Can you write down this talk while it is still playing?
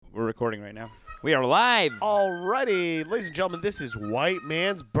recording right now. We are live. Alrighty, ladies and gentlemen, this is White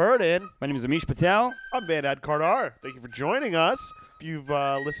Man's Burden. My name is Amish Patel. I'm Van Ed Cardar. Thank you for joining us. If you've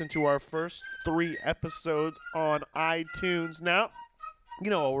listened to our first 3 episodes on iTunes now, you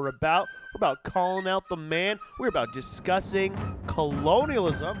know what we're about. We're about calling out the man. We're about discussing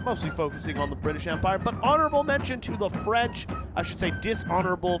colonialism, mostly focusing on the British Empire, but honorable mention to the French. I should say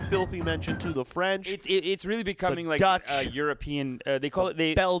dishonorable, filthy mention to the French. It's really becoming like Dutch, European. They call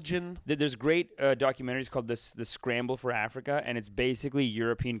it Belgian. There's great documentaries called the Scramble for Africa, and it's basically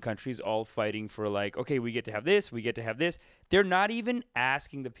European countries all fighting for like, okay, we get to have this, we get to have this. They're not even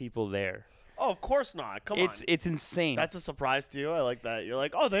asking the people there. Oh, of course not. Come on. It's insane. That's a surprise to you. I like that. You're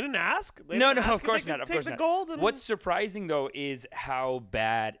like, oh, they didn't ask? No, of course not. Of course not. Gold What's surprising, though, is how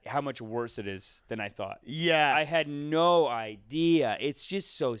much worse it is than I thought. Yeah. I had no idea. It's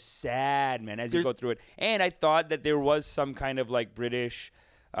just so sad, man, as you go through it. And I thought that there was some kind of like British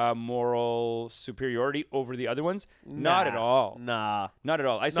moral superiority over the other ones. Not at all. Nah. Not at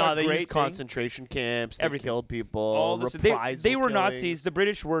all. I saw they great used concentration camps. They killed people. All this, they were killings. Nazis. The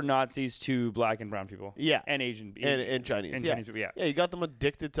British were Nazis to black and brown people. Yeah. And Asian. And Chinese. And yeah. Chinese people, yeah. Yeah, you got them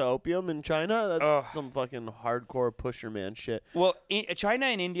addicted to opium in China? That's some fucking hardcore pusher man shit. Well, China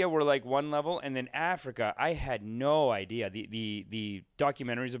and India were like one level, and then Africa, I had no idea. The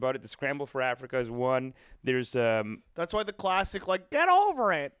documentaries about it, The Scramble for Africa is one. There's That's why the classic, like, get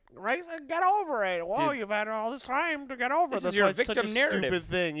over it. Right? Get over it. Whoa, Dude, you've had all this time to get over it. This That's is your why it's such victim a narrative. stupid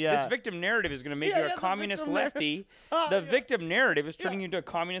thing. Yeah. This victim narrative is going to make you a the communist victim lefty. narrative. Victim narrative is turning you into a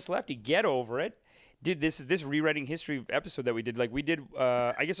communist lefty. Get over it. Dude, this rewriting history episode that we did, like we did,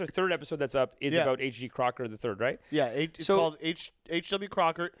 I guess our third episode that's up is about H.G. Crocker the third, right? Yeah, it's called H.W.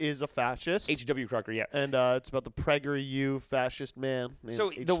 Crocker is a fascist. H.W. Crocker, yeah. And it's about the PragerU fascist man.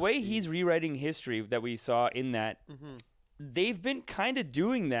 So the way he's rewriting history that we saw in that, they've been kind of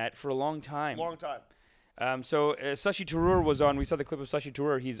doing that for a long time. So Sashi Tharoor was on. We saw the clip of Sashi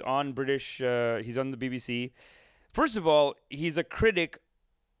Tharoor. He's on British. He's on the BBC. First of all, he's a critic.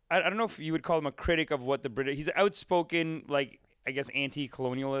 I don't know if you would call him a critic of what the British. He's outspoken, like I guess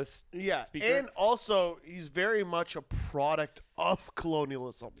anti-colonialist. Yeah, speaker. and also he's very much a product of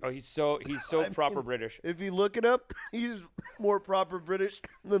colonialism. Oh, he's so proper British. If you look it up, he's more proper British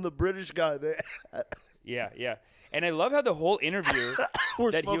than the British guy there. Yeah. And I love how the whole interview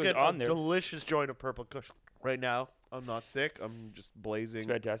We're that he smoking was on there. delicious joint of Purple Kush right now. I'm not sick. I'm just blazing. It's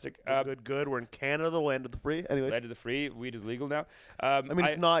fantastic. Good. We're in Canada, the land of the free. Anyways. Land of the free. Weed is legal now. I mean,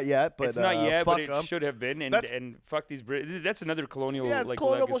 it's not yet, but it's not yet, fuck but it 'em. should have been. And fuck these Brits. That's another colonial Yeah, it's like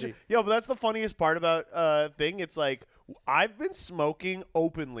colonial legacy. bullshit. Yo, but that's the funniest part about thing. It's like I've been smoking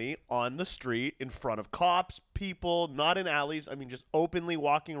openly on the street in front of cops, people, not in alleys. I mean, just openly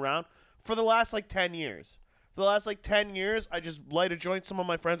walking around for the last like 10 years. For the last like 10 years, I just light a joint. Some of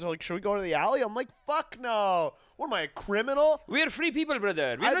my friends are like, should we go to the alley? I'm like, fuck no. What am I, a criminal? We are free people,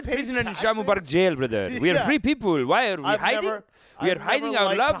 brother. We I are not pay prisoner in taxes. Jammu Barak jail, brother. We are Yeah. free people. Why are we hiding? We are I've hiding never our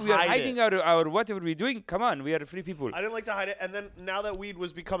liked love. to We are hide hiding it. our whatever we're doing. Come on, we are free people. I didn't like to hide it. And then now that weed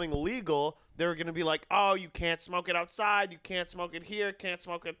was becoming illegal, they were going to be like, oh, you can't smoke it outside. You can't smoke it here. Can't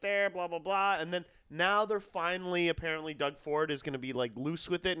smoke it there, blah, blah, blah. And then now they're finally, apparently, Doug Ford is going to be like loose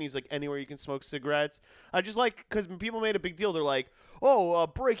with it. And he's like, anywhere you can smoke cigarettes. I just like, because people made a big deal. They're like, oh,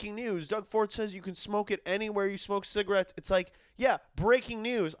 breaking news. Doug Ford says you can smoke it anywhere you smoke cigarettes. It's like, yeah, breaking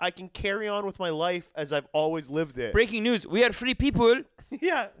news. I can carry on with my life as I've always lived it. Breaking news. We are free people.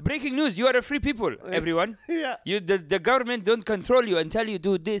 Yeah. Breaking news. You are a free people, everyone. Yeah. The government don't control you and tell you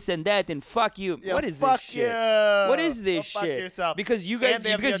do this and that and fuck you. Yeah, what is fuck this shit? you. What is this Go fuck shit? yourself. Because you guys, And they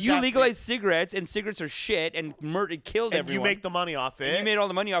have the because you audacity. legalized cigarettes and cigarettes are shit and killed And everyone. you make the money off it. And you made all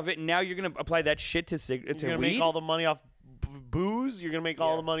the money off it, and now you're gonna apply that shit to You're to gonna weed. make all the money off booze. You're gonna make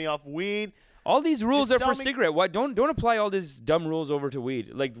all the money off weed. All these rules Just are for sell me- cigarette. Why don't apply all these dumb rules over to weed?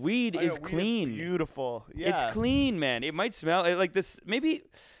 Like weed is Weed clean. beautiful. Yeah. It's clean, man. It might smell like this. Maybe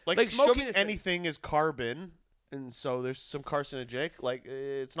Like show me smoking this- anything is carbon, and so there's some carcinogenic. Like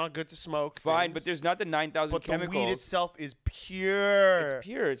it's not good to smoke. Fine, things, but there's not the 9,000 but chemicals. the weed itself is pure. It's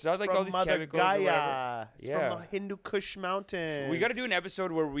pure. It's not like all from these Mother chemicals or whatever. Gaia. It's Yeah. from the Hindu Kush mountains. We got to do an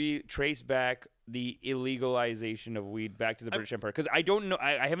episode where we trace back the illegalization of weed back to the British Empire because I don't know.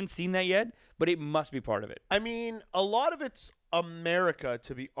 I haven't seen that yet, but it must be part of it. I mean, a lot of it's America,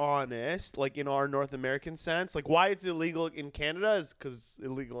 to be honest. Like in our North American sense, like why it's illegal in Canada is because it's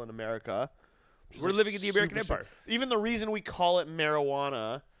illegal in America. which is, We're like, living in the American super Empire. Even the reason we call it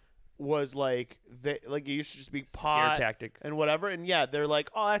marijuana was like it used to just be pot Scare tactic. and whatever. And yeah, they're like,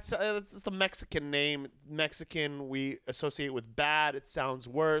 oh, that's the Mexican name. Mexican we associate with bad. It sounds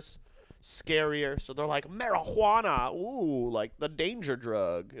worse. scarier. So they're like, marijuana, ooh, like the danger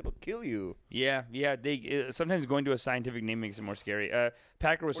drug. It'll kill you. Yeah. They sometimes going to a scientific name makes it more scary.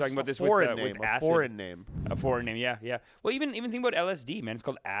 Packer was talking about this with acid. Foreign name. A foreign name, yeah. Well, even think about LSD, man. It's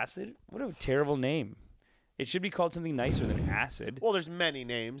called acid. What a terrible name. It should be called something nicer than acid. Well, there's many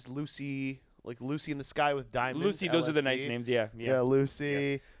names. Lucy, like Lucy in the Sky with Diamonds. Lucy, those are the nice names, yeah. Yeah,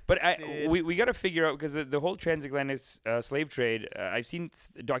 Lucy. Yeah. But we got to figure out, because the whole transatlantic slave trade, I've seen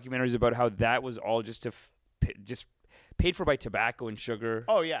documentaries about how that was all just just paid for by tobacco and sugar.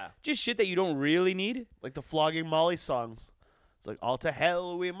 Oh, yeah. Just shit that you don't really need. Like the Flogging Molly songs. It's like, all to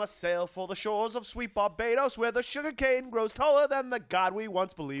hell we must sail for the shores of sweet Barbados, where the sugar cane grows taller than the God we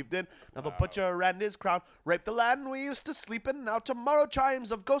once believed in. Now the butcher and his crown raped the land we used to sleep in. Now tomorrow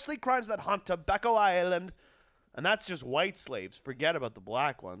chimes of ghostly crimes that haunt Tobacco Island. And that's just white slaves. Forget about the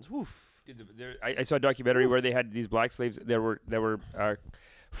black ones. Oof. I saw a documentary where they had these black slaves that were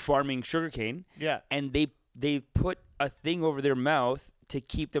farming sugarcane. Yeah. And they put a thing over their mouth to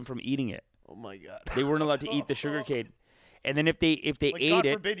keep them from eating it. Oh my God. They weren't allowed to eat the sugarcane. And then if they like, ate God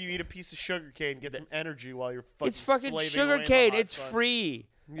it, forbid you eat a piece of sugarcane, get some energy while you're fucking. It's fucking sugar cane. It's free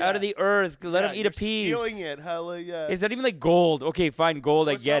out of the earth. Let them eat a piece. Stealing it, hella yeah. Is that even like gold? Okay, fine, gold.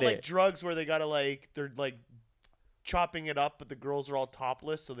 Well, I get it. It's like drugs where they gotta they're like chopping it up, but the girls are all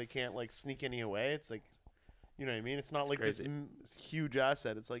topless, so they can't like sneak any away. It's like, you know what I mean? It's not like crazy. This huge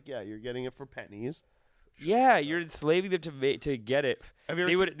asset. It's like, yeah, you're getting it for pennies. Yeah, you're enslaving them to get it.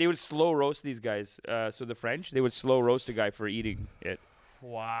 They would slow roast these guys. So the French, they would slow roast a guy for eating it.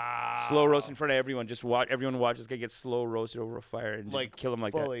 Wow. Slow roast in front of everyone. Just everyone watch this guy get slow roasted over a fire and like kill him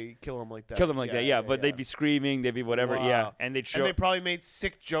like fully that. Kill him like that. Kill him like that. Yeah, but they'd be screaming. They'd be whatever. Wow. Yeah, and they'd show. And they probably made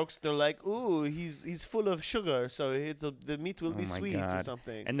sick jokes. They're like, "Ooh, he's full of sugar, so the meat will be sweet or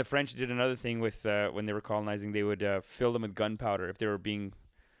something." And the French did another thing with when they were colonizing. They would fill them with gunpowder if they were being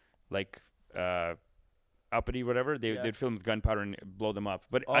like. Uppity, whatever, they'd fill them with gunpowder and blow them up.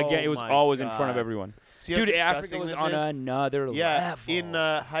 But again, it was always in front of everyone. See dude, Africa was on another level. In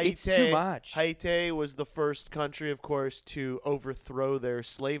Haiti, it's too much. Haiti was the first country, of course, to overthrow their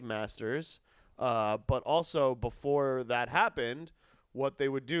slave masters. But also, before that happened, what they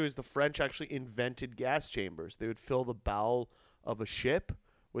would do is the French actually invented gas chambers. They would fill the bow of a ship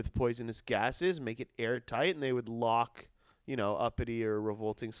with poisonous gases, make it airtight, and they would lock, uppity or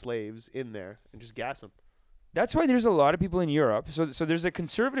revolting slaves in there and just gas them. That's why there's a lot of people in Europe. So there's a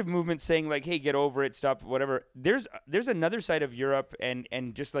conservative movement saying like, hey, get over it, stop, whatever. There's another side of Europe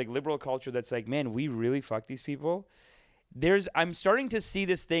and just like liberal culture that's like, man, we really fuck these people. I'm starting to see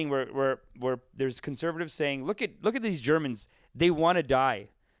this thing where there's conservatives saying, look at these Germans. They want to die.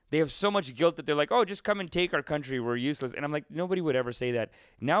 They have so much guilt that they're like, oh, just come and take our country. We're useless. And I'm like, nobody would ever say that.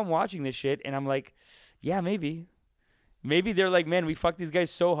 Now I'm watching this shit and I'm like, yeah, maybe. Maybe they're like, man, we fucked these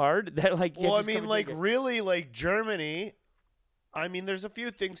guys so hard that like. Well, I mean, like really, like Germany. I mean, there's a few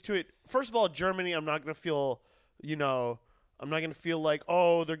things to it. First of all, Germany, I'm not gonna feel, I'm not gonna feel like,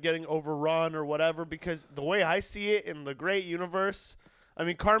 oh, they're getting overrun or whatever, because the way I see it in the great universe, I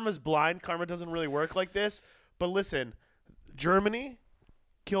mean, karma's blind. Karma doesn't really work like this. But listen, Germany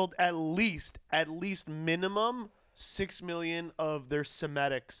killed at least minimum 6 million of their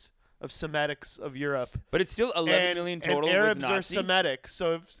Semitics of Europe. But it's still 11 million total. And Arabs with Nazis. are Semitic.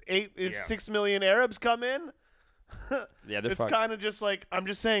 So if 6 million Arabs come in, it's kind of just like, I'm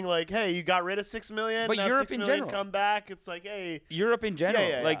just saying, like, hey, you got rid of 6 million. But now Europe 6 in million general come back. It's like, hey, Europe in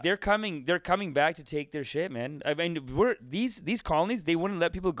general, like they're coming back to take their shit, man. I mean, these colonies, they wouldn't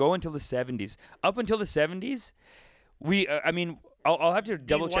let people go until the 70s. Up until the 70s, I'll have to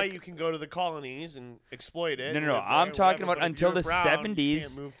double check. Why you can go to the colonies and exploit it. No. I'm talking about until the 70s. You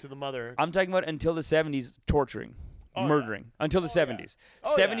can't move to the mother. I'm talking about until the 70s, torturing, murdering. Until the 70s.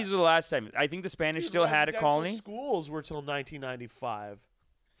 70s was the last time. I think the Spanish still had a colony. Schools were till 1995.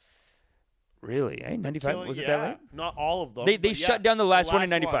 Really? 95? Was it that late? Not all of them. They shut down the last one in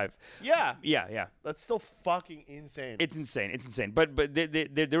 95. Yeah. That's still fucking insane. It's insane. But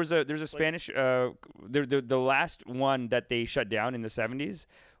there's a Spanish the last one that they shut down in the 70s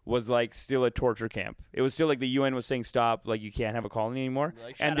was like still a torture camp. It was still like the UN was saying stop, like you can't have a colony anymore.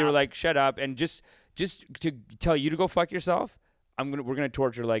 And they were like shut up and just to tell you to go fuck yourself. We're gonna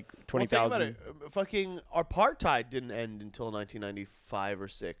torture like 20,000. Fucking apartheid didn't end until 1995 or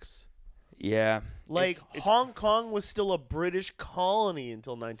 6. Yeah. Like, Hong Kong was still a British colony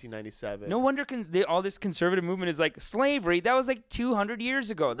until 1997. No wonder all this conservative movement is like, slavery, that was like 200 years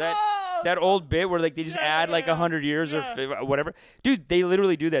ago. that old bit where like they just add like 100 years or whatever. Dude, they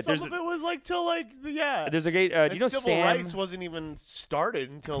literally do that. Some of it was like till like There's a great. Do you know civil Sam? rights wasn't even started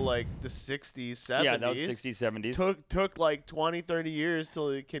until like the 60s, 70s. Yeah, that was 60s, 70s. Took like 20, 30 years till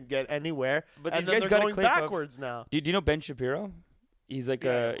it could get anywhere. But and these guys they're got a going clip backwards now. Do you know Ben Shapiro? He's like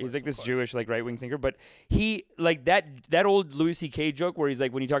he's like this course. Jewish like right wing thinker, but he like that old Louis C.K. joke where he's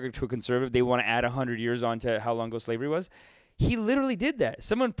like when you talk to a conservative, they want to add 100 years on to how long ago slavery was. He literally did that.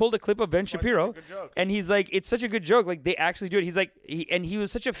 Someone pulled a clip of Ben Shapiro, and he's like, "It's such a good joke. Like they actually do it." He's like, he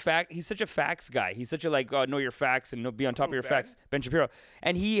was such a He's such a facts guy. He's such a like, know your facts and be on top of your facts. Ben Shapiro,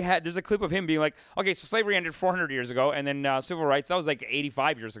 and there's a clip of him being like, "Okay, so slavery ended 400 years ago, and then civil rights that was like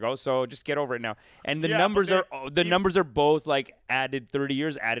 85 years ago. So just get over it now." And the numbers are both like added 30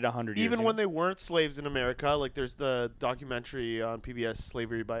 years, added 100 years. Even when they weren't slaves in America, like there's the documentary on PBS,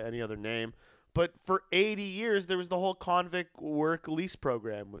 Slavery by Any Other Name. But for 80 years, there was the whole convict work lease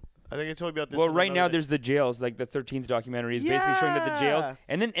program. I think I told you about this. Well, right now there's the jails. Like the 13th documentary is basically showing that the jails,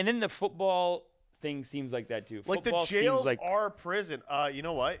 and then the football thing seems like that too. Like football the jails like, are prison. You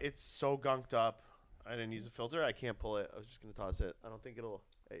know what? It's so gunked up. I didn't use a filter. I can't pull it. I was just gonna toss it. I don't think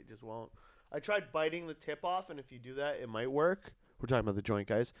it just won't. I tried biting the tip off, and if you do that, it might work. We're talking about the joint,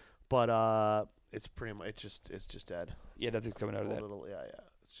 guys. But it's pretty much it's just dead. Yeah, nothing's coming out of that. Yeah.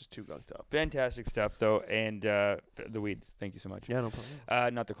 It's just too gunked up. Fantastic stuff, though, and the weed. Thank you so much. Yeah, no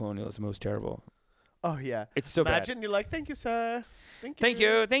problem. Not the colonialism. It was terrible. Oh yeah, it's so Imagine bad. You're like, thank you, sir. Thank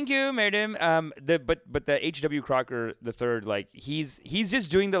you, madam. But the H.W. Crocker the third, like he's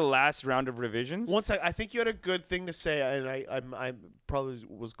just doing the last round of revisions. One sec, I think you had a good thing to say, and I probably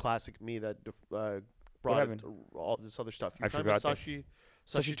was classic me that brought all this other stuff. I forgot. Sashi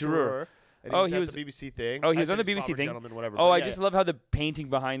Tarur. He was the BBC thing. Oh, he was on the BBC thing. Whatever, I just love how the painting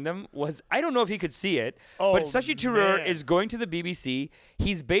behind them was. I don't know if he could see it, but Sashi Tarur is going to the BBC.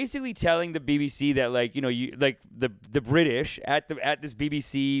 He's basically telling the BBC that, like, you like the British at this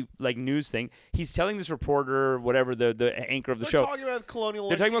BBC like news thing. He's telling this reporter, whatever the anchor of the show. They're talking about colonialism.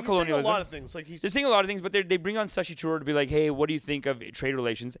 They're talking about colonialism. A lot of things. Like they're saying a lot of things, but they bring on Sashi Tarur to be like, hey, what do you think of trade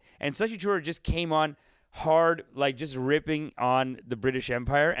relations? And Sashi Tarur just came on hard, like just ripping on the British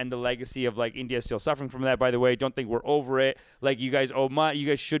Empire and the legacy of like India still suffering from that. By the way, don't think we're over it. Like you guys you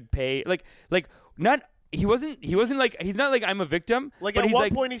guys should pay. Like not. He wasn't like he's not like I'm a victim. Like but at he's one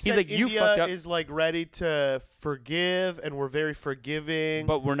like, point he said like, you India fucked up. is like ready to forgive and we're very forgiving.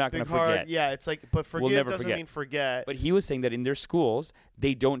 But we're not going to forget. Yeah, it's like but forgive we'll never doesn't mean forget. But he was saying that in their schools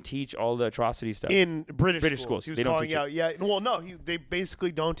they don't teach all the atrocity stuff. In British schools. They don't teach it. Yeah. Well, no, they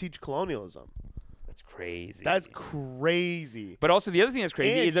basically don't teach colonialism. Crazy. That's crazy. But also the other thing that's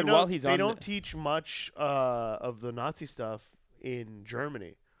crazy is that while he's on, they don't teach much of the Nazi stuff in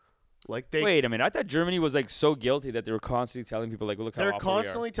Germany. Like wait a minute, I thought Germany was like so guilty that they were constantly telling people like, look how awful we are. They're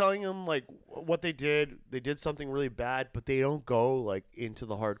constantly telling them like what they did. They did something really bad, but they don't go like into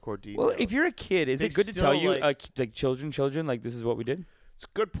the hardcore details. Well, if you're a kid, is it good to tell you like children like this is what we did? It's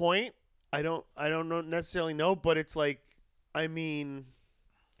a good point. I don't necessarily know, but it's like, I mean,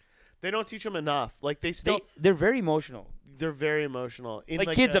 they don't teach them enough. Like they're very emotional. They're very emotional.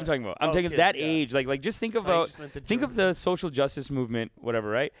 Like kids, I'm talking about. I'm talking kids, that age. Like just think about of the social justice movement, whatever.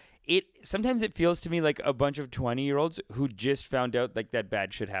 Right? Sometimes it feels to me like a bunch of 20-year-olds who just found out like that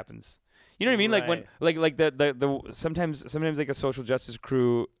bad shit happens. You know what I mean? Right. Like when the sometimes like a social justice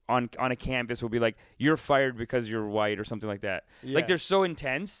crew on a campus will be like, you're fired because you're white or something like that. Yeah. Like they're so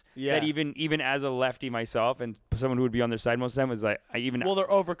intense that even as a lefty myself and someone who would be on their side most of the time was like they're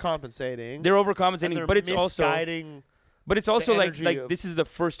overcompensating. They're overcompensating, but it's misguiding. But it's also like of, this is the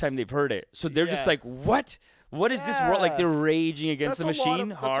first time they've heard it, so they're just like, what? What is this world? Like they're raging against the machine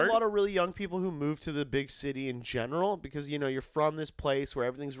hard. That's a lot of really young people who move to the big city in general because you're from this place where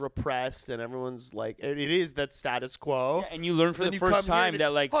everything's repressed and everyone's like it is that status quo. Yeah, and you learn for the first time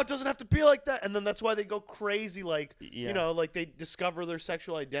that like it doesn't have to be like that, and then that's why they go crazy. Like like they discover their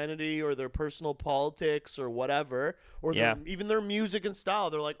sexual identity or their personal politics or whatever, or even their music and style.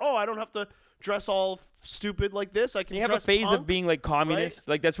 They're like, I don't have to dress all stupid like this. I can. You have a phase of being like communist.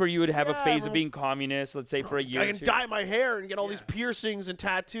 Right? Like that's where you would have a phase of being communist. Let's say for a year. I can dye my hair and get all these piercings and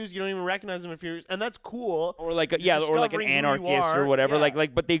tattoos. You don't even recognize them if you're, and that's cool. Or like or like an anarchist or whatever. Yeah.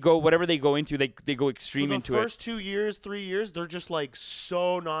 Like but they go whatever they go into. They go extreme into it. The first 2 years, 3 years, they're just like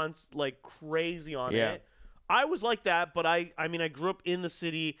so like crazy on it. I was like that, but I mean I grew up in the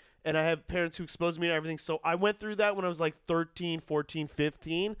city. And I have parents who exposed me to everything. So I went through that when I was like 13, 14,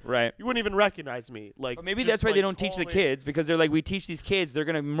 15. Right. You wouldn't even recognize me. Like, but maybe that's why they don't teach the kids because they're like, we teach these kids, they're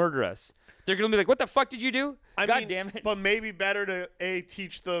going to murder us. They're going to be like, what the fuck did you do? God damn it. But maybe better to,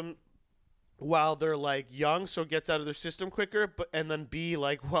 teach them while they're like young, so it gets out of their system quicker, and then B,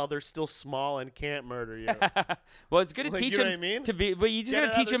 like while they're still small and can't murder you. Well, it's good to Like, teach you know them what I mean? to be, but you just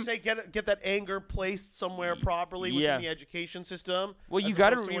gotta teach them. Get that anger placed somewhere properly within the education system. Well, you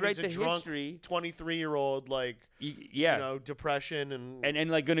gotta rewrite the history. 23-year-old like yeah, you know, depression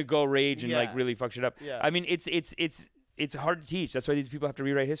and like gonna go rage and like really fuck shit up. Yeah. I mean, it's hard to teach. That's why these people have to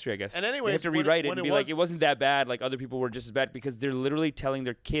rewrite history, I guess. And anyways, they have to rewrite it and be like, it wasn't that bad. Like other people were just as bad, because they're literally telling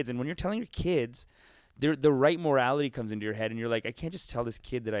their kids. And when you're telling your kids, the right morality comes into your head, and you're like, I can't just tell this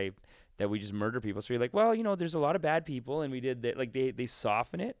kid that we just murder people. So you're like, well, you know, there's a lot of bad people, and we did that. Like they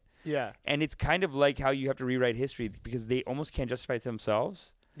soften it. Yeah. And it's kind of like how you have to rewrite history, because they almost can't justify it to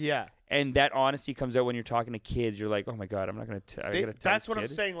themselves. Yeah. And that honesty comes out when you're talking to kids. You're like, oh my God, I'm not going to that's what I'm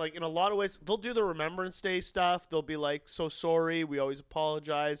saying. Like, in a lot of ways, they'll do the Remembrance Day stuff. They'll be like, so sorry, we always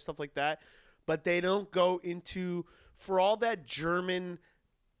apologize, stuff like that. But they don't go into, for all that German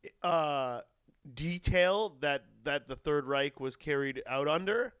detail that the Third Reich was carried out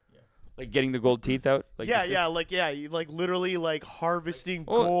under. Like getting the gold teeth out? Like like literally like harvesting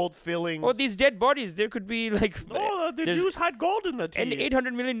gold fillings. Oh, these dead bodies, there could be like... Oh, the Jews had gold in the teeth. And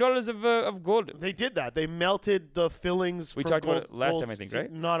 $800 million of gold. They did that. They melted the fillings. We talked about it last time, I think,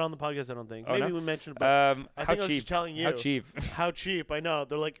 right? Not on the podcast, I don't think. Oh, Maybe no? we mentioned it, but I think I was cheap? just telling you. How cheap? How cheap, I know.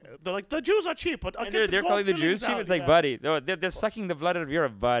 They're like the Jews are cheap, but they're calling the Jews cheap? It's like, buddy. They're sucking the blood out of your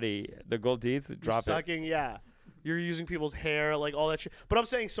buddy. The gold teeth, drop it. Sucking, yeah. You're using people's hair, like all that shit. But I'm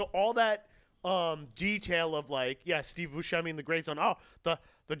saying, so all that detail of like, Steve Buscemi in The Great Zone. Oh, the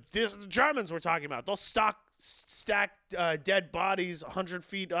Germans we're talking about. They'll stack dead bodies 100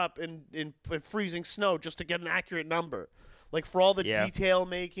 feet up in freezing snow just to get an accurate number. Like, for all the detail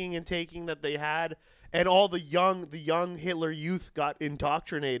making and taking that they had, and all the young Hitler youth got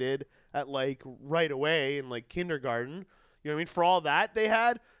indoctrinated at like right away in like kindergarten. You know what I mean? For all that they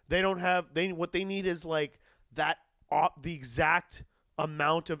had, what they need is like that the exact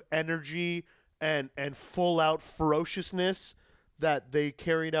amount of energy and full out ferociousness that they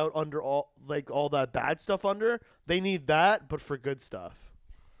carried out under all that bad stuff under. They need that, but for good stuff.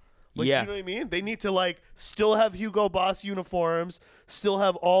 Like, you know what I mean? They need to like still have Hugo Boss uniforms, still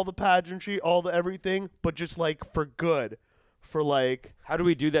have all the pageantry, all the everything, but just like for good. For like, how do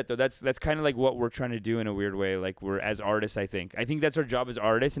we do that though? That's kind of like what we're trying to do in a weird way. Like, we're as artists, I think that's our job as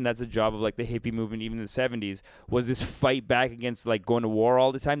artists, and that's the job of like the hippie movement. Even in the 70s was this fight back against like going to war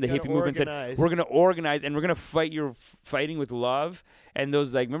all the time. The hippie movement said, we're gonna organize and we're gonna fight. You're fighting with love. And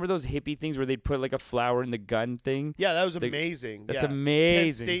those, like, remember those hippie things where they'd put like a flower in the gun thing? Yeah, that was amazing. That's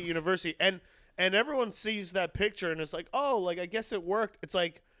amazing. Kent State University, and everyone sees that picture and it's like, oh, like I guess it worked. It's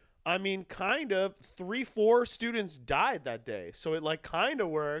like, I mean, kind of 3-4 students died that day, so it like kind of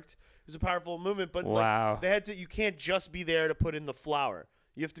worked. It was a powerful movement, but like they had to. You can't just be there to put in the flower.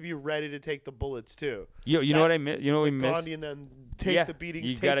 You have to be ready to take the bullets too. You know what I miss? You know what we miss? Gandhi and then take the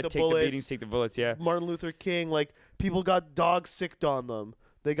beatings. You gotta take the beatings, take the bullets. Yeah. Martin Luther King, like people got dog sicked on them.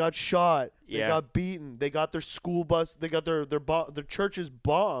 They got shot. They got beaten. They got their school bus. They got their churches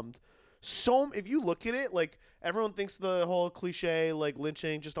bombed. So if you look at it, like everyone thinks the whole cliche like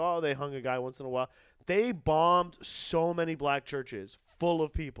lynching, just they hung a guy once in a while. They bombed so many black churches full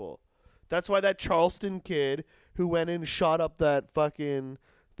of people. That's why that Charleston kid who went in and shot up that fucking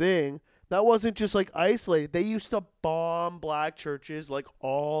thing, that wasn't just like isolated. They used to bomb black churches like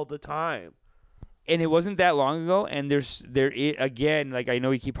all the time. And it wasn't that long ago, and again, like I know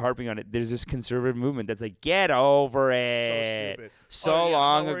we keep harping on it, there's this conservative movement that's like, get over it. So stupid. So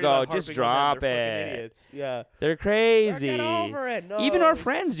long ago, just drop it. They're idiots. Yeah. They're crazy. Get over it. No. Even our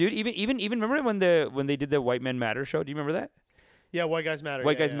friends, dude. Even remember when they did the White Men Matter show? Do you remember that? Yeah, White Guys Matter.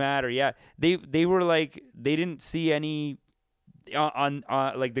 White Guys Matter. Yeah. They were like, they didn't see any on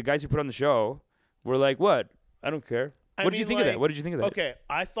like the guys who put on the show were like, what? I don't care. What did you think of that? What did you think of that? Okay,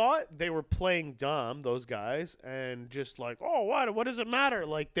 I thought they were playing dumb, those guys, and just like, oh, what does it matter?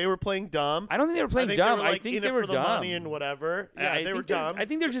 Like, they were playing dumb. I don't think they were playing dumb. I think they were dumb. Money and whatever. Yeah, they were dumb. I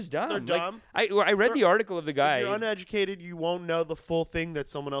think they're just dumb. They're dumb. I read the article of the guy. If you're uneducated, you won't know the full thing that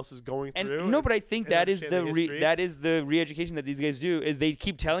someone else is going through. No, but I think that is the re-education that these guys do. Is they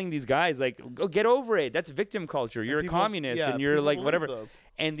keep telling these guys like, "Go get over it. That's victim culture. You're a communist, and you're like whatever."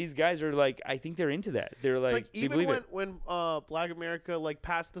 And these guys are like, I think they're into that. They're like they even believe when Black America like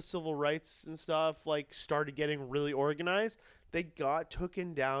passed the civil rights and stuff, like started getting really organized, they got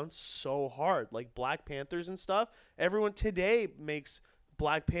taken down so hard. Like Black Panthers and stuff. Everyone today makes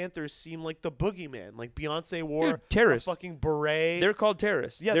Black Panthers seem like the boogeyman. Like Beyonce wore a fucking beret. They're called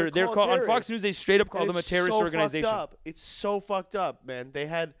terrorists. Yeah, they're called terrorists. On Fox News. They straight up call them a terrorist organization. It's so fucked up, man. They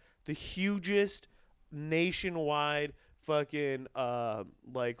had the hugest nationwide fucking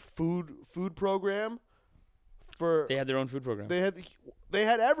like food program for. They had their own food program. They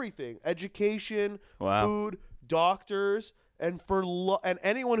had everything: education, Wow. food, doctors, and and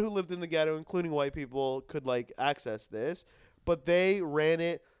anyone who lived in the ghetto, including white people, could like access this. But they ran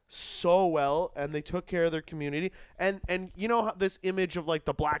it so well, and they took care of their community. And you know how this image of like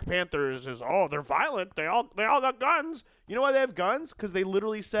the Black Panthers is, oh, they're violent, they all got guns. You know why they have guns? Because they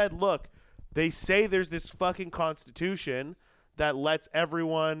literally said, look, they say there's this fucking constitution that lets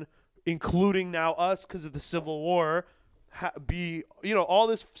everyone, including now us because of the Civil War, be, you know, all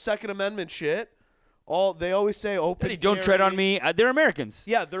this Second Amendment shit. They always say open Hey, don't tread on me. They're Americans.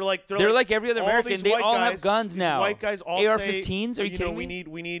 Yeah, they're like every other American. They all have guns now. White guys all AR-15s. Are you kidding me? me?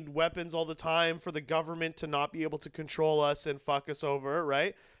 We need weapons all the time for the government to not be able to control us and fuck us over,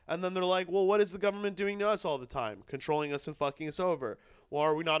 right? And then they're like, well, what is the government doing to us all the time? Controlling us and fucking us over. Well,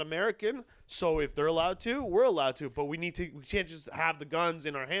 are we not American? So if they're allowed to, we're allowed to. But we can't just have the guns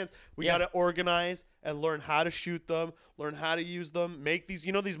in our hands. We got to organize and learn how to shoot them, learn how to use them, make these,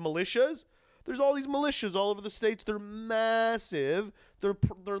 you know, these militias. There's all these militias all over the states. They're massive. They're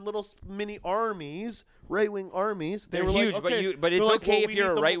little mini armies, right-wing armies. They're huge, like, okay. but it's okay if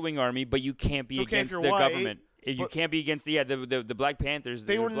you're a right-wing army, but you can't be against the government. You can't be against the Black Panthers.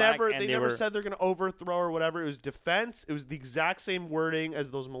 They never said they're going to overthrow or whatever. It was defense. It was the exact same wording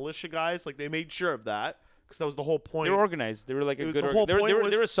as those militia guys. Like, they made sure of that because that was the whole point. They were organized. They were like a good organization.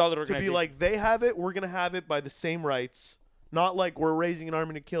 They were a solid organization. To be like, they have it, we're going to have it by the same rights. Not like we're raising an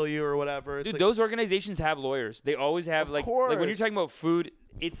army to kill you or whatever. It's Dude, like, those organizations have lawyers. They always have like when you're talking about food,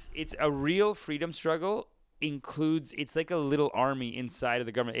 it's a real freedom struggle. It's like a little army inside of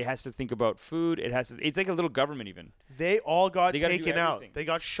the government. It has to think about food. It's like a little government even. They all got taken out. They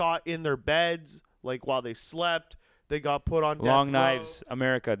got shot in their beds like while they slept. They got put on long knives.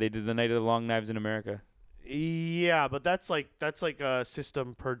 America. They did the night of the long knives in America. Yeah, but that's like a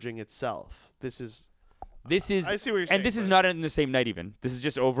system purging itself. This is I see what you're saying. And this is not in the same night even. This is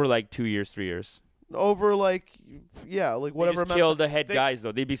just over like 2 years, 3 years. Over like, yeah, like whatever. They just killed the head guys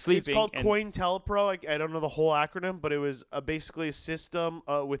though. They'd be sleeping. It's called COINTELPRO. I don't know the whole acronym, but it was basically a system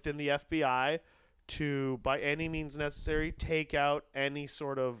within the FBI to, by any means necessary, take out any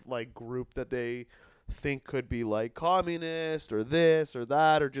sort of like group that they think could be like communist or this or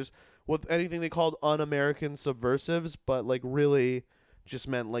that or just with anything they called un-American subversives, but like really just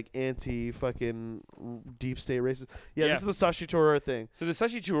meant like anti-fucking deep state racist. Yeah, this is the Sashi Tharoor thing. So the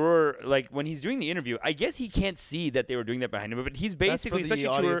Sashi Tharoor, like when he's doing the interview, I guess he can't see that they were doing that behind him, but he's basically Sashi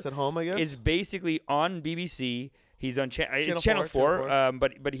Tharoor at home, I guess? Is basically on BBC. He's on Channel 4.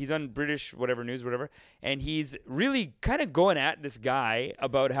 But he's on British whatever news, whatever, and he's really kind of going at this guy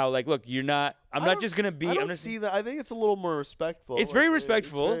about how like, look, I'm not just gonna be. I don't see that. I think it's a little more respectful. It's very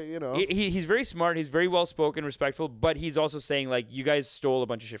respectful. It's very, he's very smart. He's very well spoken, respectful. But he's also saying like, you guys stole a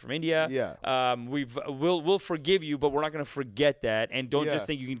bunch of shit from India. Yeah. We'll forgive you, but we're not gonna forget that. And don't just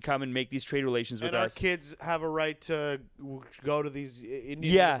think you can come and make these trade relations with us. And our kids have a right to go to these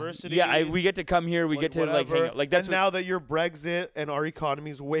Indian universities. Yeah. We get to come here. We get to like hang out. Like that's now that you're Brexit and our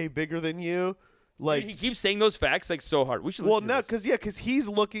economy is way bigger than you. Like, he keeps saying those facts like so hard. We should listen to this. because he's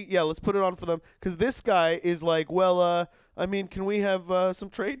looking. Yeah, let's put it on for them. Because this guy is like, well, I mean, can we have some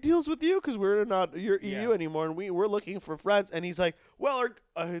trade deals with you? Because we're not your EU anymore, and we're looking for friends. And he's like, well,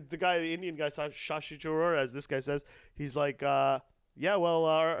 the Indian guy, Sashi Tharoor, as this guy says, he's like, yeah, well,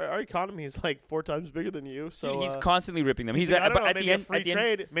 our economy is like 4 times bigger than you. So dude, he's constantly ripping them. He's I don't know, at maybe the end. Free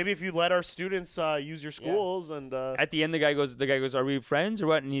trade. Maybe if you let our students use your schools and at the end, the guy goes, are we friends or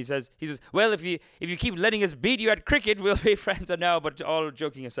what? And he says, well, if you keep letting us beat you at cricket, we'll be friends now. But all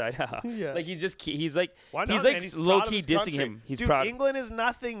joking aside, like he's like low key dissing him. He's proud. England is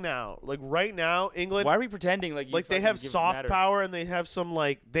nothing now. Like right now, England. Why are we pretending like they have soft power and they have some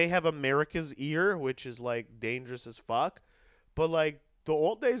they have America's ear, which is like dangerous as fuck. But, like, the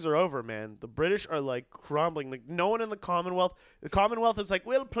old days are over, man. The British are, like, crumbling. Like, no one in the Commonwealth. The Commonwealth is like,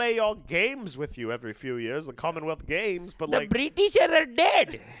 we'll play your games with you every few years. The Commonwealth Games, but, like... The British are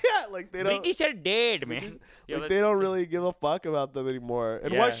dead. Yeah, like, they don't... British are dead, man. Like, they don't really give a fuck about them anymore.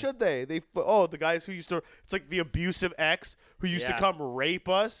 And why should they? The guys who used to... It's like the abusive ex who used to come rape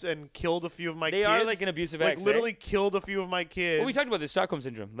us and killed a few of my kids. They are, like, an abusive ex, literally killed a few of my kids. Well, we talked about the Stockholm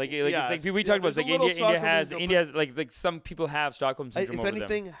Syndrome. We talked about, like, India has, like, some people have Stockholm Syndrome. If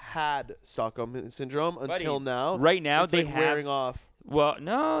anything, had Stockholm Syndrome until now. Right now, they have wearing off. Well,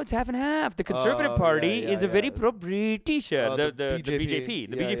 no, it's half and half. The Conservative Party is a very pro-British. The BJP.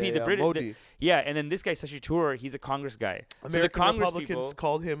 The BJP, the British. And then this guy, Sashi Tharoor, he's a Congress guy. American so the Congress Republicans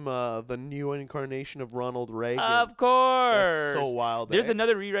called him the new incarnation of Ronald Reagan. Of course. That's so wild. There's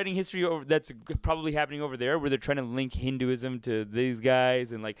another rewriting history that's probably happening over there where they're trying to link Hinduism to these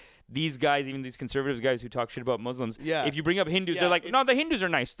guys and like these guys, even these conservative guys who talk shit about Muslims. Yeah. If you bring up Hindus, they're like, no, the Hindus are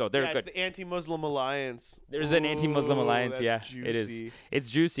nice though. They're good. It's the anti-Muslim alliance. There's an anti-Muslim alliance. That's Juicy. It is. It's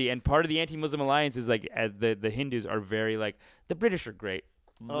juicy, and part of the anti-Muslim alliance is like the Hindus are very like the British are great.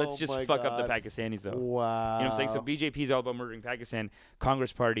 Let's just fuck up the Pakistanis though. Wow. You know what I'm saying? So BJP is all about murdering Pakistan.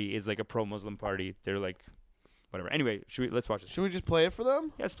 Congress Party is like a pro-Muslim party. They're like, whatever. Anyway, let's watch this. Should we just play it for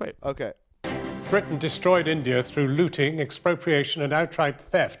them? Yeah, let's play it. Okay. Britain destroyed India through looting, expropriation, and outright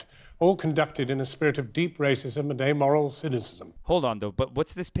theft, all conducted in a spirit of deep racism and amoral cynicism. Hold on, though. But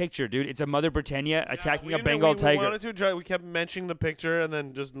what's this picture, dude? It's a Mother Britannia attacking a Bengal tiger. We kept mentioning the picture and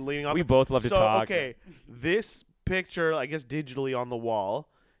then just leading off. We both love to talk. Okay, this picture, I guess digitally on the wall,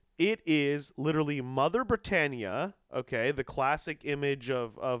 it is literally Mother Britannia, okay, the classic image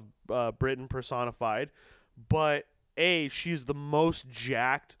of Britain personified. But, she's the most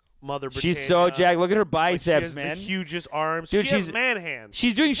jacked Mother Britannia. She's so jacked. Look at her biceps, man. The hugest arms. Dude, she has man hands.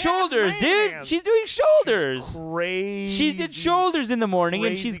 She's doing shoulders, dude. She's doing shoulders. She's crazy. She did shoulders in the morning,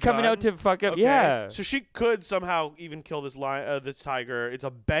 and she's coming out to fuck up. Okay. Yeah. So she could somehow even kill this this tiger. It's a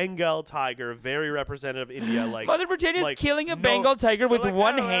Bengal tiger, very representative of India. Like Mother Britannia's killing a Bengal tiger with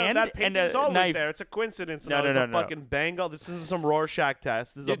one hand and a knife. There. It's a coincidence. No. Fucking Bengal. This isn't some Rorschach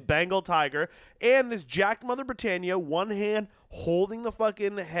test. This is a Bengal tiger, and this jacked Mother Britannia, one hand holding the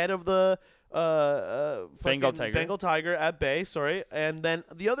fucking head of the Bengal tiger at bay, and then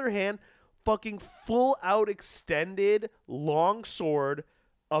the other hand fucking full out extended long sword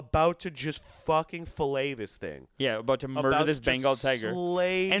about to just fucking fillet this thing. Yeah, about to murder this Bengal tiger.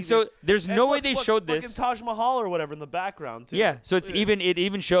 And so there's no way they showed this. Fucking Taj Mahal or whatever in the background too. Yeah, so it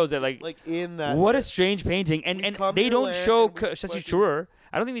even shows that like in that. What a strange painting, and they don't show Sashi Tharoor.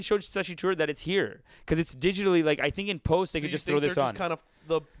 I don't think they showed Sashi Tharoor that it's here because it's digitally. Like I think in post they could just throw this on. Just kind of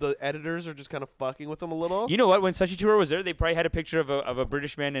the editors are just kind of fucking with them a little. You know what? When Sashi Tharoor was there, they probably had a picture of a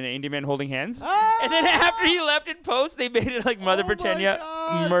British man and an Indian man holding hands. And then after he left in post, they made it like Mother Britannia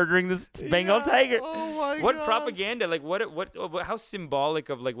murdering this Bengal tiger. Oh my what God. propaganda? Like what? How symbolic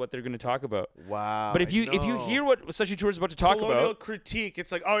of like what they're going to talk about? Wow. But if you hear what Sashi Tharoor is about to talk Colonial about, critique.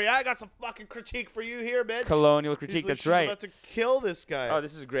 It's like, oh yeah, I got some fucking critique for you here, bitch. Colonial critique. That's right. She's about to kill this guy. Oh,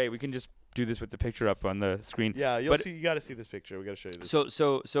 this is great. We can just do this with the picture up on the screen. Yeah, you'll see. You got to see this picture. We got to show you this.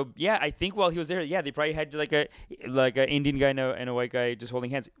 So yeah, I think while he was there, yeah, they probably had like a Indian guy and a white guy just holding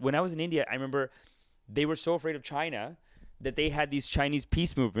hands. When I was in India, I remember they were so afraid of China that they had these Chinese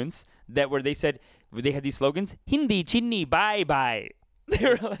peace movements where they said they had these slogans: Hindi, Chinni, bye bye.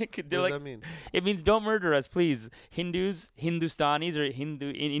 They're like, what does that mean? It means don't murder us, please. Hindus, Hindustanis or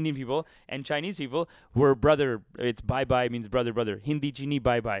Indian people and Chinese people were brother. It's bye bye means brother. Hindi, Chinni,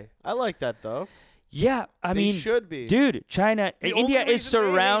 bye bye. I like that though. Yeah, I mean, should be. Dude, India is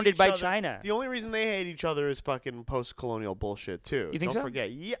surrounded by China. The only reason they hate each other is fucking post-colonial bullshit too. You think Don't so? forget.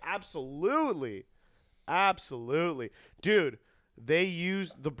 Yeah, absolutely, dude. The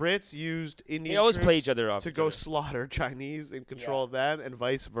Brits used Indian. They always troops play each other off to go slaughter Chinese and control them, and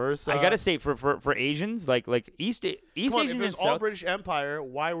vice versa. I gotta say, for Asians, like East Come on, Asian if it and was all South. British Empire,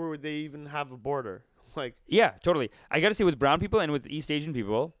 why would they even have a border? Like, Yeah, totally. I gotta say, with brown people and with East Asian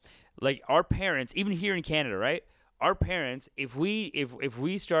people, like our parents, even here in Canada, right? Our parents, if we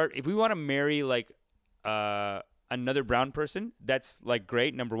want to marry like another brown person, that's like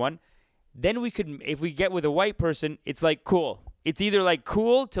great. Number one, then we could, if we get with a white person, it's like cool. It's either like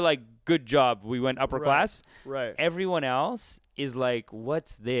cool to like good job, we went upper class. Right. Everyone else is like,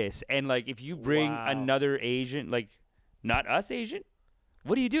 what's this? And like, if you bring another Asian, like not us Asian,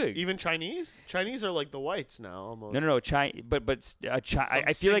 what are you doing? Even Chinese? Chinese are like the whites now, almost. No. I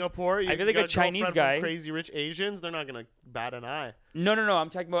feel Singapore, like a Chinese guy. Crazy rich Asians, they're not gonna bat an eye. No. I'm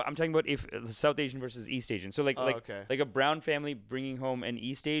talking about if South Asian versus East Asian. So like a brown family bringing home an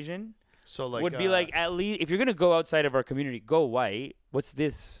East Asian. So like would be like, at least if you're gonna go outside of our community, go white. What's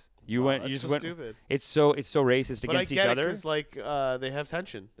this? You just went. Stupid. It's so racist against each other. Because like they have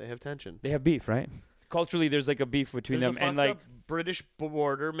tension. They have beef, right? Culturally, there's like a beef between There's them, a and like British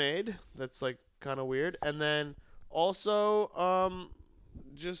border made. That's like kind of weird. And then also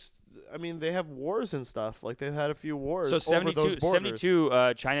they have wars and stuff. Like they've had a few wars. So over those borders.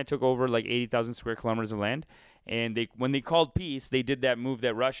 72, China took over like 80,000 square kilometers of land. And when they called peace, they did that move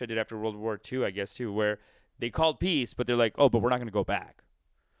that Russia did after World War II, I guess, too, where they called peace, but they're like, oh, but we're not going to go back.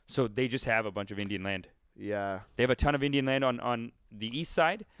 So they just have a bunch of Indian land. Yeah. They have a ton of Indian land on the east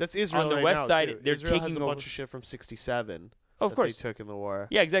side. That's Israel. On the right west now, side, too. they're Israel taking has a over. bunch of shit from '67. Of course. They took in the war.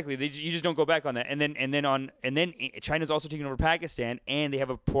 Yeah, exactly. You just don't go back on that. And then China's also taking over Pakistan, and they have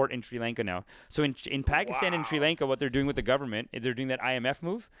a port in Sri Lanka now. So in Pakistan and Sri Lanka, what they're doing with the government is they're doing that IMF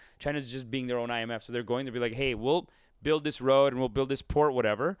move. China's just being their own IMF. So they're going to be like, hey, we'll build this road and we'll build this port,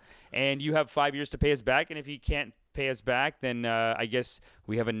 whatever, and you have 5 years to pay us back. And if you can't pay us back, then I guess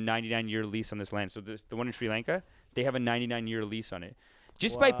we have a 99-year lease on this land. So the one in Sri Lanka, they have a 99-year lease on it.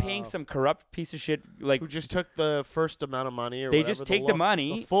 Just by paying some corrupt piece of shit, like who just took the first amount of money, or they whatever, just take the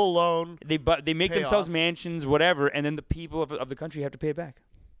money, the full loan. They make themselves off. mansions, whatever, and then the people of the country have to pay it back.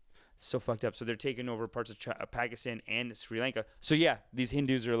 It's so fucked up. So they're taking over parts of Pakistan and Sri Lanka. So yeah, these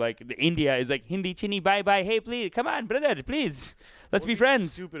Hindus are like, India is like, Hindi chini bye bye. Hey, please come on, brother, please, let's be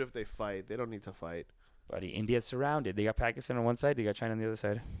friends. Stupid if they fight. They don't need to fight. Buddy, India's surrounded. They got Pakistan on one side, they got China on the other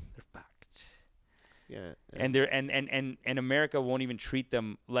side. They're fucked. Yeah. And they're and America won't even treat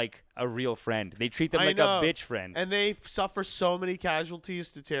them like a real friend. They treat them like a bitch friend. And they suffer so many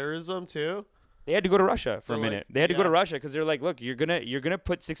casualties to terrorism too. They had to go to Russia for a They're minute. like, They had to go to yeah. Russia because they're like, look, you're gonna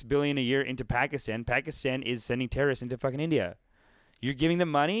put $6 billion a year into Pakistan. Pakistan is sending terrorists into fucking India. You're giving them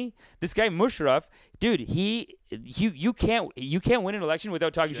money. This guy Musharraf, dude, you can't win an election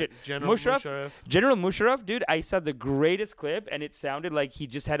without talking shit. General Musharraf. General Musharraf, dude, I saw the greatest clip, and it sounded like he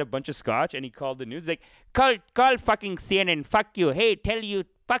just had a bunch of scotch, and he called the news like, call fucking CNN, fuck you, hey, tell you,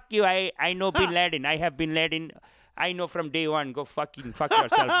 fuck you, I know Bin Laden, I have Bin Laden. I know from day one. Go fuck yourself,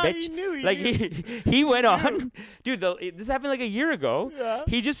 bitch. He went on, dude. This happened like a year ago. Yeah.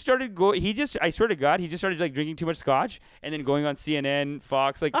 He just started I swear to God, he just started like drinking too much scotch and then going on CNN,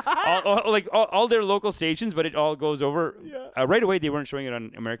 Fox, like all their local stations. But it all goes over right away. They weren't showing it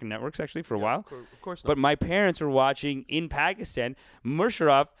on American networks actually for a while. Of course not. But my parents were watching in Pakistan.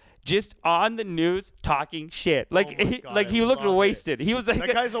 Musharraf just on the news talking shit. Like, God, like he looked wasted. He was like,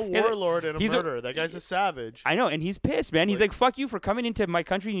 that guy's a warlord and a he's murderer. That guy's a savage. I know, and he's pissed, man. He's like, fuck you for coming into my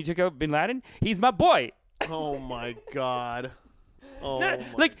country and you took out Bin Laden. He's my boy. Oh my God. Oh No, my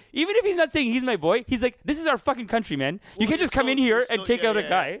like, even if he's not saying he's my boy, he's like, this is our fucking country, man. You can't just come in here and take out a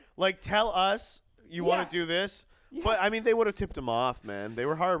guy. Like, tell us you want to do this. But, I mean, they would have tipped him off, man. They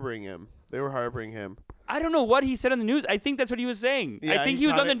were harboring him. I don't know what he said on the news. I think that's what he was saying. Yeah, I think he he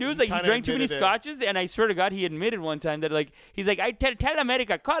was on the kinda- news he like he kinda drank too many admitted it. scotches, and I swear to God, he admitted one time that like he's like, I tell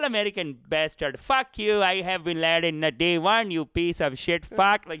America, call American bastard, fuck you. I have Bin Laden at day one, you piece of shit,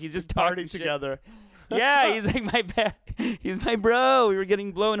 fuck. Like he's just talking Party shit. together. Yeah, he's like he's my bro. We were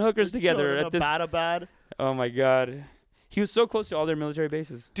getting blowing hookers together at this. Bad. Oh my God, he was so close to all their military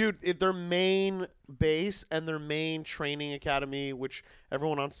bases. Dude, their main base and their main training academy, which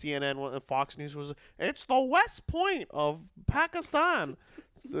everyone on CNN and Fox News was, it's the West Point of Pakistan.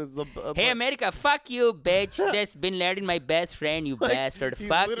 Hey, America, fuck you, bitch. That's Bin Laden, my best friend, you bastard. he's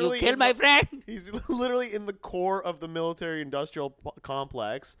Fuck you, literally kill in my the- friend. He's literally in the core of the military-industrial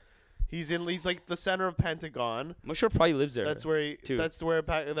complex. He's like the center of Pentagon. Musharraf probably lives there. That's where too. That's where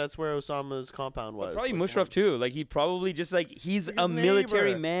Osama's compound was. Probably like, Musharraf too. Like he probably just like he's Like a his military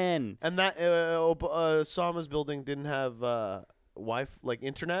neighbor. man. And that Osama's building didn't have Wi-Fi, like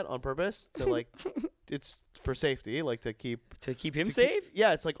internet on purpose to like it's for safety, like to keep him to safe.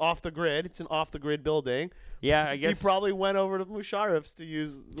 yeah, it's like off the grid. It's an off the grid building. Yeah, I guess He probably went over to Musharraf's to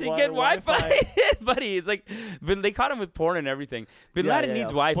use to get Wi-Fi, buddy. It's like they caught him with porn and everything. Bin Laden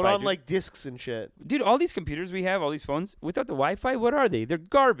needs Wi-Fi. Put on dude. like discs and shit. Dude, all these computers we have, all these phones, without the Wi-Fi, what are they? They're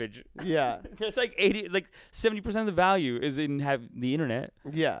garbage. Yeah, It's like 70% of the value is in have the internet.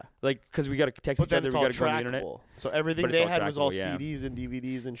 yeah. Like because we gotta text But each then other, it's we all gotta go on the internet. trackable. So everything But it's they all had was all trackable, yeah. CDs and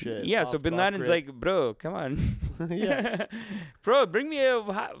DVDs and shit. Yeah, so off- Bin off Laden's grid. like, bro, come on. Yeah. Bro, bring me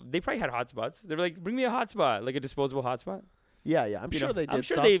they probably had hotspots. They were like, bring me a hotspot, like a disposable hotspot. yeah. I'm You sure know, they did I'm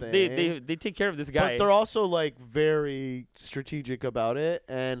sure something. they take care of this guy. But they're also like very strategic about it,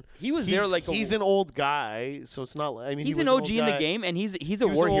 and He was there like he's an old guy, so it's not. I mean, he's he an was OG old in the guy. game, and he's a He was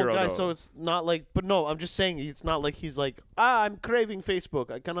war an old hero. guy, though. so it's not like. But no, I'm just saying it's not like he's like I'm craving Facebook.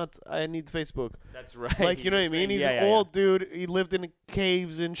 I need Facebook. That's right. Like you know what I mean? He's an old dude. He lived in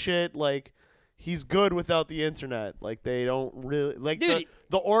caves and shit. Like he's good without the internet. Like they don't really like Dude,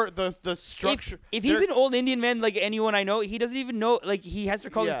 the structure. If he's an old Indian man like anyone I know, he doesn't even know. Like he has to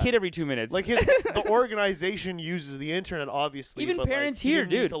call his Yeah. kid every 2 minutes. like the organization uses the internet, obviously. Even but, parents like, he here,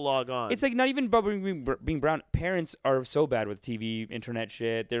 didn't need dude. to log on. It's like not even about being brown. Parents are so bad with TV, internet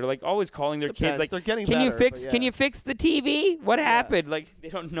shit. They're like always calling their Depends. kids like, They're getting "Can you better, fix? but Can yeah. you fix the TV? What happened?" Like they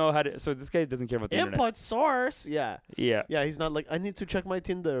don't know how to. So this guy doesn't care about the internet. input source. Yeah. Yeah. Yeah, he's not like I need to check my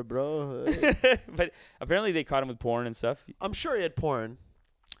Tinder, bro. But apparently they caught him with porn and stuff. I'm sure he had porn.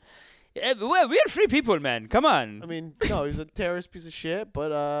 Well, we're free people, man. Come on. I mean, no, he's a terrorist piece of shit.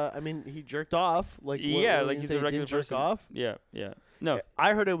 But I mean, he jerked off. Like like he's a regular jerk person. off. Yeah. No,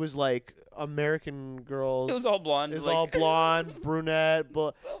 I heard it was like American girls. it was all blonde. It was like, all blonde, brunette,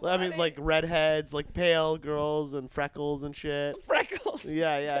 but So I mean, funny. like redheads, like pale girls and freckles and shit. freckles.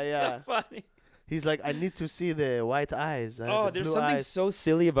 Yeah. That's so funny. He's like, I need to see the white eyes. Oh, the there's blue something eyes. so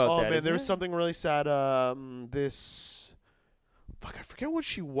silly about Oh that. man, isn't there was there? something really sad. I forget what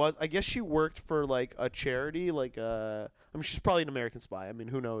she was. I guess she worked for like a charity, like I mean, she's probably an American spy. I mean,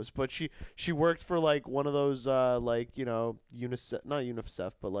 who knows? But she worked for like one of those like UNICEF, not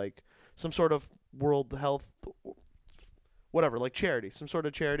UNICEF, but like some sort of World Health, whatever, like charity, some sort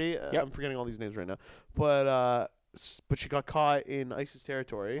of charity. Yep. I'm forgetting all these names right now, but she got caught in ISIS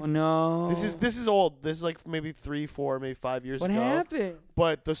territory. Oh no. This is old. This is like maybe 3, 4, maybe 5 years What ago. happened?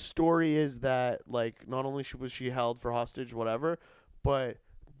 But the story is that like not only was she held for hostage, whatever, but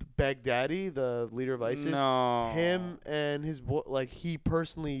Baghdadi, the leader of ISIS, No. him and his like he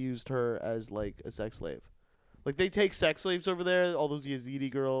personally used her as like a sex slave. Like they take sex slaves over there, all those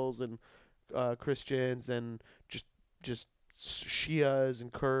Yazidi girls and Christians and just Shias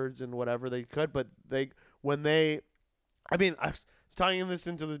and Kurds and whatever they could. But I mean, I was tying this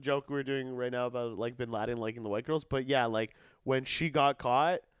into the joke we were doing right now about like Bin Laden liking the white girls. But yeah, like when she got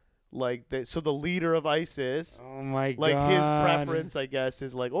caught, like so the leader of ISIS, Oh my like god. his preference, I guess,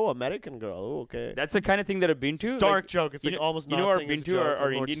 is like, oh, American girl. Oh, okay. That's the kind of thing that I've been to. Dark like, joke. It's you like know- almost you not know our saying it's a Bintu, joke. our I'm more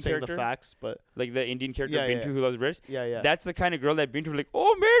Indian just saying character? the facts, but like the Indian character Yeah, Bintu yeah. who loves British. yeah. That's the kind of girl that Bintu would like,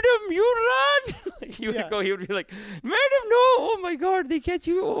 oh, madam, you run. Like, he would Yeah. go, he would be like, madam, no. Oh my God, they catch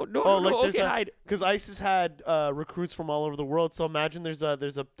you. Oh, no, Oh, no, like no. there's Okay, a- hide. because ISIS had recruits from all over the world. So imagine there's a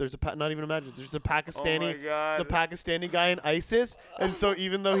not even imagine there's a Pakistani. Oh my God. It's a Pakistani guy in ISIS, and so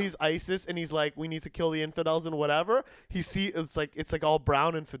even though he's ISIS and he's like, we need to kill the infidels and whatever, it's like all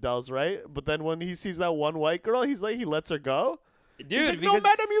brown infidels, right? But then when he sees that one white girl, he lets her go. Dude, He's like, no, because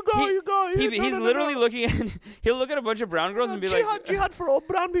madam, you go, he- you go. he's literally looking at, he'll look at a bunch of brown girls and be like, jihad for all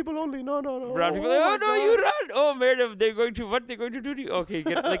brown people only. No. brown people, like, my oh no, God. you run. Oh, madam, they're going to do to you. Okay,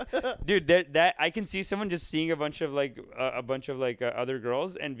 like, dude, that I can see someone just seeing a bunch of other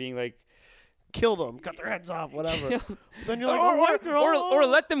girls and being like, Kill them, cut their heads off, whatever. Then you're like, or, oh, white girl. or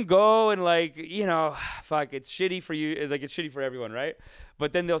let them go and like, fuck, it's shitty for you. Like, it's shitty for everyone, right?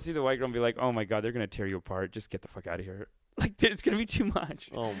 But then they'll see the white girl and be like, oh my God, they're gonna tear you apart. Just get the fuck out of here. Like, dude, it's gonna be too much.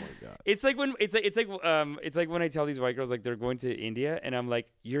 Oh my God. It's like when when I tell these white girls like they're going to India and I'm like,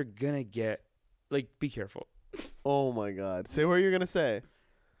 you're gonna get, like, be careful. Oh my God. Say what you're gonna say.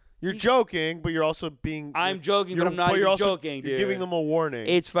 You're joking, but you're also being. I'm joking, but you're- I'm not you're even also, joking, You're dude. giving them a warning.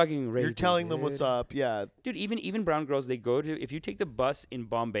 It's fucking rape. You're telling them what's up. Yeah. Dude, even brown girls, they go to, if you take the bus in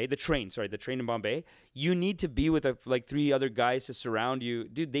Bombay, the train in Bombay, you need to be with like 3 other guys to surround you.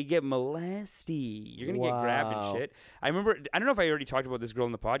 Dude, they get molesty. You're going to get grabbed Wow. and shit. I remember, I don't know if I already talked about this girl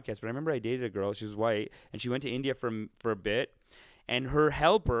in the podcast, but I remember I dated a girl. She was white, and she went to India for a bit, and her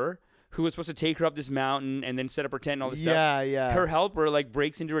helper, who was supposed to take her up this mountain and then set up her tent and all this stuff. Yeah. Her helper like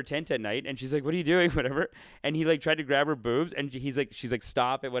breaks into her tent at night and she's like, what are you doing? Whatever. And he like tried to grab her boobs and she's like,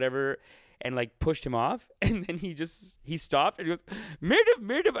 stop it, whatever. And like pushed him off. And then he stopped and he goes,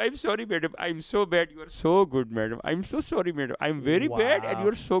 madam, I'm sorry, madam. I'm so bad. You are so good, madam. I'm so sorry, madam. I'm very bad and Wow.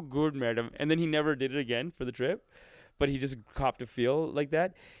 you're so good, madam. And then he never did it again for the trip. But he just copped a feel like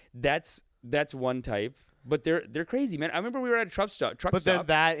that. That's one type. But they're crazy, man. I remember we were at a truck stop. But then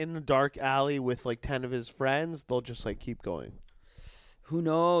that in the dark alley with like 10 of his friends, they'll just like keep going. Who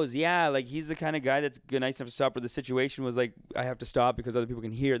knows? Yeah, like he's the kind of guy that's nice enough to stop. Where the situation was like, I have to stop because other people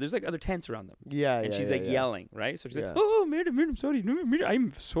can hear. There's like other tents around them, Yeah. and she's like yelling, right? So she's Yeah. like, "Oh, madam, sorry, no, madam,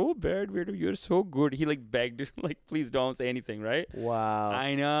 I'm so bad, madam. You're so good." He like begged, her, like, "Please don't say anything," right? Wow.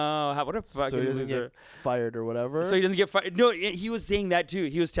 I know. What a fucking so he doesn't loser. get fired or whatever. So he doesn't get fired. No, he was saying that too.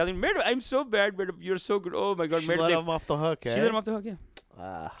 He was telling me, "Madam, I'm so bad, madam. You're so good. Oh my God, she madam." let they him off the hook. she let him off the hook. Yeah.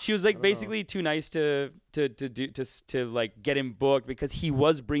 She was like don't basically too nice to like get him booked because he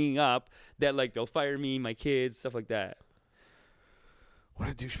was bringing up that like they'll fire me, my kids, stuff like that. What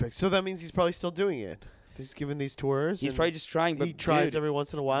a douchebag. So that means he's probably still doing it. He's giving these tours. He's and probably just trying, but he tries dude, every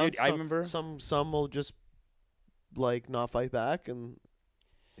once in a while. dude, I remember- some will just like not fight back and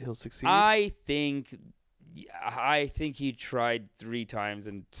he'll succeed. I think he tried 3 times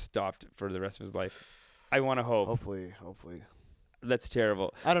and stopped for the rest of his life. I want to hope. Hopefully. That's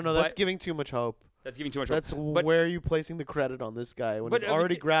terrible. I don't know. That's But- giving too much hope. That's giving too much That's hope. But where are you placing the credit on this guy when But, he's I mean,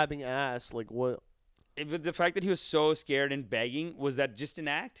 already grabbing ass? Like what? but the fact that he was so scared and begging, was that just an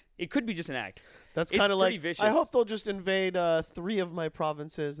act? It could be just an act. That's It's kind of pretty like vicious. I hope they'll just invade 3 of my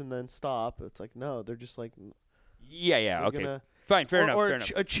provinces and then stop. It's like no, they're just like Yeah, they're okay. gonna- Fine, fair enough. Or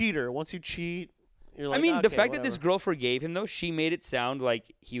a cheater. Once you cheat, you're like, I mean, okay, the fact whatever. that this girl forgave him, though, she made it sound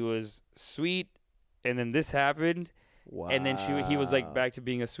like he was sweet, and then this happened, Wow. and then he was like back to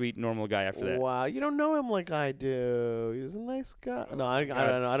being a sweet, normal guy after that. Wow, you don't know him like I do. He's a nice guy. No, I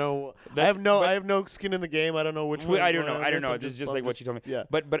don't know. I don't. I have no skin in the game. I don't know which one. I don't know. This is just like what you told me. Yeah.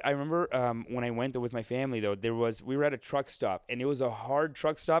 But I remember when I went with my family though, we were at a truck stop, and it was a hard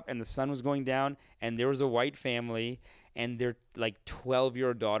truck stop, and the sun was going down, and there was a white family, and their like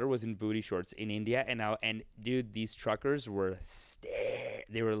 12-year-old daughter was in booty shorts in India, and dude, these truckers were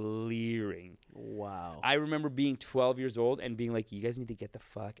they were leering. Wow. I remember being 12 years old and being like, you guys need to get the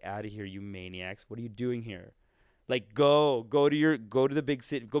fuck out of here, you maniacs. What are you doing here? Like, go to the big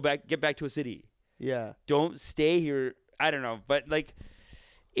city. Get back to a city. Yeah. Don't stay here. I don't know. But, like,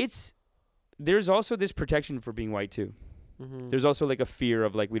 there's also this protection for being white, too. Mm-hmm. There's also, like, a fear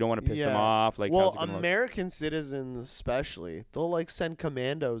of, like, we don't want to piss them off. Like, well, American citizens especially, they'll, like, send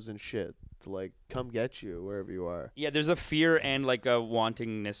commandos and shit to, like, come get you wherever you are. Yeah, there's a fear and, like, a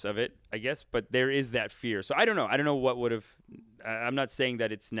wantingness of it, I guess. But there is that fear. So I don't know. I don't know what would have I'm not saying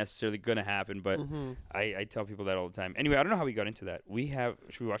that it's necessarily going to happen, but I tell people that all the time. Anyway, I don't know how we got into that.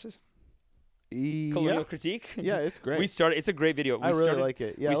 Should we watch this? Colonial Critique? Yeah, it's great. It's a great video. I really like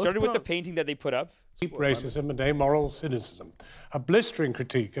it. Yeah, we started with the painting that they put up. Deep racism and amoral cynicism. A blistering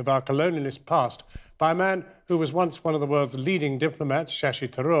critique of our colonialist past by a man who was once one of the world's leading diplomats, Shashi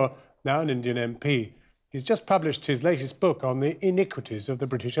Tharoor, now an Indian MP. He's just published his latest book on the iniquities of the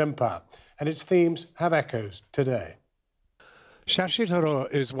British Empire, and its themes have echoes today. Shashi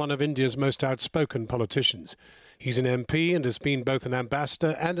Tharoor is one of India's most outspoken politicians. He's an MP and has been both an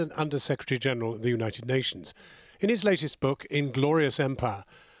ambassador and an Under-Secretary-General of the United Nations. In his latest book, Inglorious Empire,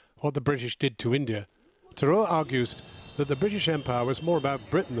 What the British Did to India, Tharoor argues that the British Empire was more about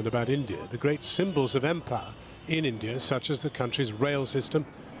Britain than about India. The great symbols of empire in India, such as the country's rail system,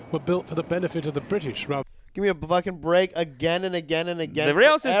 were built for the benefit of the British rather. Give me a fucking break again and again and again. The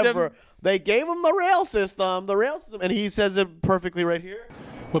rail forever. system. They gave him the rail system, and he says it perfectly right here.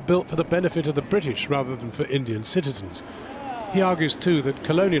 Were built for the benefit of the British rather than for Indian citizens. He argues, too, that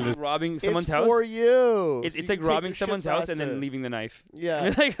colonialism... Robbing someone's it's house? for you. It's like robbing someone's house and then leaving the knife.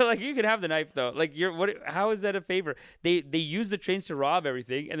 Yeah. like you can have the knife, though. Like, how is that a favor? They use the trains to rob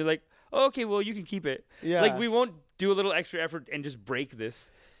everything, and they're like, oh, okay, well, you can keep it. Yeah. Like, we won't do a little extra effort and just break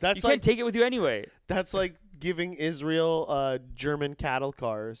this. You can't take it with you anyway. That's like giving Israel German cattle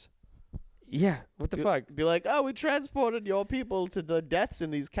cars. Yeah, what the fuck? Be like, oh, we transported your people to the deaths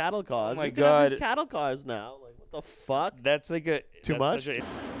in these cattle cars. Oh my you can have God. these cattle cars now. Like, what the fuck? That's like Too much?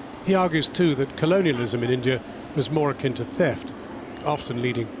 He argues, too, that colonialism in India was more akin to theft, often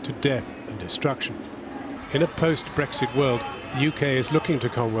leading to death and destruction. In a post-Brexit world, the UK is looking to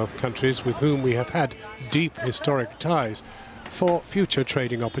Commonwealth countries with whom we have had deep historic ties for future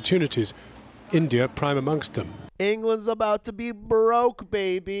trading opportunities, India prime amongst them. England's about to be broke,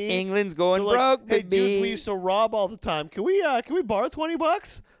 baby. England's going They're like, broke, hey, baby. dudes we used to rob all the time. Can we borrow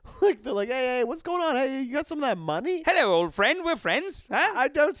 $20? Like, they're like, hey, what's going on? Hey, you got some of that money? Hello, old friend. We're friends, huh? I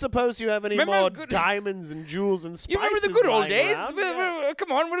don't suppose you have any Remember more good- diamonds and jewels and spices. You remember the good old lying days? around?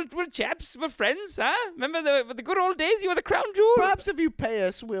 Come on, we're chaps. We're friends, huh? Remember the good old days? You were the crown jewel. Perhaps if you pay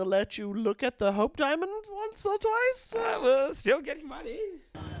us, we'll let you look at the Hope Diamond once or twice. We're still getting money.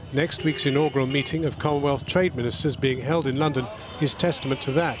 Next week's inaugural meeting of Commonwealth trade ministers being held in London is testament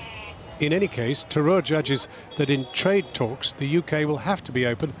to that. In any case, Tharoor judges that in trade talks, the UK will have to be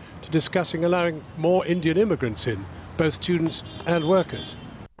open to discussing allowing more Indian immigrants in, both students and workers.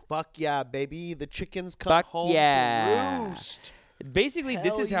 Fuck yeah, baby. The chickens come Fuck home yeah. to roost. Basically,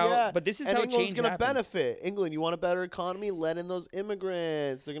 this is how. Yeah. But this is and how England's change gonna happens. benefit. England, you want a better economy? Let in those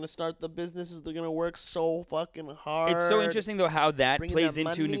immigrants. They're gonna start the businesses. They're gonna work so fucking hard. It's so interesting though how that Bringing plays that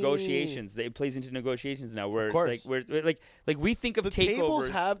into money. negotiations. It plays into negotiations now, where Of course. it's like where we think of The takeovers. tables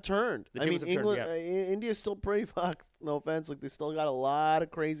have turned. The I mean, tables have turned, England, India's still pretty fucked. No offense, like they still got a lot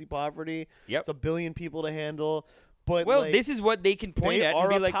of crazy poverty. Yep. It's 1 billion people to handle. But Well, like, this is what they can point they at are and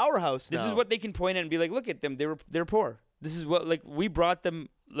be a like, powerhouse this now. is what they can point at and be like, look at them, they're poor. This is what we brought them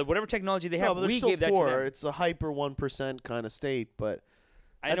whatever technology they No, have. but they're We still gave that poor. to them. It's a hyper 1% kind of state, but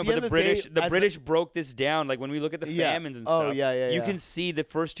I at know, the but end the of the day, British, as a- British broke this down. Like when we look at the Yeah. famines and Oh, stuff, yeah, you yeah. can see the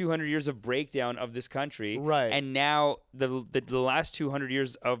first 200 years of breakdown of this country, Right. And now the last 200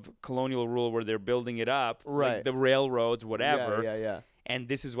 years of colonial rule, where they're building it up, like Right. the railroads, whatever, Yeah. and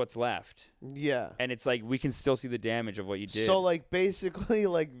this is what's left. Yeah. And it's like we can still see the damage of what you did. So like basically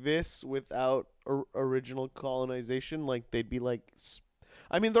like this without original colonization, like they'd be like,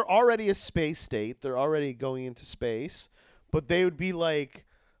 I mean they're already a space state. They're already going into space, but they would be like,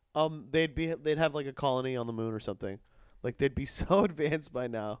 they'd have like a colony on the moon or something. Like they'd be so advanced by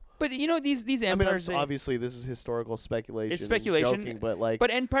now. But these I mean, empires. obviously this is historical speculation. It's speculation, and joking, but like. But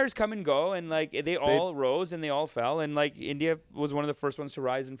empires come and go, and like they all rose and they all fell, and like India was one of the first ones to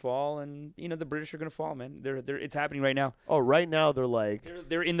rise and fall, and the British are gonna fall, man. It's happening right now. Oh, right now they're like.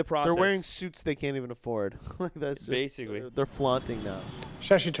 They're in the process. They're wearing suits they can't even afford. Like that's just, basically they're flaunting now.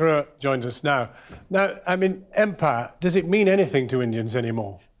 Shashi Tharoor joins us now. Now, I mean, empire, does it mean anything to Indians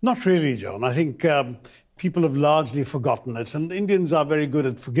anymore? Not really, John. I think people have largely forgotten it, and Indians are very good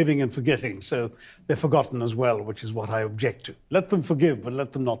at forgiving and forgetting, so they're forgotten as well, which is what I object to. Let them forgive, but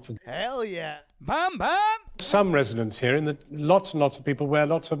let them not forget. Hell yeah. Bam, bam. Some residents here, and lots and lots of people wear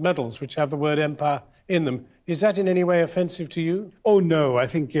lots of medals which have the word empire in them. Is that in any way offensive to you? Oh, no. I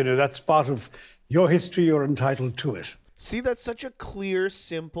think, that's part of your history. You're entitled to it. See, that's such a clear,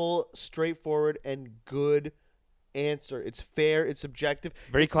 simple, straightforward, and good answer. It's fair. It's objective.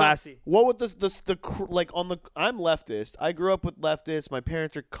 Very classy. What would I'm leftist. I grew up with leftists. My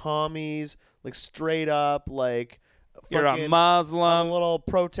parents are commies, like straight up, like. You're a Muslim. I'm a little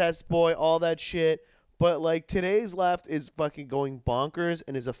protest boy, all that shit. But like today's left is fucking going bonkers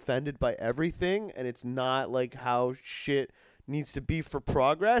and is offended by everything, and it's not like how shit needs to be for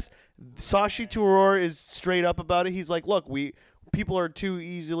progress. Shashi Tharoor is straight up about it. He's like, look, people are too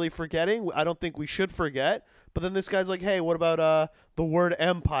easily forgetting. I don't think we should forget. But then this guy's like, hey, what about the word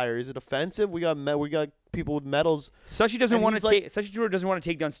empire? Is it offensive? We got people with medals. Shashi Tharoor doesn't want to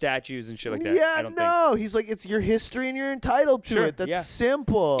take down statues and shit like that. Yeah, I don't think. He's like, it's your history and you're entitled to it. That's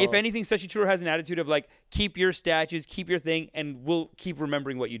simple. If anything, Shashi Tharoor has an attitude of like, keep your statues, keep your thing, and we'll keep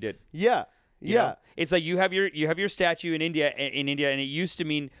remembering what you did. Yeah. You know? It's like you have your statue in India, and it used to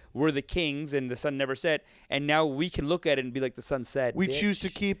mean we're the kings and the sun never set, and now we can look at it and be like the sun set. We choose to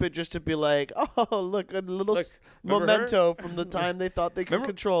keep it just to be like, oh, look, a little memento from the time they thought they could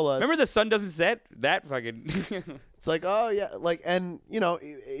control us. Remember the sun doesn't set? That fucking. It's like, oh yeah, like, and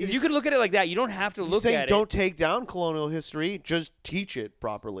you could look at it like that. You don't have to look at it. Don't take down colonial history. Just teach it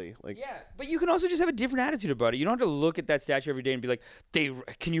properly. Like, yeah, but you can also just have a different attitude about it. You don't have to look at that statue every day and be like,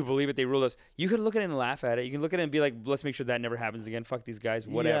 can you believe it? They ruled us. You could look at it and laugh at it. You can look at it and be like, let's make sure that never happens again. Fuck these guys.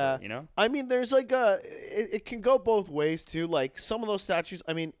 Whatever. Yeah. I mean, there's like it can go both ways too. Like some of those statues.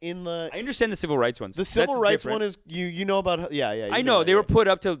 I mean, I understand the civil rights ones. The civil rights one is you know about. Yeah. I know they were put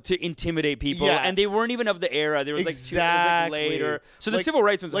up to intimidate people, and they weren't even of the era. There was exactly. Later. So the civil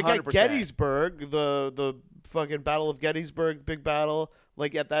rights one's 100%. Like at Gettysburg, the fucking Battle of Gettysburg, big battle,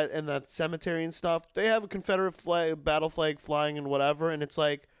 like at that cemetery and stuff, they have a Confederate battle flag flying and whatever, and it's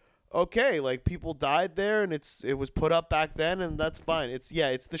like, okay, like people died there, and it was put up back then, and that's fine. It's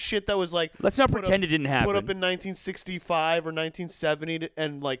the shit that was like. Let's not pretend it didn't happen. Put up in 1965 or 1970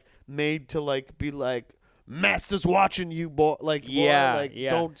 and like made to like be like. Master's watching you, boy.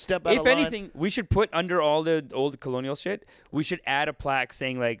 Don't step out of line. If anything, we should put under all the old colonial shit, we should add a plaque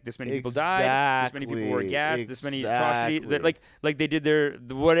saying like this many people died, this many people were gassed, this many atrocities. Like they did their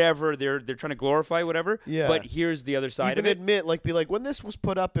whatever they're trying to glorify whatever. Yeah. But here's the other side of it. Admit, be like, when this was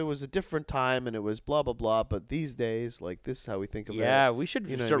put up, it was a different time and it was blah blah blah. But these days, like this is how we think of it. Yeah, we should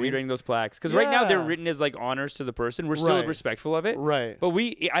start rewriting those plaques because right now they're written as like honors to the person. We're still respectful of it. Right. But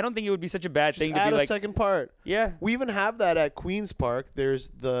I don't think it would be such a bad thing to be like a second part. Yeah. We even have that at Queen's Park. There's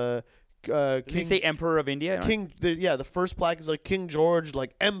the King. They say Emperor of India. The first plaque is like King George,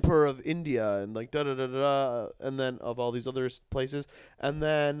 like Emperor of India, and like da da da da, and then of all these other places, and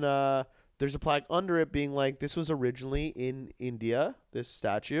then there's a plaque under it being like this was originally in India, this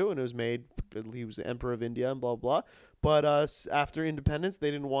statue, and it was made. He was the Emperor of India, and blah blah. But after independence,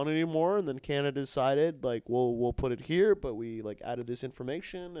 they didn't want it anymore, and then Canada decided like we'll put it here, but we like added this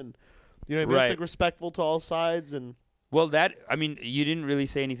information and. You know what I mean? Right. It's like respectful to all sides and. Well, you didn't really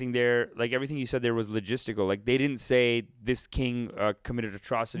say anything there. Like everything you said there was logistical. Like they didn't say this king committed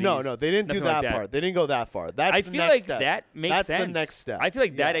atrocities. No, they didn't do that part. They didn't go that far. That's the next step. That makes sense. That's the next step. I feel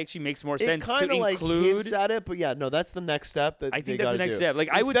like that actually makes more sense to include. Like hints at it, but yeah, no, that's the next step. I think that's the next step. Like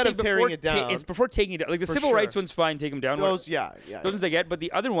I would say tearing it down, it's before taking it down. Like the civil rights one's fine, take them down. Those, those ones I get, but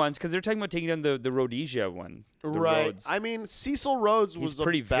the other ones because they're talking about taking down the Rhodesia one. Right. Rhodes. I mean, Cecil Rhodes was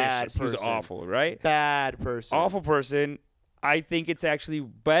pretty bad vicious. person. He was awful, right? Bad person. Awful person. I think it's actually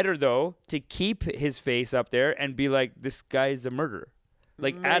better, though, to keep his face up there and be like, this guy's a murderer.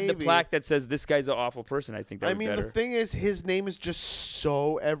 Like, add the plaque that says this guy's an awful person. I think that would be better. The thing is, his name is just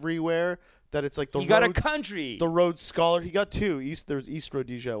so everywhere that it's like the He got a country. The Rhodes Scholar. He got two. There's East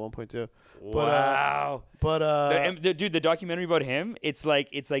Rhodesia at one point, too. Wow. Dude, the documentary about him, it's like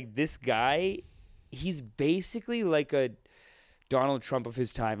this guy, he's basically like a Donald Trump of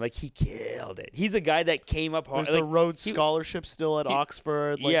his time. Like, he killed it. He's a guy that came up hard. There's the Rhodes Scholarship still at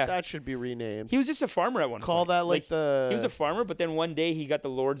Oxford. Like, yeah. that should be renamed. He was just a farmer at one point. Call that like the. He was a farmer, but then one day he got the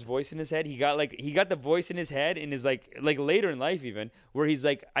Lord's voice in his head. He got the voice in his head in his like later in life even, where he's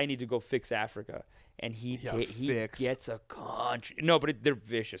like, I need to go fix Africa. And he gets a country. No, but they're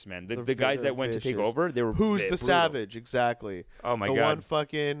vicious, man. The guys that went to take over, they were Who's the brutal. savage? Exactly. Oh my God. God. The one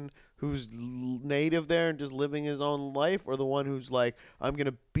fucking who's native there and just living his own life, or the one who's like, I'm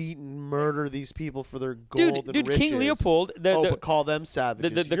gonna beat and murder these people for their gold and riches. King Leopold. But call them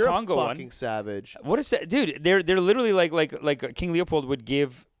savages. The You're Congo a fucking one. savage. What is that, dude? They're literally like King Leopold would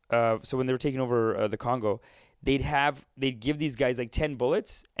give. So when they were taking over the Congo, they'd give these guys like 10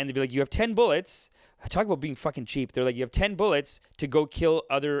 bullets, and they'd be like, you have 10 bullets. Talk about being fucking cheap. They're like, you have 10 bullets to go kill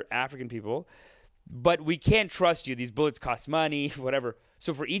other African people, but we can't trust you. These bullets cost money, whatever.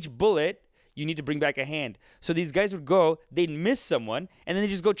 So for each bullet, you need to bring back a hand. So these guys would go, they'd miss someone, and then they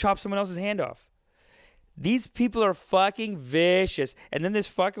just go chop someone else's hand off. These people are fucking vicious. And then this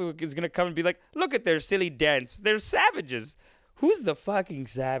fucker is going to come and be like, look at their silly dance. They're savages. Who's the fucking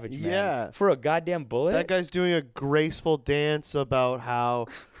savage, man? Yeah. For a goddamn bullet? That guy's doing a graceful dance about how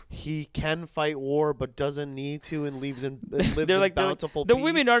he can fight war but doesn't need to and lives in bountiful the peace.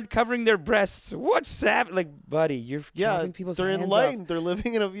 women aren't covering their breasts. What savage? Like, buddy, you're chopping people's they're hands enlightened. off. They're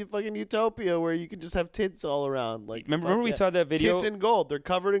living in a fucking utopia where you can just have tits all around. Like, Remember we saw that video? Tits in gold. They're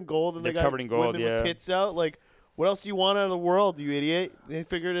covered in gold, and They're they got covered in gold, women yeah. with tits out. Like, what else do you want out of the world, you idiot? They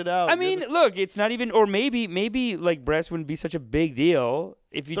figured it out. I mean, look, it's not even, or maybe like breasts wouldn't be such a big deal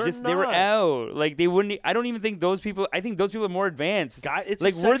if you they were not. out. Like they wouldn't. I don't even think those people. I think those people are more advanced. It's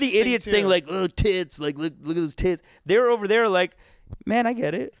like a we're the sex thing, idiots too. saying like, oh tits, like look at those tits. They're over there like, man, I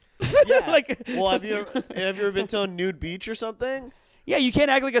get it. Yeah. Like, well, have you ever been to a nude beach or something? yeah, you can't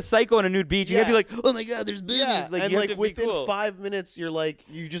act like a psycho on a nude beach. You gotta be like, oh my god, there's boobies. Yeah, Like and you have like to be within cool. 5 minutes, you're like,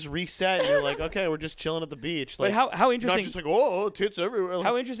 you just reset, and you're like, okay, we're just chilling at the beach. Like, But how interesting? not just like, oh, tits everywhere.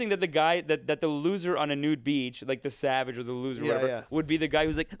 How interesting that the guy that the loser on a nude beach, like the savage or the loser, or Yeah, whatever, yeah. would be the guy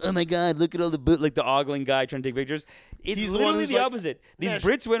who's like, oh my god, look at all the like the ogling guy trying to take pictures. It's He's the one literally who's the like, opposite. These "Nah,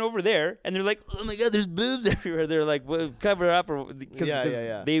 Brits went over there and they're like, oh my god, there's boobs everywhere. They're like, well, cover up, or because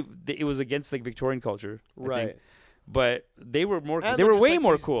Yeah. they it was against like Victorian culture, I Right. think. But they were more. And they they're were just way like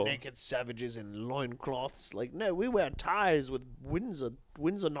more these cool. Naked savages in loincloths. Like, no, we wear ties with Windsor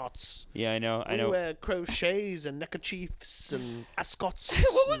knots. Yeah, I know. We wear crochets and neckerchiefs and ascots.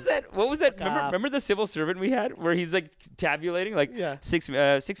 What was that? What was that? Fuck off. Remember the civil servant we had, where he's like tabulating, like Yeah.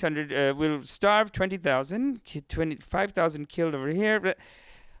 600 will starve 20,000, 25,000 killed over here.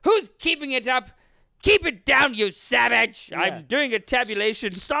 Who's keeping it up? Keep it down, you savage! Yeah. I'm doing a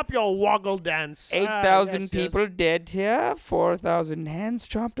tabulation. Stop your woggle dance. 8,000 yes, people dead here. 4,000 hands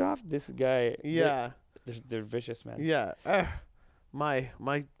chopped off. This guy. Yeah. They're vicious, man. Yeah. My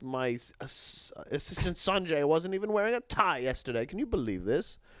assistant Sanjay wasn't even wearing a tie yesterday. Can you believe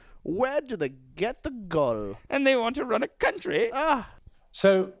this? Where do they get the gall? And they want to run a country.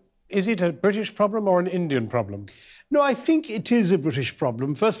 So, is it a British problem or an Indian problem? No, I think it is a British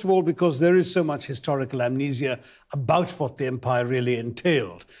problem. First of all, because there is so much historical amnesia about what the empire really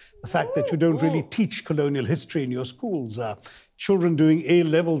entailed. The fact that you don't really teach colonial history in your schools. Children doing A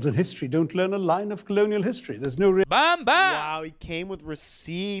levels in history don't learn a line of colonial history. There's no real. Bam, bam! Wow, he came with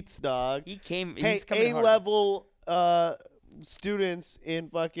receipts, dog. He came. Hey, he's coming hard. A-level students in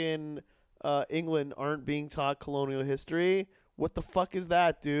fucking England aren't being taught colonial history. What the fuck is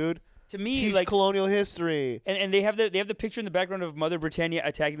that, dude? To me, Teach like colonial history. And they have the picture in the background of Mother Britannia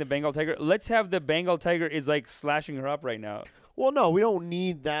attacking the Bengal tiger. Let's have the Bengal tiger is like slashing her up right now. Well, no, we don't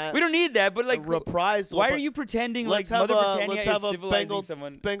need that. We don't need that, but like reprisal. why are but you pretending like let's have Mother a, Britannia let's is have a civilizing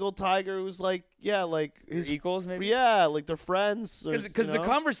someone? Bengal tiger who's like, yeah, like his Equals, maybe? Yeah, like they're friends. Because the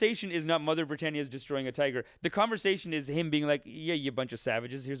conversation is not Mother Britannia is destroying a tiger. The conversation is him being like, yeah, you bunch of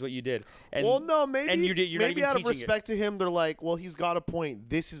savages. Here's what you did. And, well, no, maybe and you're not maybe even out of teaching respect to him, they're like, well, he's got a point.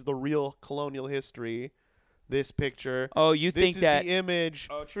 This is the real colonial history. This picture. Oh, you this think is that the image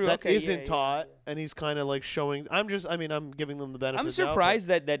Oh, true. that Okay, isn't yeah, taught, and he's kind of like showing. I'm giving them the benefit. I'm surprised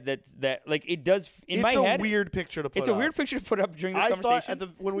that like it does in it's my a head. weird picture to put It's a up. weird picture to put up during this I conversation. thought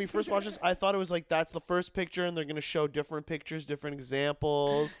when we first watched this, I thought it was like that's the first picture, and they're gonna show different pictures, different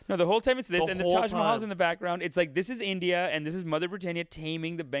examples. No, the whole time it's this, The and the whole Taj Mahal's time. in the background. It's like this is India, and this is Mother Britannia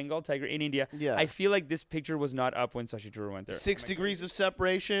taming the Bengal tiger in India. Yeah. I feel like this picture was not up when Sashi Tharoor went there. 6 degrees of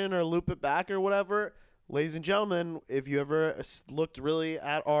separation, or loop it back, or whatever. Ladies and gentlemen, if you ever looked really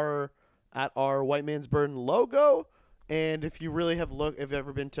at our White Man's Burden logo, and if you really have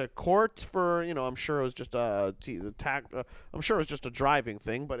ever been to court for, I'm sure it was just I'm sure it was just a driving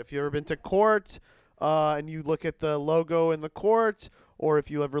thing, but if you ever been to court, and you look at the logo in the court, or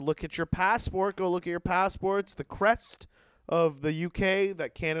if you ever look at your passport, go look at your passports, the crest of the UK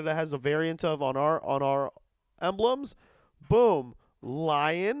that Canada has a variant of on our emblems. Boom,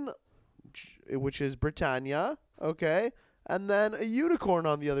 lion, which is Britannia, okay? And then a unicorn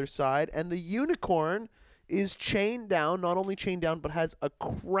on the other side, and the unicorn is chained down, not only chained down, but has a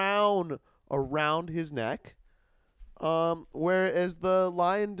crown around his neck, whereas the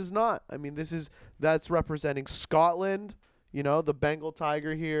lion does not. I mean, that's representing Scotland. You know, the Bengal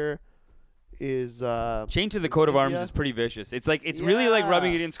tiger here is chained to the coat of arms is pretty vicious. It's like really like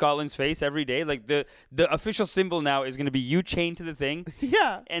rubbing it in Scotland's face every day. Like the official symbol now is going to be you chained to the thing.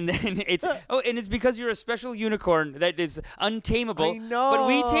 Yeah. And then it's and it's because you're a special unicorn that is untamable. I know. But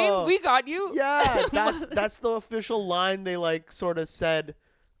we got you. Yeah, that's the official line they like sort of said.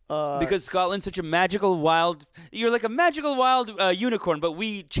 Because Scotland's such a magical wild, you're like a magical wild unicorn, but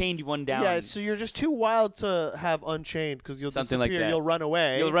we chained one down. Yeah, so you're just too wild to have unchained because you'll Something disappear. like that. You'll run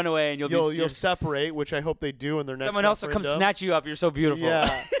away. You'll run away and you'll separate, which I hope they do in their next. Someone else will come snatch you up. You're so beautiful.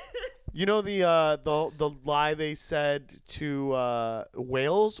 Yeah. You know the lie they said to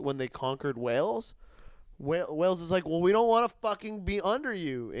Wales when they conquered Wales? Wales is like, well, we don't want to fucking be under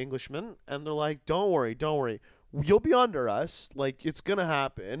you, Englishmen. And they're like, don't worry. You'll be under us. Like, it's going to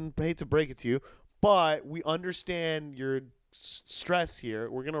happen. I hate to break it to you, but we understand your stress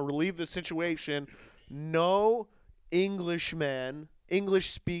here. We're going to relieve the situation. No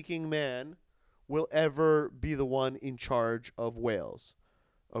English-speaking man will ever be the one in charge of Wales.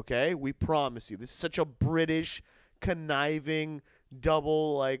 Okay? We promise you. This is such a British, conniving,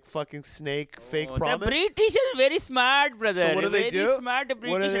 double, like, fucking snake fake promise. The British are very smart, brother. So what do they do? Very smart. The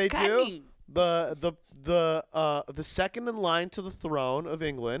British are cunning. The second in line to the throne of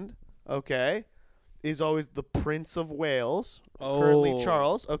England, okay, is always the Prince of Wales, currently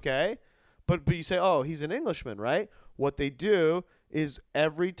Charles, okay, but you say, oh, he's an Englishman, right? What they do is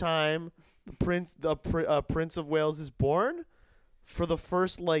every time the Prince of Wales is born, for the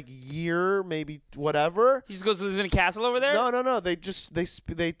first like year, maybe whatever, he just goes to live in a castle over there. No.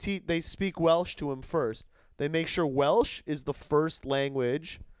 They speak Welsh to him first. They make sure Welsh is the first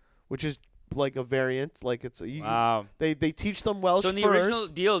language, which is like a variant, like it's wow. They teach them Welsh. So in the first. original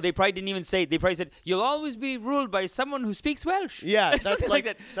deal, they probably didn't even say. They probably said, "You'll always be ruled by someone who speaks Welsh." Yeah, that's like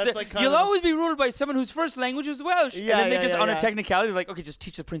that. That's like kind you'll of, always be ruled by someone whose first language is Welsh. Yeah, and then they just on yeah. a technicality, like, okay, just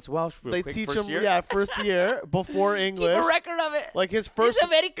teach the Prince Welsh real they quick. teach first him, year. first year before English. Keep a record of it. Like his first. He's a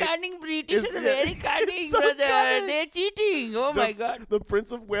very cunning British. He's very cunning, so brother. cunning. They're cheating. Oh my God. The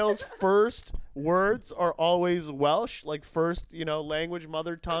Prince of Wales' first words are always Welsh, like first, language,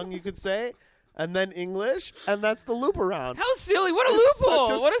 mother tongue, you could say. And then English, and that's the loop around. How silly. What a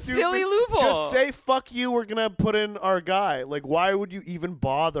loophole. What a stupid, silly loophole. Just say, fuck you, we're going to put in our guy. Like, why would you even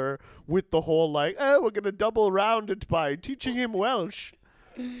bother with the whole, like, we're going to double round it by teaching him Welsh?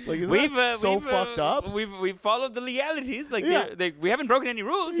 Like, isn't that so fucked up? We've followed the legalities. Like, Yeah. we haven't broken any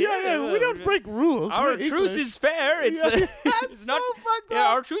rules. We don't break rules. Our We're truce English. is fair. It's, That's it's so not. fucked Yeah, up.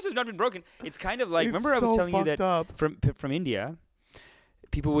 our truce has not been broken. It's kind of like, It's remember I was so telling you that fucked up. from India,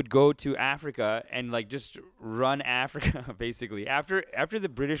 people would go to Africa and like just run Africa basically. After the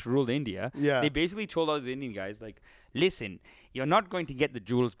British ruled India, Yeah. they basically told all the Indian guys like, listen, you're not going to get the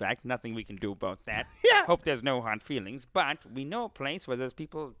jewels back. Nothing we can do about that. Yeah. Hope there's no hard feelings. But we know a place where there's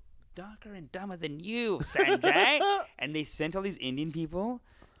people darker and dumber than you, Sanjay. And they sent all these Indian people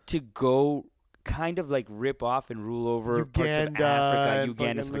to go kind of like rip off and rule over parts of Uganda Africa, and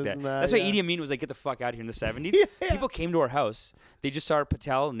Uganda, stuff like fucking that. this That's and why that, Idi Amin was like, get the fuck out of here in the 70s. Yeah. People came to our house. They just saw our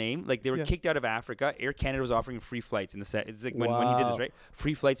Patel name. Like, they were Yeah. kicked out of Africa. Air Canada was offering free flights in the set. It's like when he did this, Wow. right?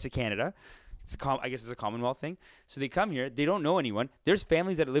 Free flights to Canada. I guess it's a Commonwealth thing. So they come here. They don't know anyone. There's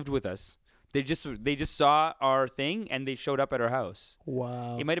families that lived with us. They just saw our thing and they showed up at our house.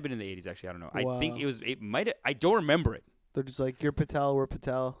 Wow. It might have been in the 80s, actually. I don't know. Wow. I think I don't remember it. They're just like, you're Patel, we're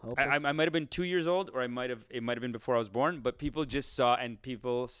Patel. Help us. I might have been 2 years old, or it might have been before I was born. But people just saw, and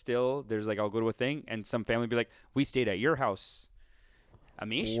people still, there's like, I'll go to a thing, and some family be like, we stayed at your house,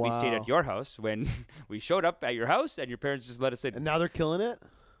 Amish. We stayed Wow. at your house when we showed up at your house, and your parents just let us in. And now they're killing it?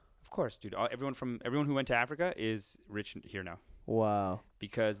 Of course, dude. Everyone who went to Africa is rich here now. Wow.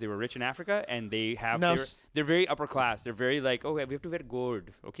 Because they were rich in Africa, and Now they're very upper class. They're very like, okay, we have to wear gold,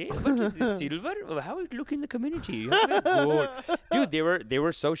 okay? What is this, silver? How it look in the community? You have to wear gold. Dude, they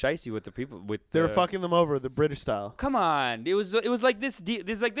were so shicey with the people. They were fucking them over, the British style. Come on, it was like this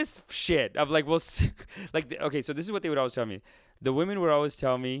shit of like, okay, so this is what they would always tell me. The women would always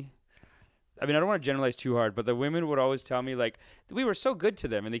tell me. I mean, I don't want to generalize too hard, but the women would always tell me like we were so good to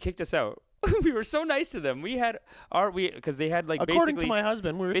them, and they kicked us out. we were so nice to them. We had because they had like according basically to my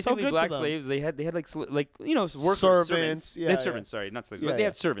husband, we were basically so good black to them. slaves. They had like workers, Servants, They had servants. Sorry, not slaves. But they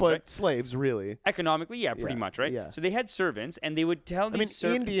had servants, but right? slaves, really. Economically, yeah, pretty Yeah, much, right? yeah. So they had servants, and they would tell I mean,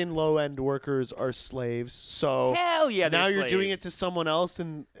 Indian low-end workers are slaves, so hell yeah, now they're you're doing it slaves. to someone else,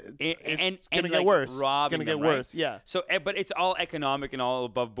 and it's and gonna get like, worse. It's robbing gonna get them, right? worse. Yeah. So, but it's all economic and all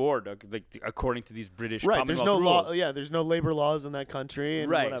above board, like according to these British Right. There's Commonwealth no rules. law. Yeah. There's no labor laws in that country. And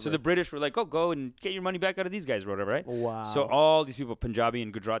Right. Whatever. So the British were like, "Oh, go and get your money back out of these guys," or whatever, right? Wow. So all these people, Punjabi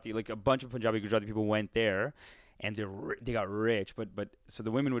and Gujarati, like a bunch of Punjabi Gujarati people went there, and they got rich. But so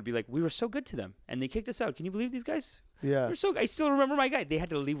the women would be like, "We were so good to them, and they kicked us out. Can you believe these guys? Yeah. I still remember my guy. They had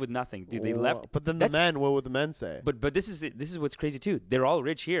to leave with nothing, dude. They left. But then the men, what would the men say? But this is what's crazy too. They're all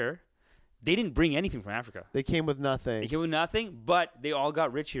rich here. They didn't bring anything from Africa. They came with nothing. They came with nothing, but they all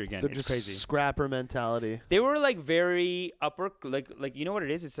got rich here again. They're It's just crazy. scrapper mentality. They were like very upper, like you know what it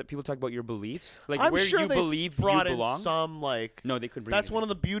is? It's that people talk about your beliefs, like I'm where sure you they believe you brought in belong. some like. No, they couldn't bring. That's anything. one of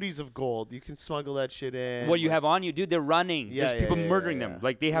the beauties of gold. You can smuggle that shit in. What you have on you, dude. They're running. Yeah, There's people yeah, murdering yeah. them.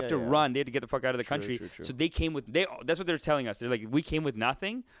 Like they have Yeah, to yeah. run. They had to get the fuck out of the True, country. true. So they came with. That's what they're telling us. They're like, we came with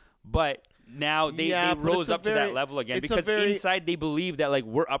nothing, but now they Yeah, but rose it's a up to very- that level again it's a because very- inside they believe that like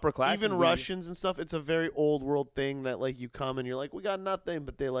we're upper class. Even and we- Russians and stuff, it's a very old world thing that like you come and you're like, we got nothing,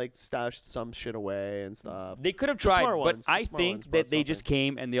 but they like stashed some shit away and stuff. They could have The tried, smart but ones, the I smart think ones that brought they just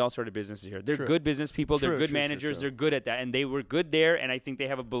came and they all started businesses here. They're True. good business people. They're True, good true, true, managers. true. They're good at that, and they were good there. And I think they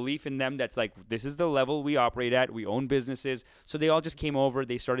have a belief in them that's like, this is the level we operate at. We own businesses, so they all just came over.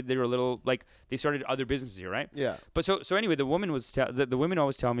 They started their little they started other businesses here, right? Yeah. But so anyway, the woman the women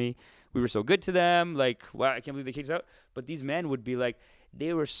always tell me we were so good to them. Like, wow, I can't believe they kicked us out. But these men would be like,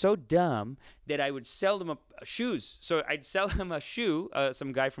 they were so dumb that I would sell them shoes. So I'd sell him a shoe.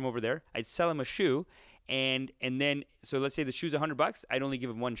 Some guy from over there. I'd sell him a shoe, and then so let's say the shoe's $100. I'd only give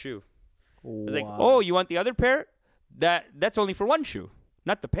him one shoe. I was like, oh, you want the other pair? That's only for one shoe,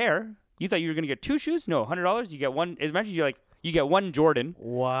 not the pair. You thought you were gonna get two shoes? No, $100. You get one. Imagine you get one Jordan.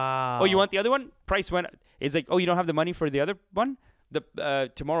 Wow. Oh, you want the other one? Price went. It's like, oh, you don't have the money for the other one.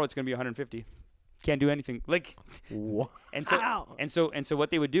 Tomorrow it's gonna be $150. Can't do anything. Like, and so what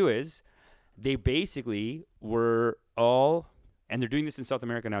they would do is, they basically were all, and they're doing this in South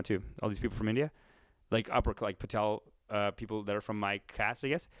America now too. All these people from India, like Patel people that are from my caste, I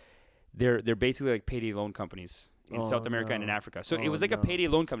guess. They're basically like payday loan companies in South America and in Africa. So it was like a payday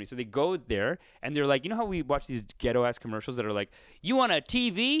loan company. So they go there and they're like, you know how we watch these ghetto ass commercials that are like, you want a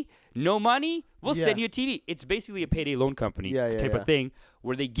TV? No money? We'll send you a TV. It's basically a payday loan company type of thing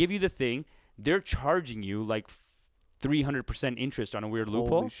where they give you the thing. They're charging you like 300% interest on a weird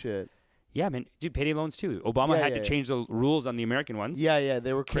loophole. Holy shit. Yeah, man. Dude, payday loans too. Obama had to change the rules on the American ones. Yeah,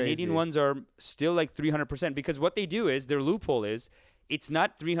 they were crazy. Canadian ones are still like 300% because what they do is, their loophole is, it's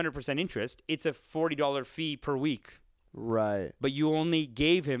not 300% interest. It's a $40 fee per week. Right. But you only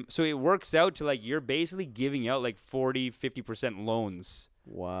gave him, so it works out to like you're basically giving out like 40-50% loans.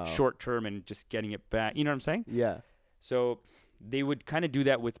 Wow. Short term and just getting it back. You know what I'm saying? Yeah. So they would kind of do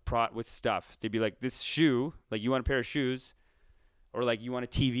that with stuff. They'd be like, this shoe, like you want a pair of shoes, or like you want a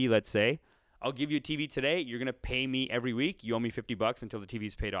TV, let's say. I'll give you a TV today. You're gonna pay me every week. You owe me $50 until the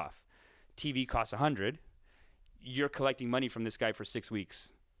TV's paid off. TV costs $100. You're collecting money from this guy for 6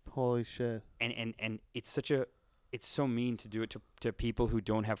 weeks. Holy shit. And it's so mean to do it to people who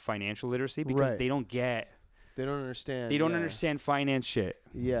don't have financial literacy because they don't understand. They don't understand finance shit.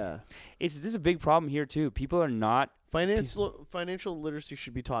 Yeah. This is a big problem here too. People are not financial literacy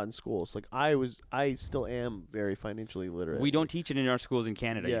should be taught in schools. Like I still am very financially literate. We don't teach it in our schools in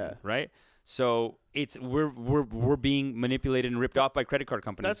Canada, even, right? So we're being manipulated and ripped off by credit card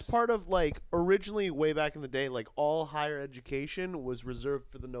companies. That's part of like originally way back in the day, like all higher education was reserved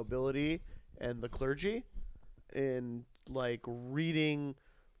for the nobility and the clergy, and like reading,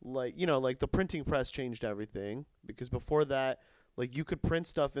 like like the printing press changed everything, because before that, like you could print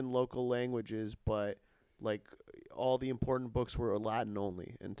stuff in local languages, but like all the important books were Latin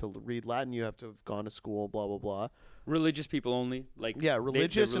only, and to read Latin you have to have gone to school, blah blah blah. Religious people only,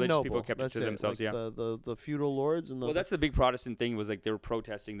 religious and noble. People kept That's it to themselves. Like the feudal lords and that's the big Protestant thing, was like they were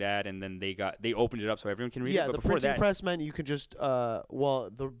protesting that, and then they opened it up so everyone can read it. Yeah, but the before printing that, press meant you could just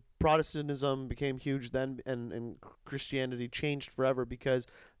the Protestantism became huge then, and Christianity changed forever because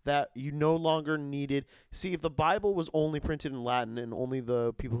that you no longer needed. See, if the Bible was only printed in Latin and only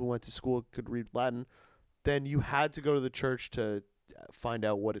the people who went to school could read Latin, then you had to go to the church to find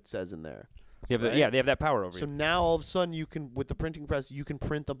out what it says in there. they have that power over you. So now all of a sudden you can, with the printing press, you can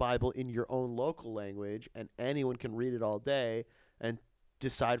print the Bible in your own local language, and anyone can read it all day. And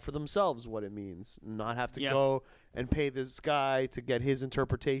decide for themselves what it means, not have to Yeah. go and pay this guy to get his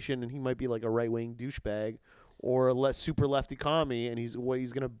interpretation, and he might be like a right-wing douchebag or a super lefty commie, and he's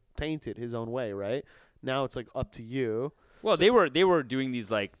going to taint it his own way, right? Now it's like up to you. Well, they were doing these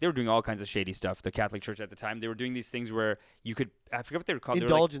they were doing all kines of shady stuff. The Catholic Church at the time, they were doing these things where you could, I forget what they were called.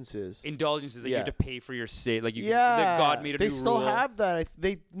 Indulgences. Indulgences. Like you had to pay for your sin. Like yeah, God made a new rule. They still have that.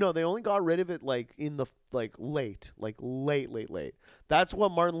 They only got rid of it in the late. That's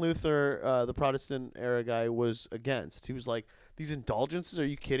what Martin Luther, the Protestant era guy, was against. He was like, these indulgences, are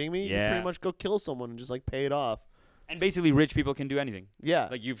you kidding me? You can pretty much go kill someone and just pay it off. And basically, rich people can do anything. Yeah.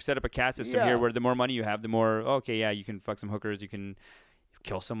 Like, you've set up a caste system here where the more money you have, the more, you can fuck some hookers, you can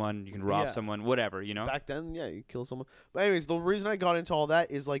kill someone, you can rob someone, whatever, you know? Back then, you kill someone. But anyways, the reason I got into all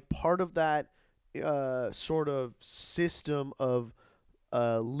that is, part of that sort of system of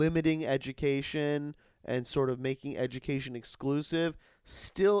limiting education and sort of making education exclusive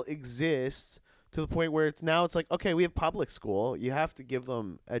still exists to the point where it's like, okay, we have public school. You have to give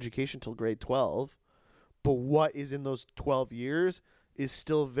them education till grade 12. But what is in those 12 years is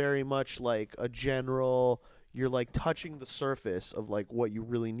still very much like a general, you're touching the surface of what you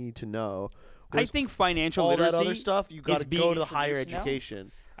really need to know. I think financial all literacy, that other stuff, you got to go to the higher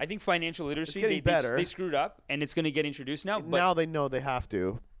education. I think financial literacy, they screwed up, and it's going to get introduced now. But now they know they have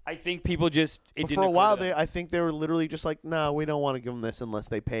to. I think people just for a while I think they were literally just no, we don't want to give them this unless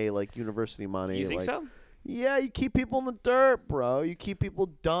they pay university money. You think so? Yeah, you keep people in the dirt, bro. You keep people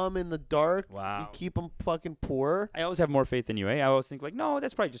dumb in the dark. Wow. You keep them fucking poor. I always have more faith than you, eh? I always think no,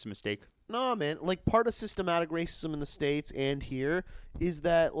 that's probably just a mistake. No, man. Part of systematic racism in the States and here is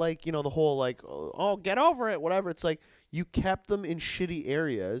that, the whole, get over it, whatever. It's you kept them in shitty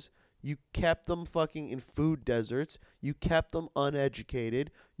areas. You kept them fucking in food deserts. You kept them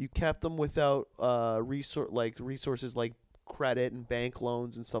uneducated. You kept them without resources like credit and bank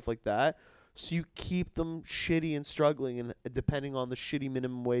loans and stuff like that. So you keep them shitty and struggling, and depending on the shitty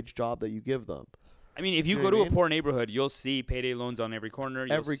minimum wage job that you give them. I mean, if you go to a poor neighborhood, you'll see payday loans on every corner.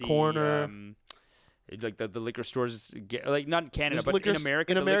 You'll see, corner. The liquor stores get, not in Canada, but in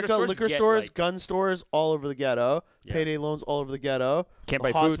America. In America, liquor stores, gun stores all over the ghetto. Yeah. Payday loans all over the ghetto. Can't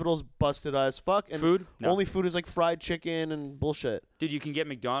buy hospitals busted as fuck. And food? No. Only food is fried chicken and bullshit. Dude, you can get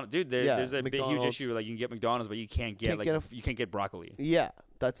McDonald's. Dude, there's a big, huge issue. You can get McDonald's, but you can't get you can't get broccoli. Yeah,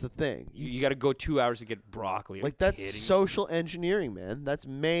 that's the thing. You got to go 2 hours to get broccoli. That's social engineering, man. That's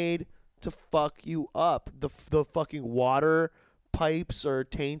made to fuck you up. The fucking water pipes are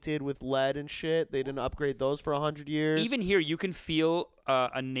tainted with lead and shit. They didn't upgrade those for 100 years. Even here, you can feel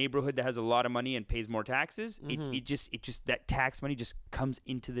a neighborhood that has a lot of money and pays more taxes. Mm-hmm. It just that tax money just comes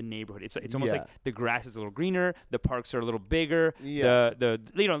into the neighborhood. It's almost like the grass is a little greener, the parks are a little bigger,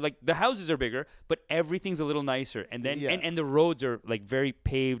 the houses are bigger, but everything's a little nicer. And then and the roads are very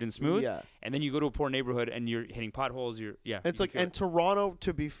paved and smooth. Yeah. And then you go to a poor neighborhood and you're hitting potholes. And Toronto,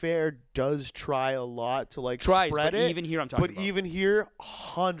 to be fair, does try a lot to tries, spread but it. Even here, I'm talking about. But even here,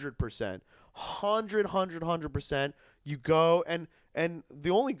 100%, 100%. You go and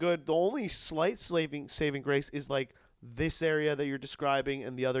the only slight saving grace is this area that you're describing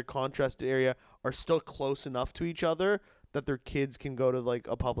and the other contrasted area are still close enough to each other that their kids can go to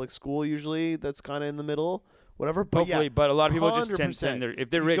a public school usually that's kind of in the middle, whatever. But hopefully, but a lot of people just tend to send if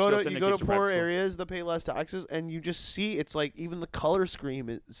they're rich, they'll send their kids to poor private areas that pay less taxes, and you just see it's even the color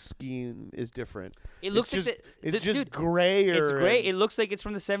scheme is different. It looks it's just grayer. It's gray. It looks like it's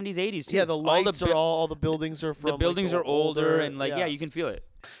from the 70s, 80s too. Yeah, the lights all the buildings are from. The buildings are older and you can feel it.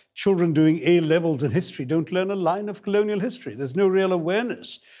 Children doing A levels in history don't learn a line of colonial history. There's no real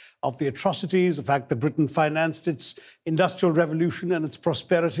awareness of the atrocities, the fact that Britain financed its industrial revolution and its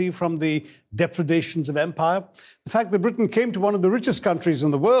prosperity from the depredations of empire, the fact that Britain came to one of the richest countries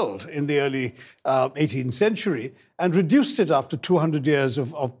in the world in the early 18th century and reduced it after 200 years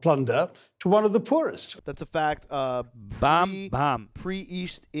of plunder to one of the poorest. That's a fact.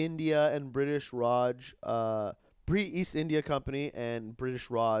 Pre-East India and British Raj, pre-East India Company and British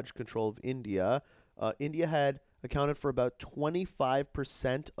Raj control of India, India had accounted for about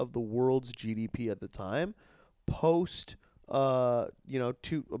 25% of the world's GDP at the time. Post, about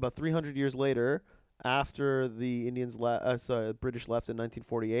 300 years later, after the British left in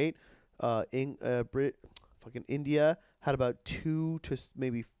 1948, India had about 2 to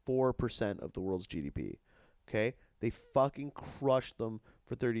maybe 4% of the world's GDP. Okay, they fucking crushed them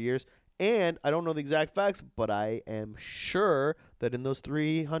for 30 years. And I don't know the exact facts, but I am sure that in those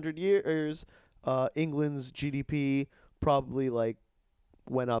 300 years, England's GDP probably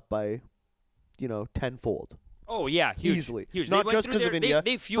went up by, tenfold. Oh yeah, huge, easily. huge. Not They went just through because of India.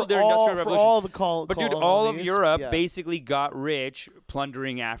 They fueled for their all, industrial for revolution. all the but dude, all of colonies, Europe yeah. basically got rich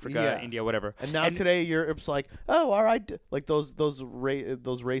plundering Africa, Yeah. India, whatever. And now today Europe's like, oh, all right, like those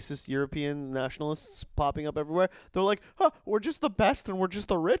racist European nationalists popping up everywhere. They're like, huh, we're just the best and we're just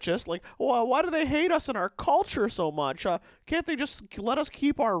the richest. Like, well, why do they hate us and our culture so much? Can't they just let us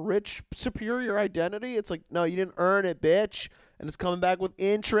keep our rich, superior identity? It's like, no, you didn't earn it, bitch, and it's coming back with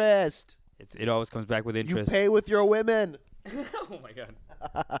interest. It always comes back with interest. You pay with your women. Oh my god.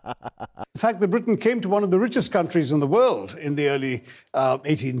 The fact that Britain came to one of the richest countries in the world in the early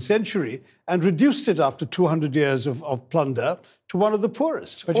 18th century and reduced it after 200 years of plunder to one of the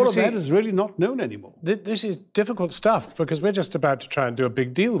poorest. But all you of see, that is really not known anymore. This is difficult stuff because we're just about to try and do a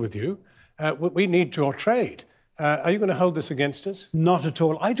big deal with you. We need your trade. Are you going to hold this against us? Not at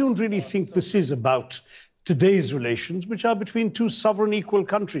all. I don't really think this is about today's relations, which are between two sovereign equal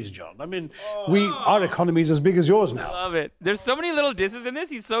countries, John. I mean, our economy is as big as yours now. Love it. There's so many little disses in this.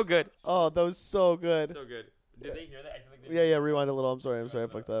 He's so good. Oh, that was so good. So good. Did they hear that? I feel like they Yeah, rewind a little. I'm sorry, I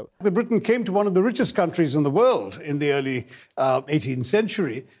fucked that up. That Britain came to one of the richest countries in the world in the early 18th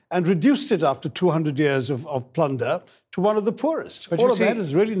century and reduced it after 200 years of plunder to one of the poorest. But all you of see, that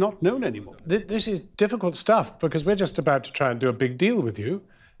is really not known anymore. This is difficult stuff because we're just about to try and do a big deal with you.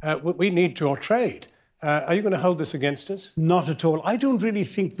 We need your trade. Are you going to hold this against us? Not at all. I don't really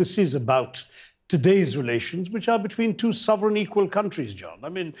think this is about today's relations, which are between two sovereign equal countries, John. I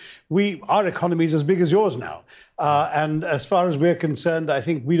mean, our economy is as big as yours now. And as far as we're concerned, I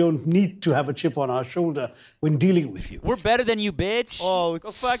think we don't need to have a chip on our shoulder when dealing with you. We're better than you, bitch. Oh, Go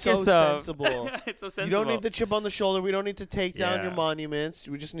it's fuck so yourself. sensible. It's so sensible. You don't need the chip on the shoulder. We don't need to take down Yeah. your monuments.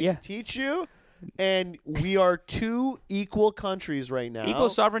 We just need Yeah. to teach you. And we are two equal countries right now. Equal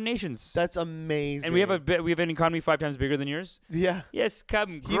sovereign nations. That's amazing. And we have an economy 5 times bigger than yours. Yeah. Yes,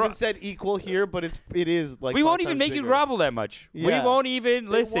 come. He even said equal here, but it is like we 5 won't even times make you bigger. grovel that much. Yeah. We won't even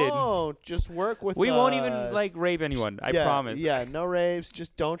They listen. won't. Just work with We us. won't even like rape anyone. I Yeah, promise. Yeah, no rapes.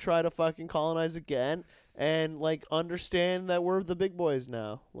 Just don't try to fucking colonize again. And like understand that we're the big boys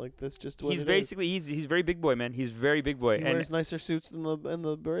now. Like that's just what He's it basically he's very big boy, man. He's very big boy. is. He And wears nicer suits than the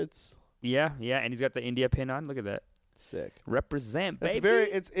Brits. yeah, and he's got the India pin on. Look at that. Sick. Represent, baby.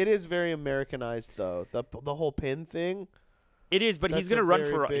 It is very Americanized though. The whole pin thing. It is, but he's That's gonna a run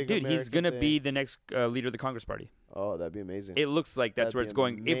very for big dude. He's American gonna thing. be the next leader of the Congress Party. Oh, that'd be amazing. It looks like that's That'd where be it's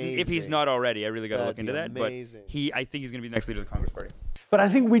going. If he's amazing. not already, I really got to That'd look into be that. amazing. But I think he's gonna be the next leader of the Congress Party. But I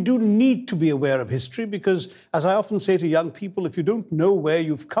think we do need to be aware of history because, as I often say to young people, if you don't know where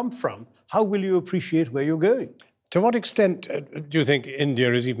you've come from, how will you appreciate where you're going? To what extent do you think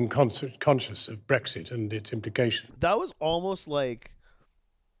India is even conscious of Brexit and its implications? That was almost like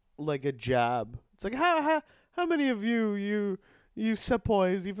a jab. It's like how many of you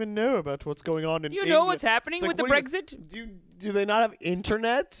sepoys even know about what's going on in Do you England? know what's happening It's like, with the what Brexit? Do they not have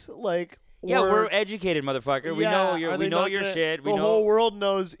internet? Like Yeah, or- we're educated, motherfucker. We Yeah, know are your they not your gonna- shit. We the know whole world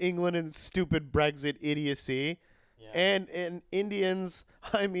knows England and stupid Brexit idiocy. And Indians,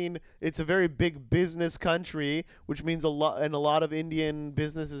 I mean, it's a very big business country, which means a lot of Indian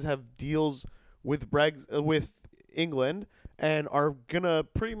businesses have deals with with England and are gonna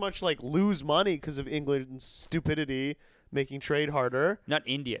pretty much like lose money because of England's stupidity making trade harder. not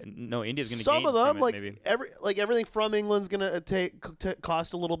India. No, India's gonna Some gain of them, from it, like maybe. everything from England's gonna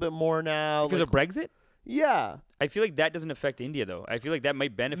cost a little bit more now. Because like, of Brexit. yeah. I feel like that doesn't affect India though. I feel like that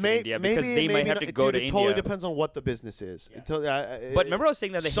might benefit India Maybe, because they might have maybe to go dude, to it India. totally depends on what the business is. But remember I was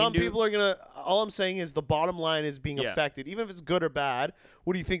saying that the some Hindu people are gonna. All I'm saying is the bottom line is being Yeah. affected, even if it's good or bad.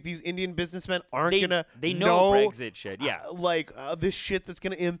 What do you think these Indian businessmen aren't they, gonna? they know Brexit shit. Yeah. This shit that's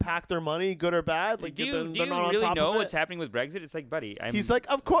gonna impact their money, good or bad. Like, do they're you not on really top know of what's it. happening with Brexit? It's like, buddy, He's like,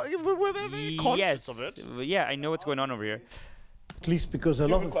 of course, we're very conscious yes, of it. yeah, I know what's going on over here. At least because a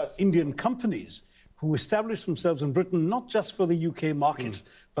lot of Indian companies who established themselves in Britain not just for the UK market,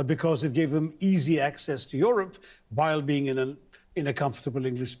 but because it gave them easy access to Europe while being in a comfortable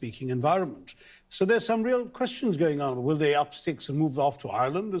English-speaking environment. So there's some real questions going on. Will they up sticks and move off to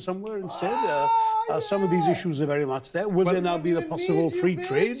Ireland or somewhere instead? Some of these issues are very much there. Will there now be the possible free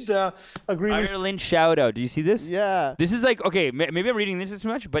trade agreement? Ireland shout out. Do you see this? Yeah. This is like, okay, maybe I'm reading this too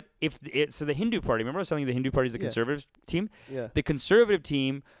much, but so the Hindu party, remember I was telling you the Hindu party is the conservative team? Yeah. The conservative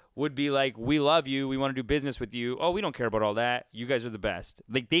team would be like, we love you, we want to do business with you. Oh, we don't care about all that. You guys are the best.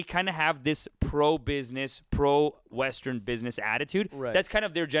 Like they kind of have this pro-business, pro-Western business attitude. Right. That's kind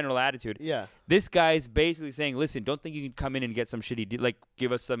of their general attitude. Yeah. This guy's basically saying, listen, don't think you can come in and get some shitty deal, like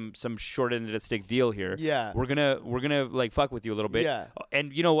give us some short end of the stick deal here. Yeah. We're gonna like fuck with you a little bit. Yeah.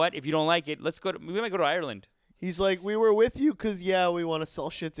 And you know what? If you don't like it, we might go to Ireland. He's like, we were with you because, yeah, we want to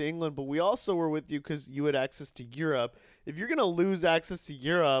sell shit to England, but we also were with you because you had access to Europe. If you're going to lose access to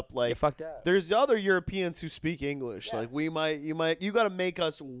Europe, like, fucked up. there's other Europeans who speak English. Yeah. Like, you got to make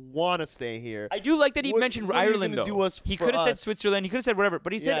us want to stay here. I do like that he mentioned what are you Ireland, gonna though. do us He for could have said us? Switzerland. He could have said whatever,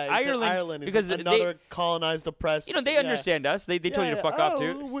 but he said Yeah, he said Ireland is because another colonized, oppressed. they understand us. They told you to fuck off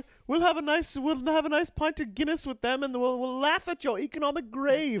too. We'll have a nice pint of Guinness with them, and we'll laugh at your economic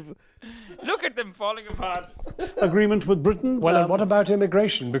grave. Look at them falling apart. Agreement with Britain? Well, and what about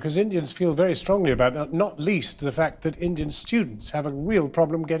immigration? Because Indians feel very strongly about that, not least the fact that Indian students have a real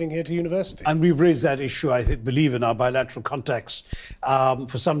problem getting here to university. And we've raised that issue, I believe, in our bilateral contacts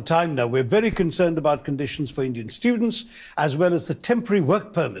for some time now. We're very concerned about conditions for Indian students, as well as the temporary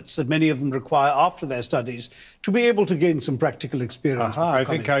work permits that many of them require after their studies to be able to gain some practical experience. I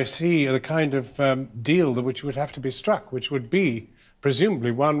think I see the kind of deal which would have to be struck, which would be presumably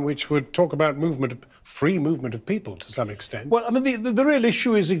one which would talk about free movement of people to some extent. Well, I mean, the real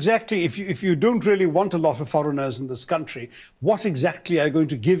issue is exactly if you don't really want a lot of foreigners in this country, what exactly are you going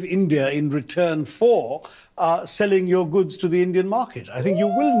to give India in return for selling your goods to the Indian market? I think you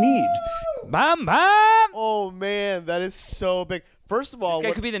will need. Bam, bam! Oh, man, that is so big. First of all,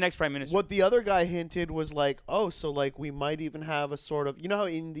 This guy could be the next prime minister. what the other guy hinted was like, oh, so like we might even have a sort of, you know how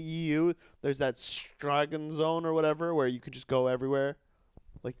in the EU there's that Schengen zone or whatever where you could just go everywhere?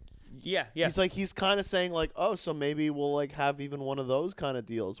 Like, Yeah. he's kind of saying like, oh, so maybe we'll like have even one of those kind of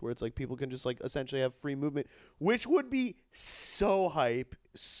deals where it's like people can just like essentially have free movement, which would be so hype.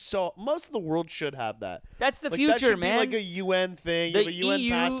 So most of the world should have that. That's the Like, future, that should man. Be like a UN thing. The You have a UN EU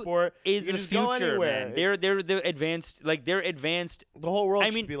passport. is you the just go future, anywhere. man. They're advanced. Like they're advanced. The whole world I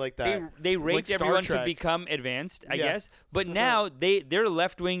should mean, be like that. They Like raped Star everyone to Trek. become advanced, I Yeah. guess. But now their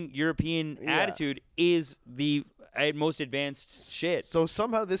left wing European Yeah. attitude is the most advanced shit. So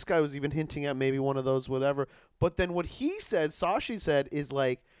somehow this guy was even hinting at maybe one of those whatever. But then what he said, Sashi said, is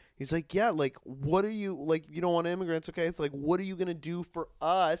like, he's like, yeah, like, what are you, like, you don't want immigrants, okay? It's like, what are you going to do for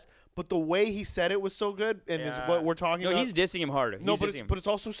us? But the way he said it was so good, and is what we're talking about. No, he's dissing him harder. No, but it's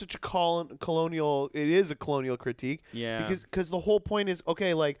also such a colonial. It is a colonial critique. Yeah. Because the whole point is,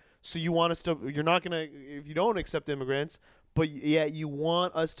 okay, like, so you want us to, you're not gonna, if you don't accept immigrants, but yeah, you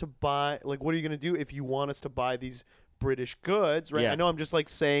want us to buy, like, what are you gonna do if you want us to buy these British goods, right? Yeah. I know I'm just like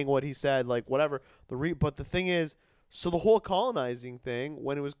saying what he said, like whatever. But the thing is, so the whole colonizing thing,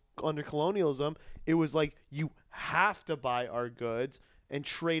 when it was under colonialism, it was like you have to buy our goods and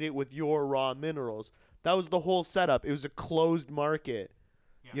trade it with your raw minerals. That was the whole setup. It was a closed market.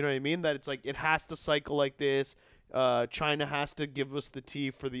 Yeah. You know what I mean? That it's like it has to cycle like this. China has to give us the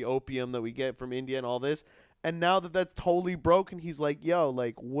tea for the opium that we get from India and all this. And now that that's totally broken, he's like, yo,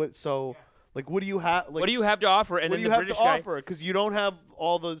 like what? So. Yeah. Like, what do you have? Like, what do you have to offer? And what then do you the have British to guy, offer? Because you don't have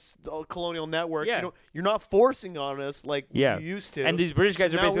all those colonial network. Yeah. You're not forcing on us like you used to. And these British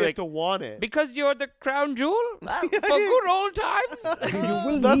guys so are now basically we like, have to want it. because you're the crown jewel for good old times. You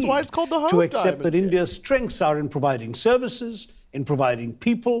will That's need why it's called the Hope to accept Diamond. that India's strengths are in providing services, in providing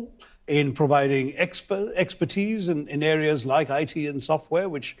people, in providing expertise in areas like IT and software,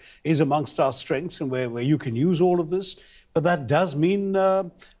 which is amongst our strengths and where you can use all of this. But that does mean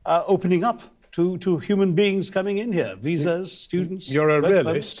opening up to human beings coming in here, visas, students. You're a work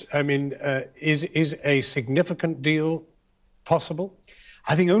realist. I mean, is a significant deal possible?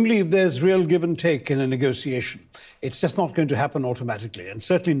 I think only if there's real give and take in a negotiation. It's just not going to happen automatically, and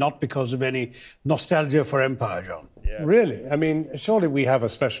certainly not because of any nostalgia for empire, John. Yeah. Really? I mean, surely we have a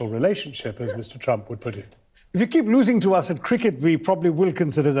special relationship, as Mr. Trump would put it. If you keep losing to us at cricket, we probably will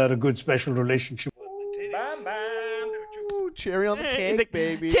consider that a good special relationship. Bam, bam. Ooh, cherry on the cake, Like,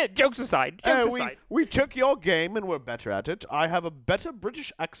 baby. Jokes aside. Jokes aside. We took your game and we're better at it. I have a better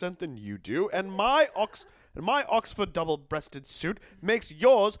British accent than you do, and my Oxford double-breasted suit makes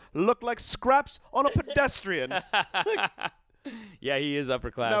yours look like scraps on a pedestrian. Yeah, he is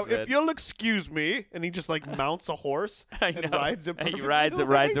upper class. Now, man. if you'll excuse me, and he just like mounts a horse and know. rides it. And he perfectly rides it,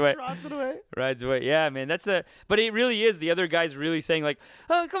 away, rides away. trots it away. Rides away. Yeah, man. But it really is. The other guy's really saying like,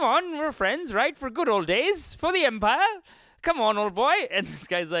 oh, come on, we're friends, right? For good old days, for the empire. Come on, old boy. And this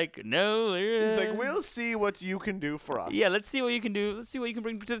guy's like, no. He's like, we'll see what you can do for us. Yeah, let's see what you can do. Let's see what you can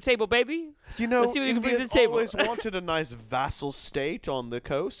bring to the table, baby. You know, let's see what you can bring to the India's table. always wanted a nice vassal state on the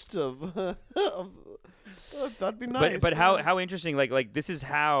coast of. That'd be nice. But how interesting, like this is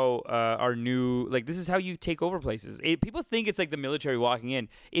how our new, like this is how you take over places. People think it's like the military walking in.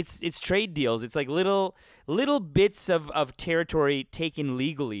 It's trade deals. It's like little bits of territory taken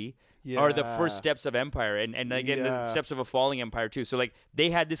legally are the first steps of empire, and again the steps of a falling empire too. So like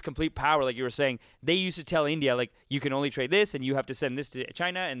they had this complete power, like you were saying. They used to tell India like you can only trade this, and you have to send this to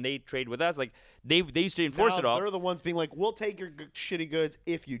China, and they trade with us. Like they used to enforce it all. They're the ones being like, we'll take your shitty goods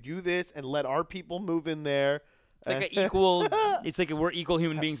if you do this, and let our people move in there. It's like an equal. It's like we're equal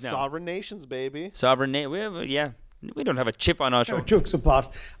human beings now. Sovereign nations, baby. We don't have a chip on our shoulder. Jokes apart,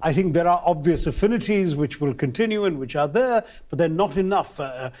 I think there are obvious affinities which will continue and which are there, but they're not enough.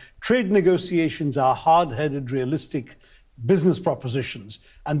 Trade negotiations are hard-headed, realistic business propositions,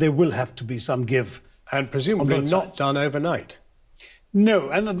 and there will have to be some give. And presumably not done overnight. No,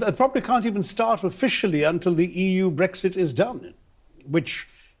 and it probably can't even start officially until the EU Brexit is done, which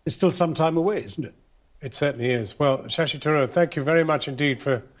is still some time away, isn't it? It certainly is. Well, Shashi Tharoor, thank you very much indeed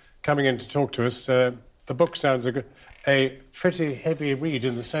for coming in to talk to us. The book sounds a pretty heavy read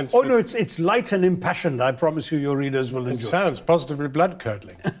in the sense no, it's light and impassioned. I promise you your readers will enjoy it. It sounds positively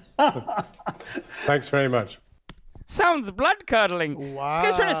blood-curdling. Thanks very much. Sounds blood-curdling. Wow.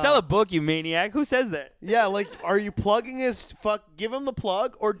 This guy's trying to sell a book, you maniac. Who says that? Yeah, like, are you plugging his give him the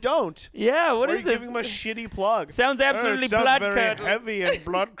plug or don't? Yeah, what or is are you this? giving him a shitty plug? Sounds absolutely blood-curdling. Very heavy and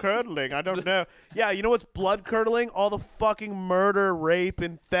blood-curdling. I don't know. Yeah, you know what's blood-curdling? All the fucking murder, rape,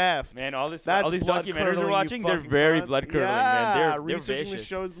 and theft. Man, all these That's documentaries we're watching, they're fucking very cunt. blood-curdling, yeah, man. They're researching vicious. the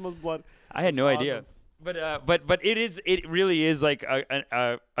show is the most blood. I had no It's idea. awesome. But it really is like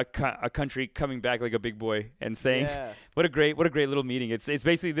a country coming back like a big boy and saying, Yeah. what a great little meeting. It's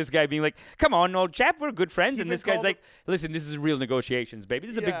basically this guy being like, come on, old chap, we're good friends, and this guy's like, listen, this is real negotiations, baby.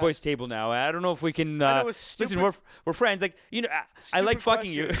 This is a big boys table now. I don't know if we can. Listen, we're friends. Like I like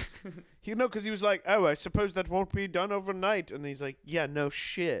fucking you. Because he was like, oh, I suppose that won't be done overnight, and he's like, yeah, no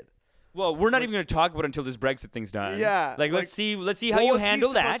shit. Well, we're not even going to talk about it until this Brexit thing's done. Yeah, let's see how you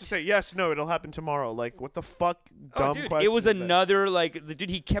handle that. To say yes, no, it'll happen tomorrow. Like, what the fuck? Dumb dude, question. it was another dude.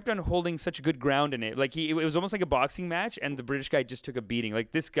 He kept on holding such good ground in it. Like it was almost like a boxing match, and the British guy just took a beating.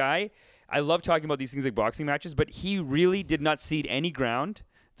 Like this guy, I love talking about these things like boxing matches, but he really did not cede any ground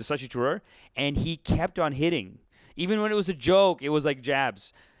to Shashi Tharoor, and he kept on hitting, even when it was a joke. It was like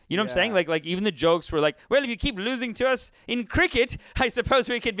jabs. You know what I'm saying? Like even the jokes were like, well, if you keep losing to us in cricket, I suppose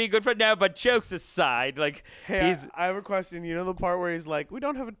we could be good for now. But jokes aside, like hey, I have a question. You know the part where he's like, we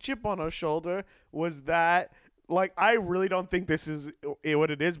don't have a chip on our shoulder. Was that like? I really don't think this is what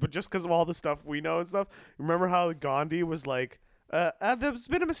it is, but just because of all the stuff we know and stuff. Remember how Gandhi was like, there's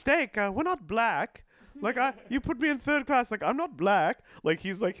been a mistake. We're not black. Like you put me in third class. Like I'm not black. Like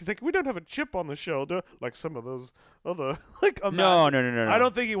he's like we don't have a chip on the shoulder like some of those other like. No. I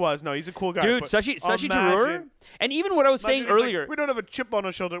don't think he was. No, he's a cool guy. Dude, Shashi Tharoor, and even what I was saying earlier. Like, we don't have a chip on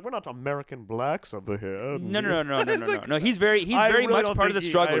our shoulder. We're not American blacks over here. No. He's very much part of the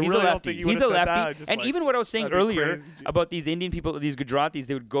struggle. He's a lefty. He's a lefty. And even what I was saying earlier about these Indian people, these Gujaratis,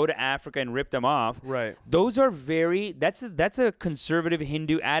 they would go to Africa and rip them off. Right. Those are that's a conservative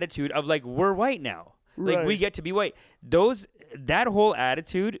Hindu attitude of like we're white now. Like we get to be white. That whole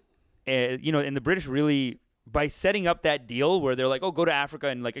attitude, and the British really, by setting up that deal where they're like, oh, go to Africa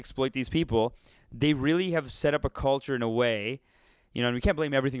and like exploit these people, they really have set up a culture in a way, and we can't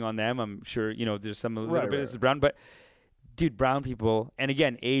blame everything on them. I'm sure, there's some a little bit this is brown, but dude, brown people, and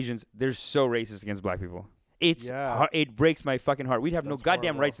again, Asians, they're so racist against black people. It breaks my fucking heart. We'd have no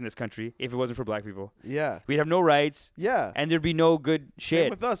goddamn rights in this country if it wasn't for black people. Yeah. We'd have no rights. Yeah. And there'd be no good shit. Same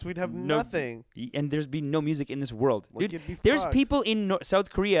with us. We'd have nothing. And there'd be no music in this world. Like, dude, there's people in South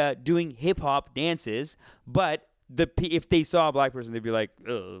Korea doing hip-hop dances, but if they saw a black person, they'd be like,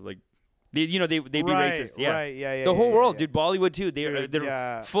 ugh, like, they'd be racist. Yeah. Right. Yeah. The whole world, dude. Bollywood, too.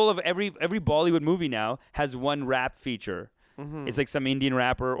 They're full of every Bollywood movie now has one rap feature. Mm-hmm. It's like some Indian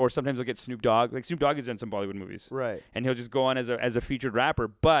rapper, or sometimes they'll get Snoop Dogg. Like Snoop Dogg has done some Bollywood movies, right? And he'll just go on as a featured rapper.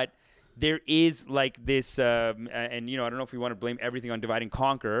 But there is like this, and I don't know if we want to blame everything on divide and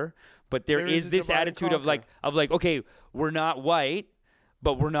conquer, but there is this attitude of like, okay, we're not white,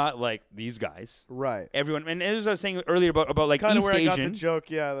 but we're not like these guys, right? Everyone, and as I was saying earlier about like East Asian. I got the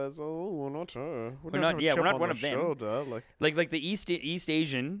joke, yeah. That's we're not one of them. Like the East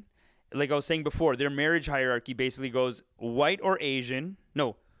Asian. Like I was saying before, their marriage hierarchy basically goes white or Asian.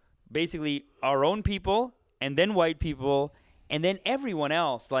 No, basically our own people, and then white people, and then everyone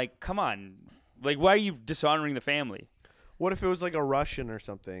else. Like, come on. Like, why are you dishonoring the family? What if it was like a Russian or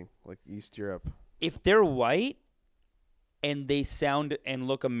something, like East Europe? If they're white and they sound and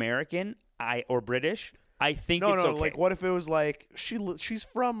look American or British, I think it's okay. Like, what if it was like she's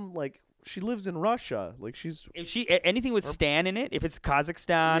from like... She lives in Russia. Like if anything with Stan in it, if it's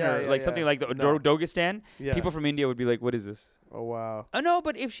Kazakhstan or something like Dagestan, people from India would be like, "What is this?" Oh wow. No,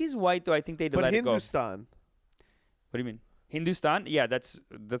 but if she's white though, I think they'd let it go. Hindustan. What do you mean? Hindustan, yeah, that's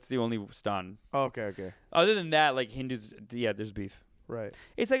the only stan. Oh, okay. Other than that, like Hindus, yeah, there's beef. Right.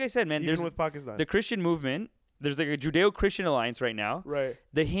 It's like I said, man. Even There's with Pakistan. the Christian movement. There's like a Judeo-Christian alliance right now. Right.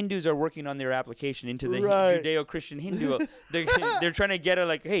 The Hindus are working on their application into the Right. Judeo-Christian Hindu. They're trying to get it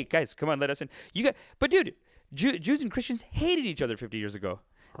like, hey guys, come on, let us in. But dude, Jews and Christians hated each other 50 years ago.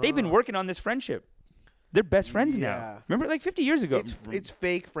 They've been working on this friendship. They're best friends Yeah. now. Remember, like 50 years ago. It's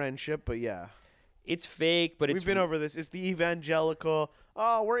fake friendship, but yeah. It's fake, but We've been over this. It's the evangelical.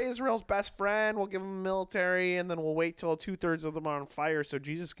 Oh, we're Israel's best friend. We'll give them military, and then we'll wait till 2/3 of them are on fire so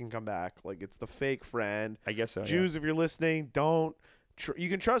Jesus can come back. Like, it's the fake friend. I guess so. Jews, if you're listening, don't. You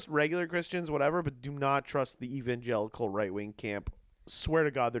can trust regular Christians, whatever, but do not trust the evangelical right-wing camp. Swear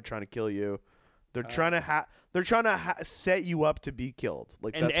to God, they're trying to kill you. They're trying to set you up to be killed.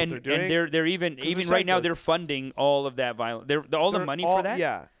 Like, that's what they're doing. And they're even right now they're funding all of that violence. They're all the money for that.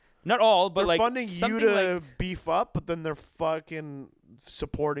 Yeah. Not all, but They're like funding you something to like, beef up, but then they're fucking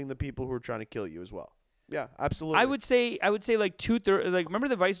supporting the people who are trying to kill you as well. Yeah, absolutely. I would say like 2/3. Like, remember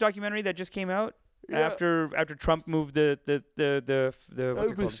the Vice documentary that just came out after Trump moved the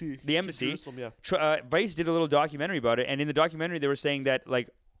what's it called? The embassy. Jerusalem, yeah. Vice did a little documentary about it, and in the documentary they were saying that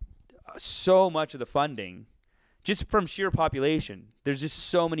like so much of the funding, just from sheer population, there's just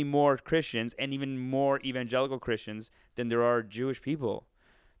so many more Christians and even more evangelical Christians than there are Jewish people.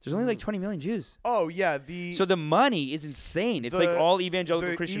 There's only like 20 million Jews. Oh yeah, so the money is insane. It's like all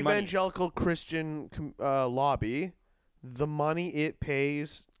evangelical Christian money. The evangelical Christian lobby, the money it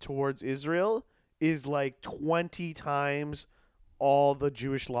pays towards Israel is like 20 times all the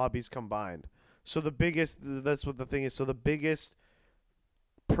Jewish lobbies combined. So that's what the thing is. So the biggest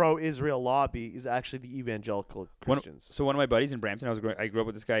pro-Israel lobby is actually the evangelical Christians. One of my buddies in Brampton, I grew up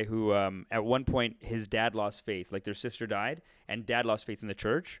with this guy who at one point his dad lost faith. Like, their sister died and dad lost faith in the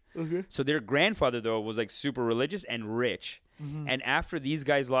church. Okay. So their grandfather, though, was like super religious and rich. Mm-hmm. And after these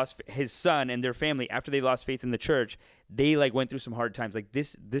guys lost his son and their family, after they lost faith in the church, they like went through some hard times. Like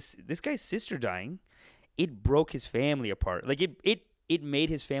this guy's sister dying, it broke his family apart. Like it made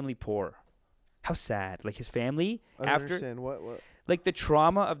his family poor. How sad. Like his family I don't understand what like the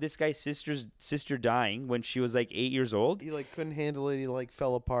trauma of this guy's sister dying when she was like 8 years old. He like couldn't handle it. He like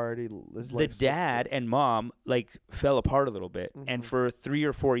fell apart. The dad and mom like fell apart a little bit, and for 3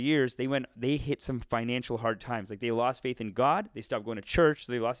 or 4 years they hit some financial hard times. Like they lost faith in God. They stopped going to church.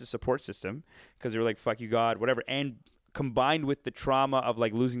 So they lost the support system because they were like, "Fuck you, God," whatever. And combined with the trauma of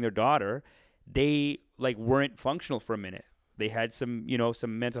like losing their daughter, they like weren't functional for a minute. They had some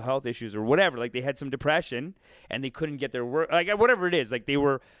mental health issues or whatever. Like they had some depression and they couldn't get their work. Like whatever it is, like they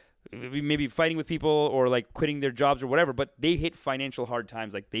were maybe fighting with people or like quitting their jobs or whatever. But they hit financial hard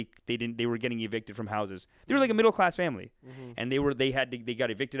times. Like they were getting evicted from houses. They were like a middle class family, and they got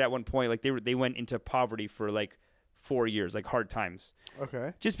evicted at one point. Like they went into poverty for like 4 years, like hard times.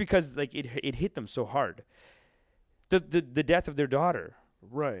 Okay. Just because like it hit them so hard. The death of their daughter.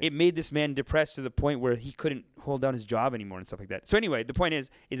 Right. It made this man depressed to the point where he couldn't hold down his job anymore and stuff like that. So anyway, the point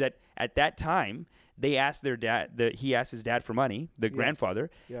is that at that time they asked their dad. He asked his dad for money, grandfather,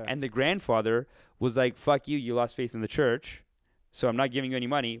 and the grandfather was like, "Fuck you! You lost faith in the church, so I'm not giving you any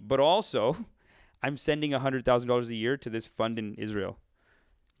money. But also, I'm sending $100,000 a year to this fund in Israel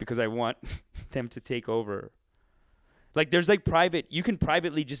because I want them to take over." Like there's like you can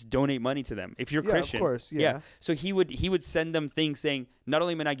privately just donate money to them if you're Christian. Of course, yeah. So he would send them things saying, not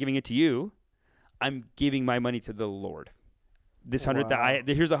only am I not giving it to you, I'm giving my money to the Lord. This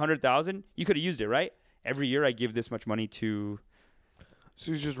here's 100,000. You could have used it, right? Every year I give this much money to.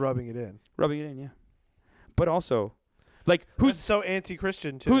 So he's just rubbing it in. Yeah. But also, like who's That's so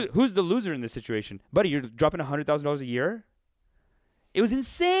anti-Christian too? Who's the loser in this situation, buddy? You're dropping $100,000 a year. It was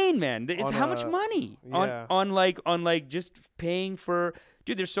insane, man. It's how much money on like just paying for,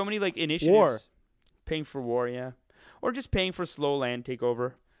 dude. There's so many like initiatives, paying for war, or just paying for slow land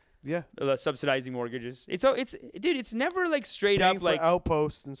takeover, subsidizing mortgages. It's never like straight paying up for like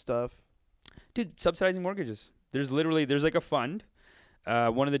outposts and stuff, dude. Subsidizing mortgages. There's like a fund.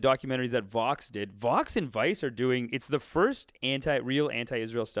 One of the documentaries that Vox did. Vox and Vice are doing. It's the first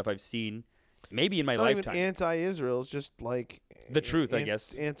anti-Israel stuff I've seen. Maybe in my lifetime. Even anti-Israel. It's just like the truth, I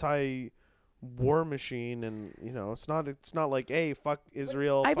guess. Anti-war machine, and it's not like, hey, fuck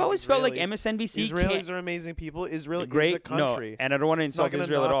Israel. I've always felt like MSNBC. Israelis are amazing people. Israel is a country. No, and I don't want to insult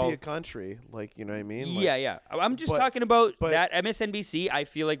Israel at all. It's not be a country, like you know what I mean. Yeah. I'm just talking about that MSNBC. I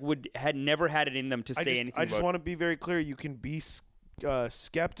feel like had never had it in them to say anything. I just want to be very clear. You can be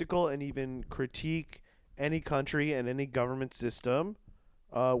skeptical and even critique any country and any government system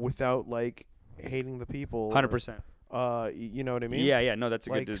without like hating the people. 100%. You know what I mean? Yeah. No, that's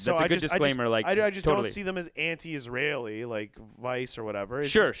a Like, good. so That's a good disclaimer. I just totally. don't see them as anti-Israeli, like Vice or whatever. It's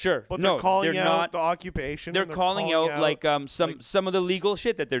Sure. But No, they're calling they're out not. the occupation. They're and calling out like some of the legal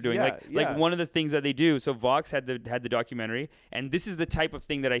shit that they're doing. Yeah, Like one of the things that they do. So Vox had the documentary, and this is the type of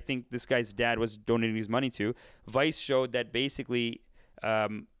thing that I think this guy's dad was donating his money to. Vice showed that basically,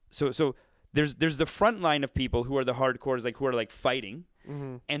 so there's the front line of people who are the hardcores, like who are like fighting,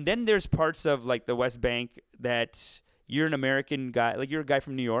 and then there's parts of like the West Bank that you're an American guy, like you're a guy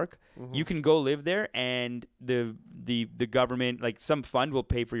from New York, you can go live there, and the government, like some fund, will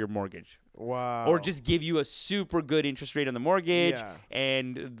pay for your mortgage. Wow. Or just give you a super good interest rate on the mortgage, Yeah.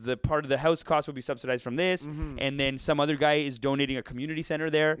 and the part of the house cost will be subsidized from this, and then some other guy is donating a community center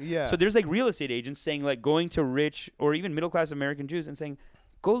there. Yeah. So there's like real estate agents saying like going to rich or even middle class American Jews and saying,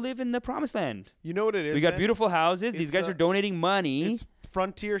 go live in the promised land. You know what it is? We got man? beautiful houses. These It's, guys are donating money. It's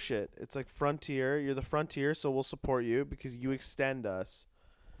frontier shit. It's like frontier. You're the frontier, so we'll support you because you extend us.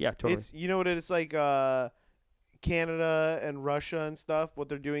 Yeah, totally. It's you know what it's like. Canada and Russia and stuff. What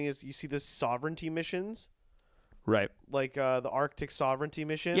they're doing is you see the sovereignty missions, right. like the Arctic sovereignty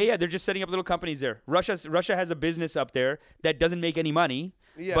mission. Yeah. They're just setting up little companies there. Russia has a business up there that doesn't make any money,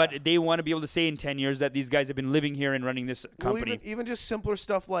 but they want to be able to say in 10 years that these guys have been living here and running this company. Well, even just simpler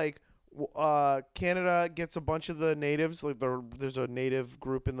stuff like Canada gets a bunch of the natives. Like there's a native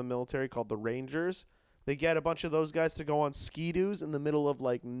group in the military called the Rangers. They get a bunch of those guys to go on ski-doos in the middle of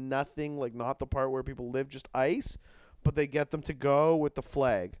like nothing, like not the part where people live, just ice. But they get them to go with the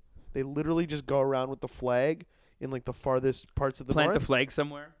flag. They literally just go around with the flag in like the farthest parts of the Plant north. the flag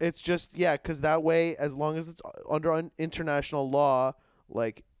somewhere. It's just because that way, as long as it's under international law,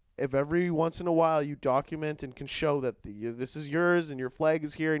 like if every once in a while you document and can show that this is yours and your flag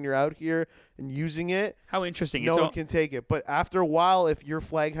is here and you're out here and using it, How interesting. no one can take it. But after a while, if your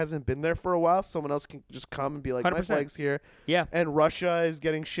flag hasn't been there for a while, someone else can just come and be like, 100%. my flag's here. Yeah. And Russia is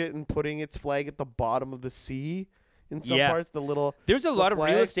getting shit and putting its flag at the bottom of the sea in some parts. There's a lot of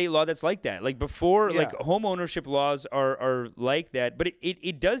flag. real estate law that's like that. Like before, like Yeah. home ownership laws are like that. But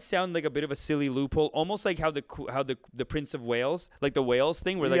it does sound like a bit of a silly loophole, almost like how the Prince of Wales, like the Wales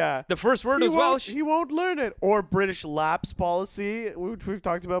thing, where like the first word is Welsh. He won't learn it. Or British lapse policy, which we've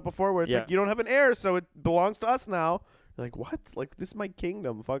talked about before, where it's like you don't have an heir, so it belongs to us now. You're like, what? Like, this is my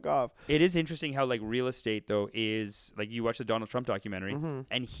kingdom. Fuck off. It is interesting how like real estate though is like, you watch the Donald Trump documentary,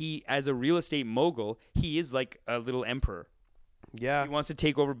 and he, as a real estate mogul, he is like a little emperor. Yeah. He wants to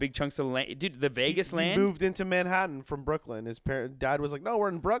take over big chunks of land. Dude, the Vegas land. He moved into Manhattan from Brooklyn. His dad was like, no, we're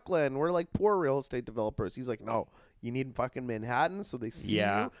in Brooklyn. We're like poor real estate developers. He's like, no, you need fucking Manhattan. So they see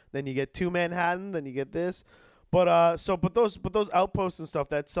you. Then you get to Manhattan. Then you get this. But those outposts and stuff,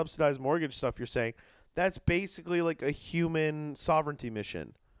 that subsidized mortgage stuff you're saying, that's basically like a human sovereignty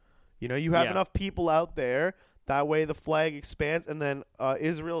mission. You know, you have enough people out there. That way the flag expands. And then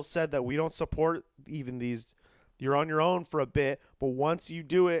Israel said that we don't support even these. You're on your own for a bit. But once you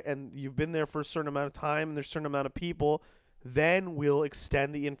do it and you've been there for a certain amount of time and there's a certain amount of people, then we'll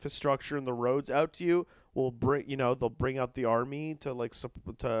extend the infrastructure and the roads out to you. We'll bring, they'll bring out the army to like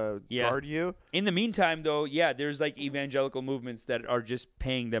guard you. In the meantime, though, there's like evangelical movements that are just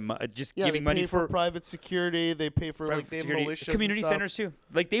paying them, giving money they pay for private security. They pay for like they have militias, community centers too.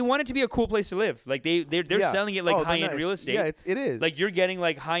 Like they want it to be a cool place to live. Like they're selling it like high end real estate. Yeah, it is. Like you're getting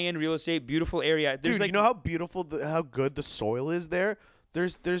like high end real estate, beautiful area. There's Dude, like, you know how beautiful, how good the soil is there.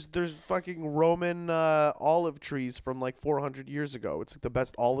 There's fucking Roman olive trees from like 400 years ago. It's like the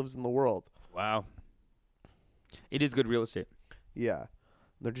best olives in the world. Wow. It is good real estate. Yeah,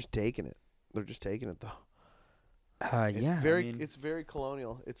 they're just taking it. They're just taking it though. It's very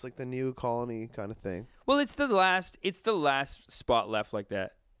colonial. It's like the new colony kind of thing. Well, it's the last spot left like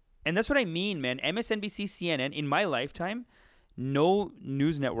that, and that's what I mean, man. MSNBC, CNN. In my lifetime, no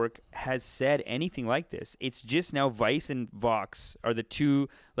news network has said anything like this. It's just now Vice and Vox are the two.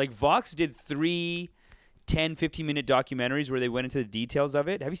 Like Vox did 3 10, 15-minute documentaries where they went into the details of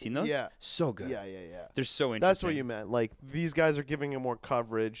it. Have you seen those? Yeah. So good. Yeah. They're so interesting. That's what you meant. Like, these guys are giving it more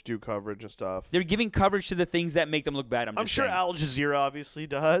coverage, due coverage and stuff. They're giving coverage to the things that make them look bad. I'm sure saying. Al Jazeera obviously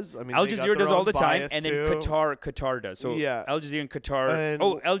does. I mean, Al Jazeera does all the time, and then too. Qatar does. So Al Jazeera and Qatar. And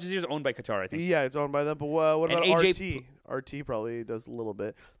Al Jazeera's owned by Qatar, I think. Yeah, it's owned by them. But what about AJ RT? RT probably does a little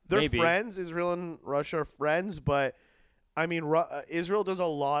bit. They're Maybe. friends. Israel and Russia are friends, but I mean, Israel does a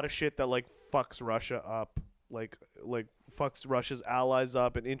lot of shit that like fucks Russia up. Like fucks Russia's allies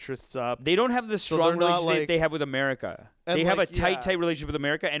up and interests up. They don't have the strong they're not, relationship they have with America. They have a tight relationship with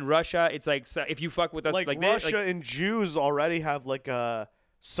America. And Russia, it's like, so if you fuck with us like this, Russia and Jews already have like a.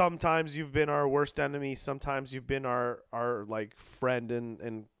 Sometimes you've been our worst enemy. Sometimes you've been our like friend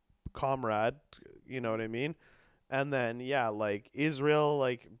and comrade. You know what I mean? And then, like Israel,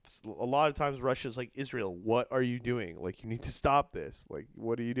 like a lot of times Russia's like, Israel, what are you doing? Like, you need to stop this. Like,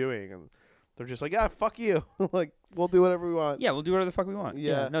 what are you doing? And they're just like, yeah, fuck you. Like, we'll do whatever we want. Yeah, we'll do whatever the fuck we want.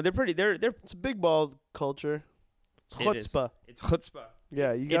 Yeah. No, they're pretty. They're. It's a big ball culture. It's chutzpah. It's chutzpah.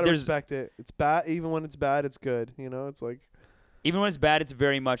 Yeah, you gotta respect it. It's bad. Even when it's bad, it's good. You know, it's like. Even when it's bad, it's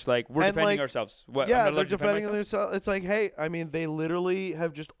very much like we're defending ourselves. What, yeah, they're defending themselves. It's like, hey, I mean, they literally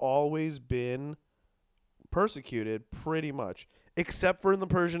have just always been persecuted, pretty much, except for in the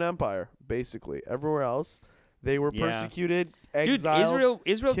Persian Empire. Basically, everywhere else, they were persecuted, exiled. Dude,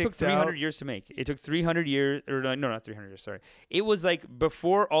 Israel took 300 out. years to make. It took 300 years, or no, not 300 years. Sorry, it was like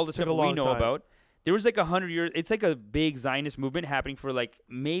before all the stuff we know about. There was like 100 years. It's like a big Zionist movement happening for like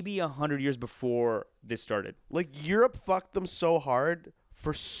maybe 100 years before this started. Like Europe fucked them so hard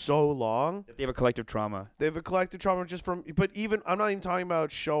for so long. They have a collective trauma. They have a collective trauma just from. But even I'm not even talking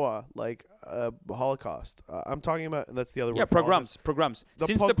about Shoah, like Holocaust. I'm talking about that's the other word. Pogroms.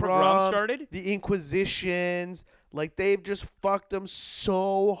 Since the pogroms started, the Inquisitions, like they've just fucked them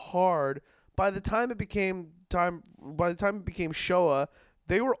so hard. By the time it became Shoah,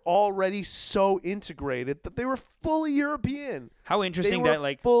 they were already so integrated that they were fully European. How interesting that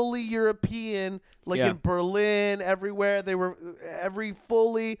like fully European, like in Berlin, everywhere they were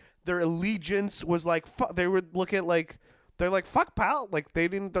their allegiance was like they would look at like they're like fuck pal, like they're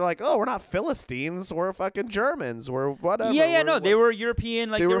like, oh, we're not Philistines, we're fucking Germans, we're whatever. They were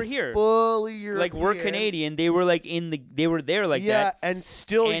European, like they were here, fully European. Like we're Canadian, they were like they were there like that. Yeah, and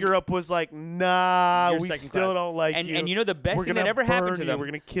still Europe was like, nah, we still don't like you. And you know the best thing that ever happened to them, we're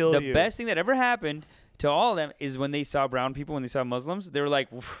gonna kill you. The best thing that ever happened to all of them is when they saw brown people, when they saw Muslims, they were like,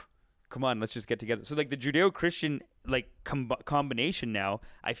 come on, let's just get together. So like the Judeo-Christian like combination now,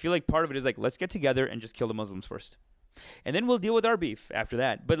 I feel like part of it is like, let's get together and just kill the Muslims first. And then we'll deal with our beef after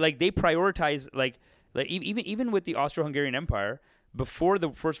that. But like they prioritize like even with the Austro-Hungarian Empire, before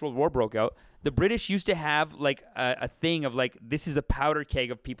the First World War broke out, the British used to have like a thing of like, this is a powder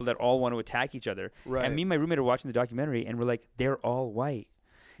keg of people that all want to attack each other. Right. And me and my roommate are watching the documentary and we're like, they're all white.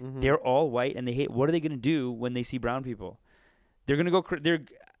 Mm-hmm. They're all white and they hate. What are they going to do when they see brown people? They're going to go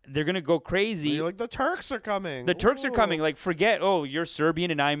they're going to go crazy. You're like, the Turks are coming. The Turks are coming. Like, forget, you're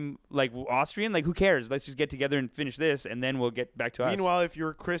Serbian and I'm, like, Austrian. Like, who cares? Let's just get together and finish this, and then we'll get back to us. Meanwhile, if you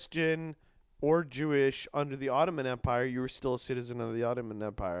were Christian or Jewish under the Ottoman Empire, you were still a citizen of the Ottoman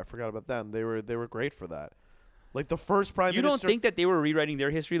Empire. I forgot about them. They were great for that. Like, the first prime minister... You don't think that they were rewriting their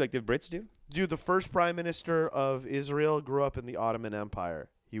history like the Brits do? Dude, the first prime minister of Israel grew up in the Ottoman Empire.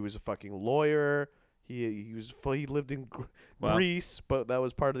 He was a fucking lawyer... He lived in Greece, but that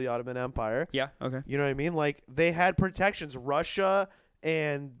was part of the Ottoman Empire. Yeah, okay. You know what I mean? Like, they had protections. Russia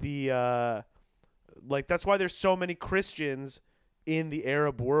and the like, that's why there's so many Christians in the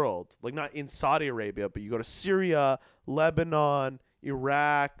Arab world. Like, not in Saudi Arabia, but you go to Syria, Lebanon,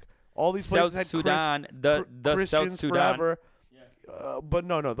 Iraq, all these places had Sudan, the Christians South Sudan. forever. But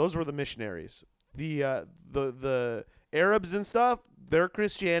no, those were the missionaries. The Arabs and stuff, their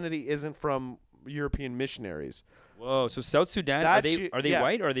Christianity isn't from European missionaries. Whoa, so South Sudan, are they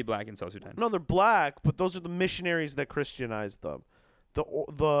white or are they black in South Sudan? No, they're black, but those are the missionaries that Christianized them.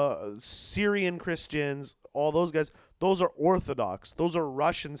 The Syrian Christians, all those guys, those are Orthodox. Those are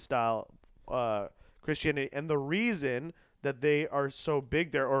Russian-style Christianity. And the reason that they are so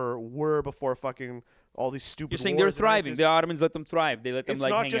big there, or were before fucking all these stupid You're saying wars they're thriving. The Ottomans let them thrive. They let them, it's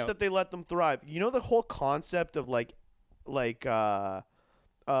like, not hang just out. that they let them thrive. You know the whole concept of what's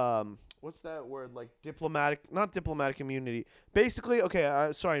that word? Like not diplomatic immunity. Basically, okay,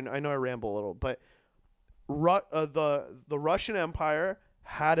 sorry, I know I ramble a little, but the Russian Empire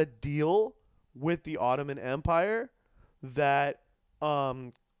had a deal with the Ottoman Empire that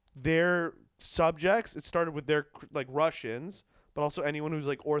their subjects, it started with their like Russians, but also anyone who's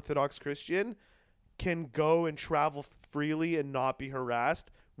like Orthodox Christian can go and travel freely and not be harassed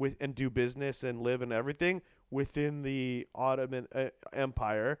and do business and live and everything within the Ottoman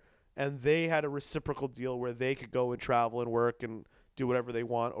Empire. And they had a reciprocal deal where they could go and travel and work and do whatever they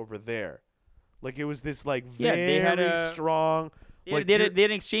want over there. Like, it was this, like, very strong... They had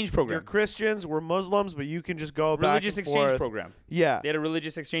an exchange program. You're Christians, we're Muslims, but you can just go back religious and exchange forth. program. Yeah. They had a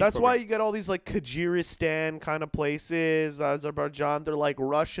religious exchange That's program. why you get all these, like, Kyrgyzstan kind of places, Azerbaijan. They're like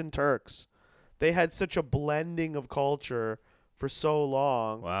Russian Turks. They had such a blending of culture for so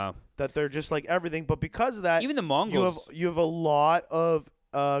long. Wow. That they're just like everything. But because of that... Even the Mongols... You have a lot of...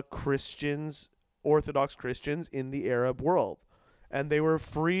 Christians, Orthodox Christians in the Arab world, and they were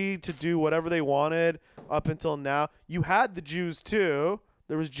free to do whatever they wanted up until now. You had the Jews too.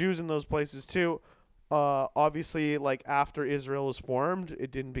 There was Jews in those places too. Obviously, like after Israel was formed,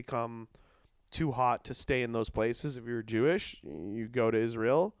 it didn't become too hot to stay in those places. If you're Jewish, you go to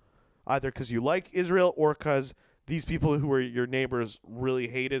Israel, either because you like Israel or because these people who are your neighbors really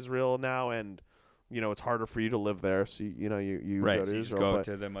hate Israel now, and it's harder for you to live there. So you right, go to so you Israel. just go But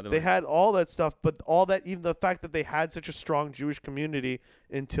to the motherland. they had all that stuff, but all that, even the fact that they had such a strong Jewish community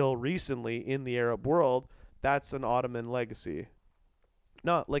until recently in the Arab world, that's an Ottoman legacy.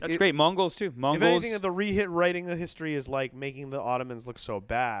 No, like That's great. Mongols too. If Mongols. anything, the writing of history is like making the Ottomans look so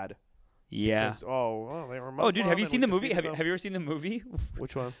bad. Yeah. Because, they were Muslim. Oh, dude, have you and seen we the movie? defeated Have them. you ever seen the movie?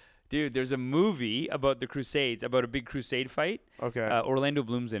 Which one? Dude, there's a movie about the Crusades, about a big crusade fight. Okay. Orlando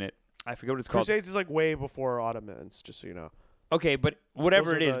Bloom's in it. I forget what it's called. Crusades is like way before Ottomans, just so you know. Okay, but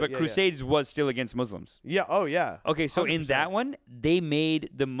whatever Those it are is, the- but yeah, Crusades was still against Muslims. Yeah. Oh, yeah. Okay, so in 100%. that one, they made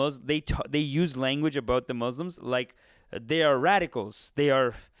the they used language about the Muslims like they are radicals, they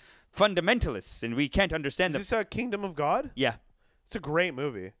are fundamentalists, and we can't understand Is them. this Kingdom of God? Yeah, It's a great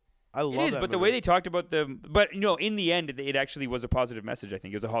movie. I love it is. that But the movie. way they talked about but no, in the end, it actually was a positive message. I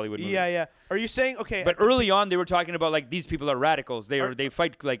think it was a Hollywood movie. Yeah, yeah. Are you saying okay? But early on, they were talking about like these people are radicals. They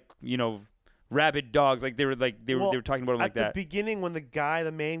fight like rabid dogs. Like they were talking about them like at that. the beginning, when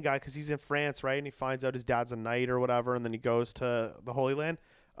the main guy, because he's in France, right, and he finds out his dad's a knight or whatever, and then he goes to the Holy Land,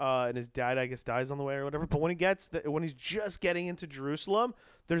 and his dad, I guess, dies on the way or whatever. But when he's just getting into Jerusalem,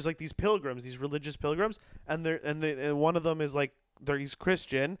 there's like these pilgrims, these religious pilgrims, and one of them is like he's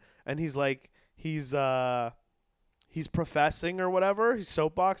Christian, and he's professing or whatever, he's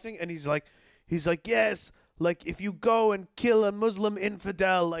soapboxing, and he's like yes. Like, if you go and kill a Muslim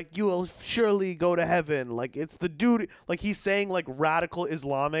infidel, like, you will surely go to heaven. Like, it's the duty. Like, he's saying, like, radical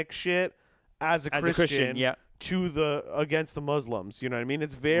Islamic shit as a Christian yeah. against the Muslims. You know what I mean?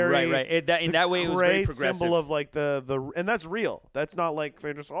 It's very... Right. In that way, it was great very progressive. symbol of, like, and that's real. That's not like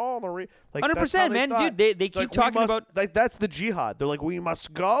they're just, like, 100%, man. Dude, they keep talking about... Like, that's the jihad. They're like, we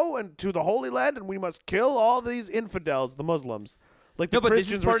must go to the Holy Land and we must kill all these infidels, the Muslims. Like the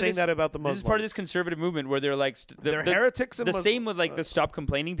Christians were saying that about the Muslims. This is part of this conservative movement where they're like they're heretics and the Muslims. same with like the stop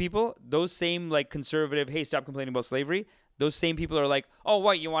complaining people. Those same like conservative, hey, stop complaining about slavery. Those same people are like, oh,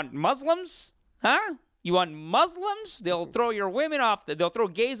 what, you want Muslims? Huh? You want Muslims? They'll throw your women off. They'll throw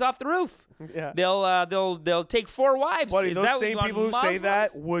gays off the roof. Yeah. They'll take 4 wives. Buddy, Is those that same what you people who want, say that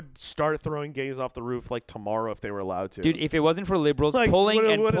Muslims? would start throwing gays off the roof like tomorrow if they were allowed to. Dude, if it wasn't for liberals Like, pulling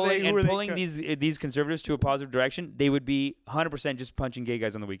who are they these conservatives to a positive direction, they would be 100% just punching gay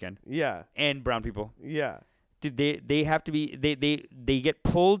guys on the weekend yeah, and brown people. yeah. Dude, they have to be they get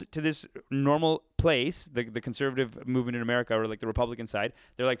pulled to this normal place, the conservative movement in America or like the Republican side.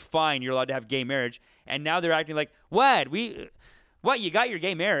 They're like, fine, you're allowed to have gay marriage, and now they're acting like, what you got your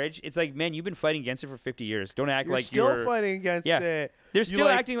gay marriage? It's like, man, you've been fighting against it for 50 years. Don't act You're like still you're fighting against Yeah. it. They're You, still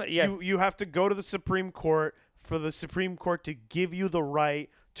like, acting like you have to go to the Supreme Court for the Supreme Court to give you the right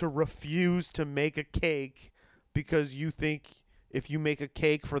to refuse to make a cake because you think if you make a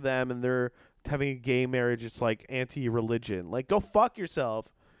cake for them and they're having a gay marriage, it's like anti-religion. Like, go fuck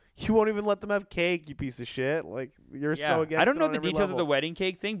yourself. You won't even let them have cake, you piece of shit. Like, you're so against I don't it know on the every details of the level. wedding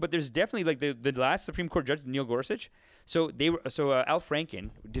cake thing, but there's definitely like the last Supreme Court judge, Neil Gorsuch. So Al Franken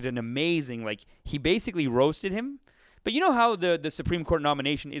did an amazing, like, he basically roasted him. But you know how the Supreme Court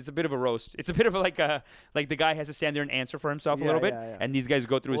nomination is a bit of a roast. It's a bit of like the guy has to stand there and answer for himself a Yeah, little bit, yeah, yeah. and these guys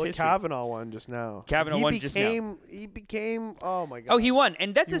go through his history. Kavanaugh won just now. Kavanaugh won just now. He became. Oh my god. Oh, he won,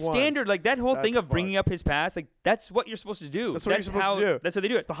 and that's He a won. standard. Like that whole thing That's of bringing up his past, like that's what you're supposed to do. That's what you're supposed to do. That's how they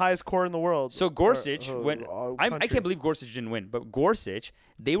do it. It's the highest court in the world. So Gorsuch, I country. can't believe Gorsuch didn't win, but Gorsuch,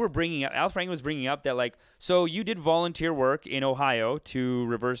 they were bringing up, Al Franken was bringing up that like, so you did volunteer work in Ohio to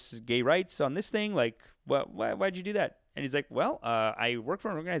reverse gay rights on this thing, like, why'd you do that? And he's like, well, I work for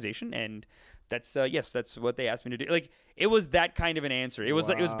an organization, and that's that's what they asked me to do. Like, it was that kind of an answer. It was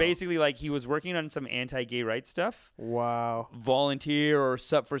like, it was Wow. basically like he was working on some anti-gay rights stuff. Wow. Volunteer or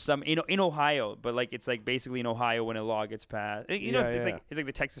sub for some in Ohio, but like it's like basically in Ohio when a law gets passed. You know, Yeah, it's yeah. like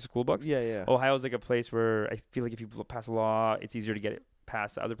the Texas school books. Yeah, yeah. Ohio's like a place where I feel like if you pass a law, it's easier to get it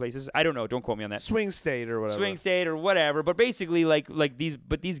passed to other places. I don't know. Don't quote me on that. Swing state or whatever. Swing state or whatever. But basically, like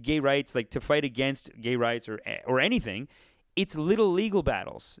these gay rights, like to fight against gay rights or anything. It's little legal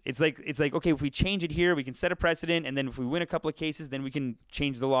battles. It's like okay, if we change it here, we can set a precedent, and then if we win a couple of cases, then we can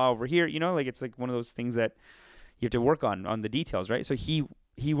change the law over here. You know, like it's like one of those things that you have to work on the details, right? So he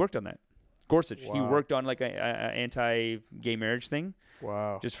worked on that. Gorsuch, he Wow. worked on like a anti-gay marriage thing,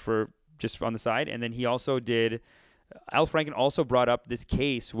 Wow. just on the side, and then he also did. Al Franken also brought up this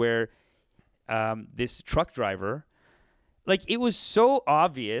case where this truck driver, like it was so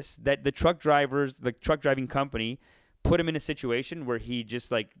obvious that the truck driving company put him in a situation where he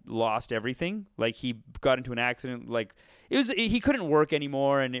just like lost everything. Like he got into an accident. Like he couldn't work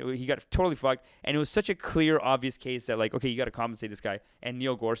anymore, and he got totally fucked. And it was such a clear, obvious case that like, okay, you got to compensate this guy. And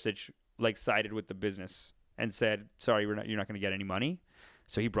Neil Gorsuch like sided with the business and said, sorry, you're not going to get any money.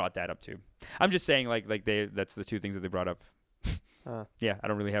 So he brought that up too. I'm just saying that's the two things that they brought up. Yeah, I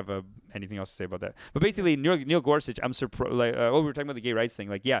don't really have anything else to say about that. But basically, Neil Gorsuch, I'm surprised. Like, we were talking about the gay rights thing.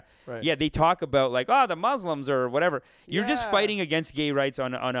 Like, yeah, they talk about like, the Muslims or whatever. You're just fighting against gay rights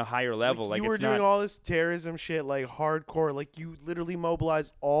on a higher level. Like you were doing all this terrorism shit, like hardcore. Like you literally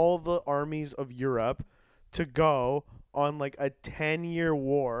mobilized all the armies of Europe to go on like a 10-year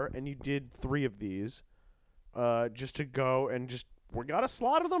war, and you did 3 of these, just to go and we gotta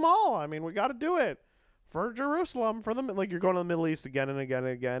slaughter them all. I mean, we gotta do it. For Jerusalem, for them, like you're going to the Middle East again and again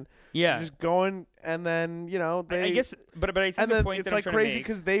and again. Yeah, you're just going, and then they. I guess, but I think the point it's that like I'm crazy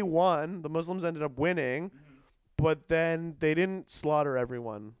because they won. The Muslims ended up winning, but then they didn't slaughter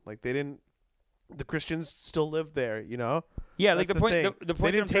everyone. Like they didn't. The Christians still lived there. Yeah, that's like the point. The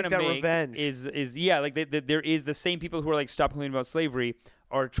point they didn't that I'm take trying to that make revenge. is like there is the same people who are like stop complaining about slavery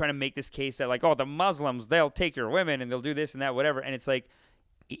are trying to make this case that like the Muslims, they'll take your women and they'll do this and that whatever, and it's like.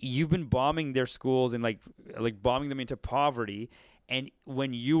 You've been bombing their schools and like bombing them into poverty, and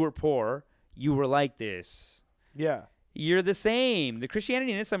when you were poor, you were like this. Yeah, you're the same. The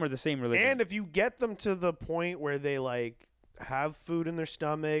Christianity and Islam are the same religion. And if you get them to the point where they like have food in their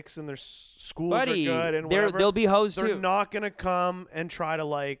stomachs and their schools are good and whatever, they'll be hoes they're too. not gonna come and try to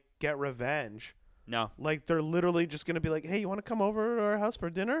like get revenge. No. Like, they're literally just going to be like, hey, you want to come over to our house for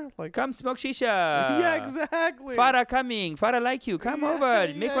dinner? Like, come smoke shisha. Yeah, exactly. Farah coming. Farah like you. Come over.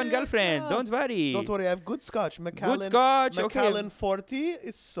 Make one girlfriend. Don't worry. Don't worry. I have good scotch. Macallan, good scotch. Macallan okay. 40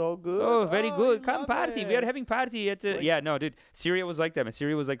 is so good. Oh, very good. Come party. It. We are having party at yeah, no, dude. Syria was like that. Man.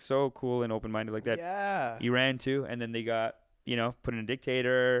 Syria was like so cool and open-minded like that. Yeah. Iran too. And then they got, put in a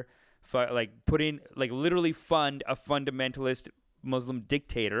dictator, literally fund a fundamentalist Muslim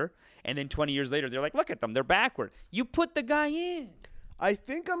dictator. And then 20 years later, they're like, look at them. They're backward. You put the guy in. I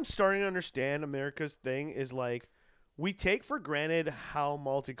think I'm starting to understand America's thing is like we take for granted how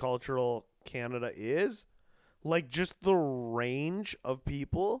multicultural Canada is. Like just the range of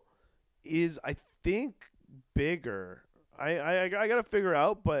people is, I think, bigger. I got to figure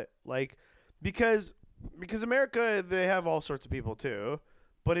out, but like because America, they have all sorts of people too.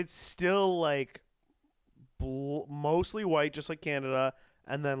 But it's still like mostly white, just like Canada.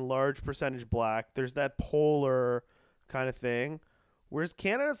 And then large percentage black. There's that polar kind of thing. Whereas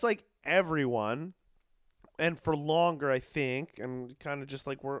Canada, it's like everyone. And for longer, I think. And kind of just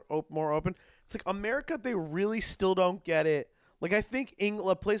like we're more open. It's like America, they really still don't get it. Like I think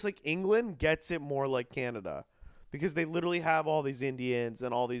a place like England gets it more like Canada. Because they literally have all these Indians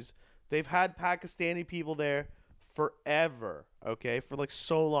and all these. They've had Pakistani people there forever. Okay? For like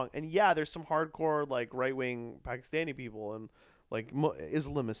so long. And yeah, there's some hardcore like right-wing Pakistani people and like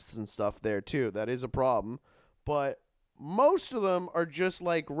Islamists and stuff there too. That is a problem, but most of them are just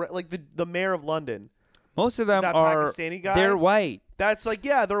like the mayor of London. Most of them that are Pakistani guy. They're white. That's like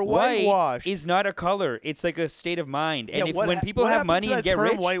they're whitewashed. White is not a color. It's like a state of mind. And yeah, when people have money and get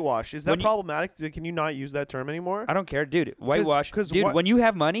rich, whitewash is that problematic? Can you not use that term anymore? I don't care, dude. Whitewash, dude. When you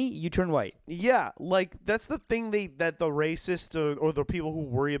have money, you turn white. Yeah, like that's the thing that the racists or the people who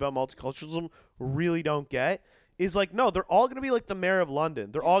worry about multiculturalism really don't get. Is like, no, they're all going to be like the mayor of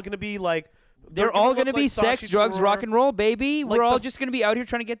London. They're all going to be like... They're all going to be sex, drugs, rock and roll, baby. We're all just going to be out here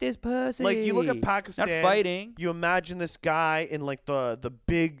trying to get this pussy. Like, you look at Pakistan... Not fighting. You imagine this guy in, like, the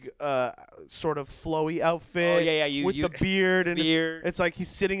big sort of flowy outfit. Oh, yeah. With the beard. And it's like he's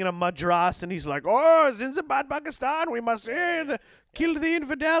sitting in a madras and he's like, oh, Zindabad, Pakistan, we must kill the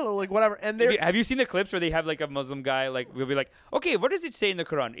infidel, or like whatever. And have you seen the clips where they have like a Muslim guy will be like, okay, what does it say in the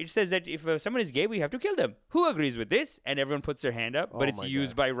Quran? It says that if someone is gay, we have to kill them. Who agrees with this? And everyone puts their hand up, but it's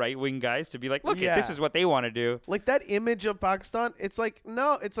used by right-wing guys to be like, look, this is what they want to do. Like that image of Pakistan, it's like,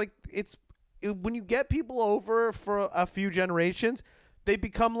 no, when you get people over for a few generations, they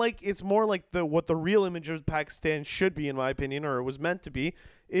become like, it's more like what the real image of Pakistan should be, in my opinion, or it was meant to be,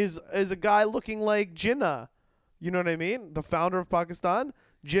 is a guy looking like Jinnah. You know what I mean? The founder of Pakistan,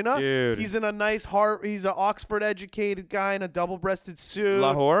 Jinnah. Dude. He's in a nice he's an Oxford-educated guy in a double-breasted suit.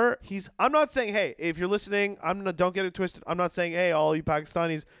 Lahore? I'm not saying, hey, if you're listening, don't get it twisted. I'm not saying, hey, all you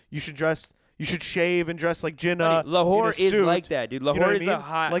Pakistanis, you should shave and dress like Jinnah. Lahore is like that, dude. Lahore is a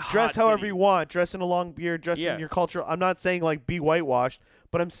hot, like dress however city. you want, dress in a long beard, dress in your culture. I'm not saying like be whitewashed,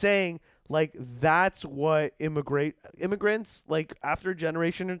 but I'm saying like that's what immigrants like after a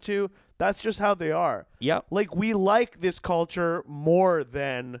generation or two. That's just how they are. Yep. Like we like this culture more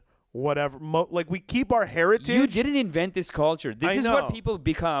than whatever. Like we keep our heritage. You didn't invent this culture. This is know. what people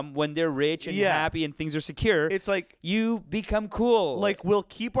become when they're rich and happy and things are secure. It's like you become cool. Like we'll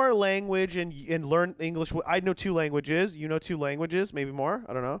keep our language and learn English. I know 2 languages. You know 2 languages, maybe more.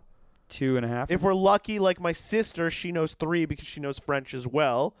 I don't know. 2.5. If we're lucky, like my sister, she knows 3 because she knows French as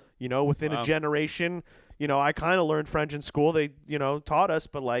well. You know, within a generation, you know, I kind of learned French in school. They, you know, taught us,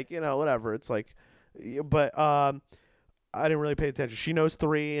 but like, you know, whatever. It's like, but I didn't really pay attention. She knows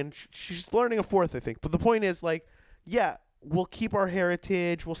 3, and she's learning a 4th, I think. But the point is, like, yeah, we'll keep our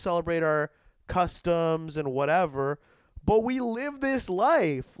heritage, we'll celebrate our customs and whatever, but we live this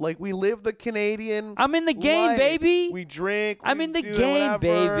life. Like, we live the Canadian I'm in the game, life. baby. We drink. I'm in the game,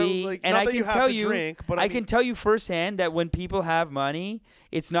 baby. Like, and not I that can you have tell to you, drink, but I mean, can tell you firsthand that when people have money,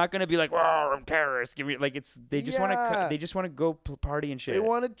 it's not gonna be like, "Oh, I'm terrorist." Give me like it's. They just want to. They just want to go party and shit. They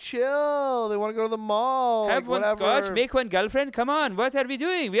want to chill. They want to go to the mall. Have like, one scotch, make one girlfriend. Come on, what are we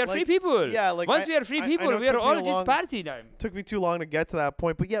doing? We are free people. Yeah, like once we are free people, I we are all just party time. Took me too long to get to that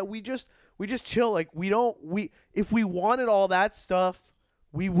point, but yeah, we just chill. Like if we wanted all that stuff,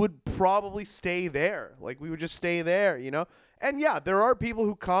 we would probably stay there. Like we would just stay there, you know. And yeah, there are people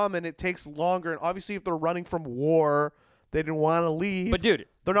who come and it takes longer. And obviously, if they're running from war, they didn't want to leave. But dude,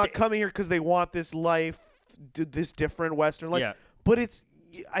 they're not coming here because they want this life, this different Western life. Yeah. But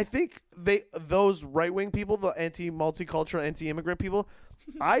I think those right-wing people, the anti-multicultural, anti-immigrant people,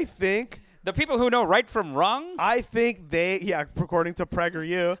 I think the people who know right from wrong. I think according to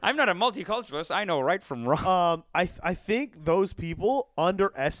PragerU, I'm not a multiculturalist. I know right from wrong. I think those people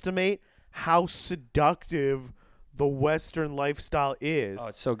underestimate how seductive the Western lifestyle is. Oh,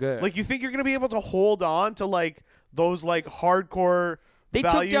 it's so good. Like, you think you're gonna be able to hold on to like those like hardcore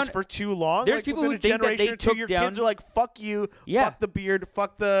values for too long? There's like, people who think that they took your down. Kids are like, fuck you, Yeah. fuck the beard,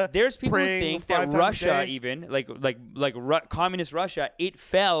 fuck the. There's people who praying think 5 that times a Russia, day. even like communist Russia, it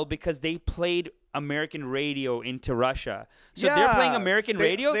fell because they played American radio into Russia. So they're playing American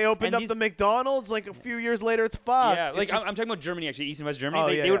radio. They opened up the McDonald's. Like a few years later, it's fucked. Yeah, like just, I'm talking about Germany, actually, East and West Germany. Oh,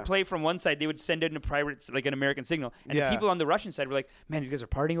 They would play from one side. They would send in a private, like an American signal, and the people on the Russian side were like, "Man, these guys are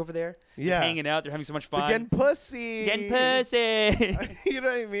partying over there. They're hanging out. They're having so much fun. They're getting pussy. Getting pussy." You know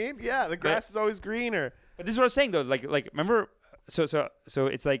what I mean? Yeah, the grass is always greener. But this is what I was saying though. Like remember, so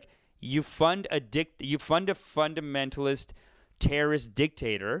it's like you fund a fundamentalist terrorist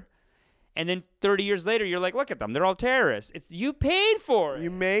dictator. And then 30 years later, you're like, look at them. They're all terrorists. It's you paid for it.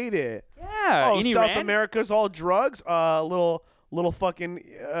 You made it. Yeah. Oh, South America's all drugs. Little fucking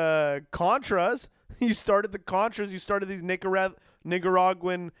Contras. You started the Contras. You started these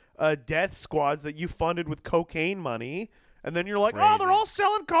Nicaraguan death squads that you funded with cocaine money. And then you're like, Crazy. oh, they're all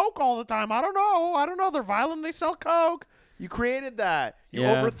selling coke all the time. I don't know. They're violent. They sell coke. You created that. You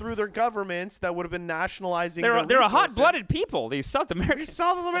overthrew their governments that would have been nationalizing. They're a hot-blooded people. These South Americans.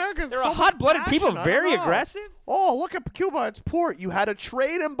 They're a hot-blooded people. Very aggressive. Oh, look at Cuba. It's poor. You had a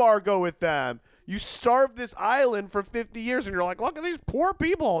trade embargo with them. You starved this island for 50 years, and you're like, look at these poor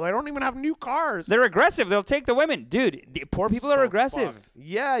people. They don't even have new cars. They're aggressive. They'll take the women. Dude, poor people are aggressive. Fucked.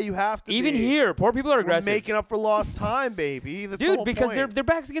 Yeah, you have to Even be. here, poor people are aggressive. We're making up for lost time, baby. That's the whole because point. their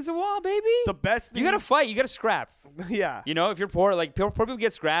backs against the wall, baby. The best thing you got to fight. You got to scrap. Yeah. You know, if you're poor, like poor people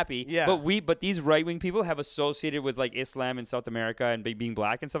get scrappy. Yeah. But these right-wing people have associated with like Islam in South America and being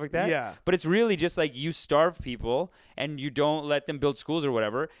black and stuff like that. Yeah. But it's really just like you starve people and you don't let them build schools or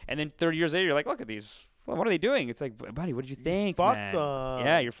whatever. And then 30 years later, you're like, look at these. Well, what are they doing? It's like, buddy, what did you think, fuck man? them.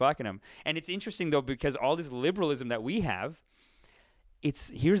 Yeah, you're fucking them. And it's interesting though because all this liberalism that we have,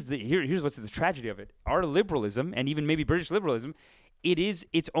 here's what's the tragedy of it. Our liberalism and even maybe British liberalism,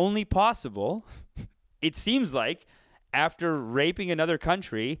 it's only possible. It seems like after raping another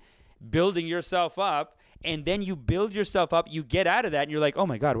country, building yourself up, and then you build yourself up, you get out of that, and you're like, oh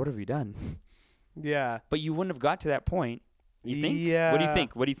my God, what have we done? Yeah. But you wouldn't have got to that point. You think? Yeah. What do you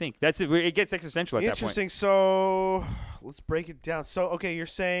think? What do you think? That's it gets existential at that point. Interesting. So let's break it down. So okay, you're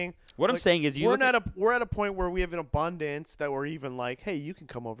saying what I'm saying is we're at a point where we have an abundance that we're even like, hey, you can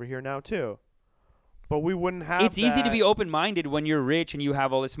come over here now too. But we wouldn't have. It's easy to be open-minded when you're rich and you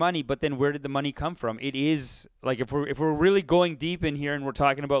have all this money, but then where did the money come from? It is like if we're really going deep in here and we're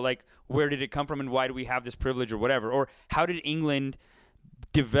talking about like where did it come from and why do we have this privilege or whatever, or how did England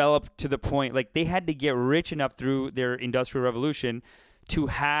develop to the point like they had to get rich enough through their industrial revolution to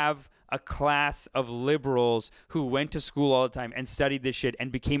have a class of liberals who went to school all the time and studied this shit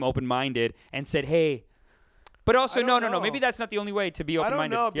and became open-minded and said, hey. But also, no. Maybe that's not the only way to be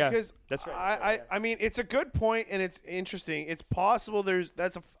open-minded. I don't know because that's right. I mean, it's a good point and it's interesting. It's possible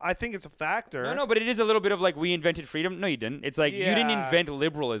I think it's a factor. No, but it is a little bit of like we invented freedom. No, you didn't. It's like you didn't invent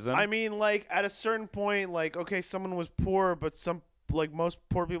liberalism. I mean, like at a certain point, like okay, someone was poor, but most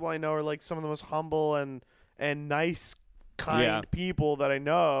poor people I know are like some of the most humble and nice, kind people that I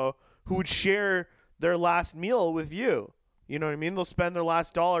know who would share their last meal with you. You know what I mean? They'll spend their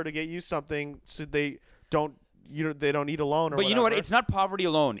last dollar to get you something so they don't eat alone. But you know what? It's not poverty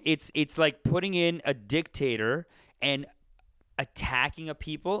alone. It's like putting in a dictator and attacking a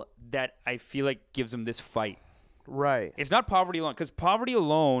people that I feel like gives them this fight. Right. It's not poverty alone, because poverty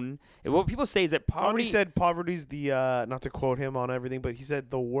alone, what people say is that poverty. He said poverty's the not to quote him on everything, but he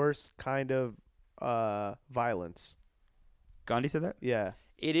said the worst kind of violence. Gandhi said that? Yeah.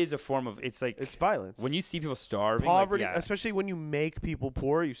 It is a form of, it's violence. When you see people starving. Poverty, especially when you make people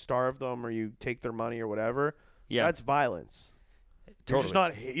poor, you starve them or you take their money or whatever. Yeah. That's violence. Totally. You're just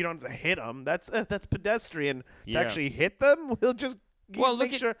not, you don't have to hit them. That's pedestrian. To actually hit them, we'll just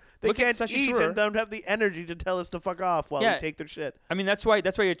make sure they can't eat and don't have the energy to tell us to fuck off while we take their shit. I mean, that's why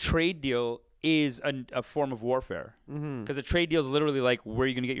a trade deal is a form of warfare, because a trade deal is literally like, where are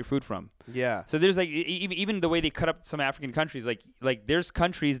you going to get your food from? Yeah. So there's like even the way they cut up some African countries, like there's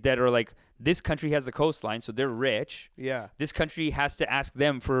countries that are like, this country has the coastline, so they're rich. Yeah. This country has to ask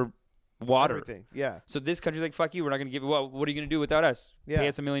them for water. Everything. Yeah. So this country's like, fuck you, we're not going to give you. Well, what are you going to do without us? Yeah. Pay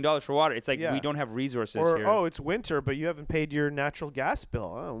us $1 million for water. It's like, we don't have resources here. Oh, it's winter, but you haven't paid your natural gas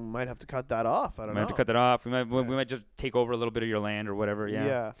bill. Oh, we might have to cut that off. I don't know. We might have to cut that off. We might just take over a little bit of your land or whatever. Yeah.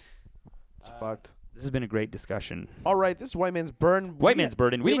 Yeah. It's fucked. This has been a great discussion. All right, this is White Man's Burden. White Man's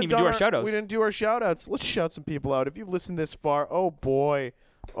Burden. We didn't even do our shout-outs. We didn't do our shout-outs. Let's shout some people out. If you've listened this far, oh boy,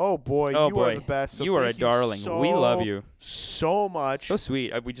 you are the best. So you are a darling. We love you so much. So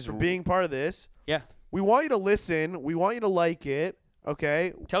sweet. We just for being part of this. Yeah. We want you to listen. We want you to like it.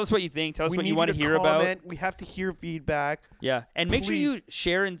 Okay. Tell us what you think. Tell us what you want to hear about. We have to hear feedback. Yeah, and make sure you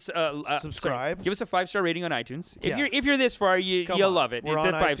share and subscribe. Sorry, give us a 5-star rating on iTunes. If you're this far, you'll love it. We're it's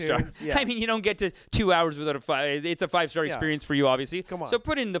on a 5-star. Yeah. I mean, you don't get to 2 hours without a 5. It's a 5-star experience for you, obviously. Come on. So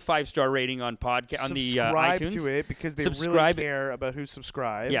put in the 5-star rating on podcast on the iTunes. Subscribe to it because they really care about who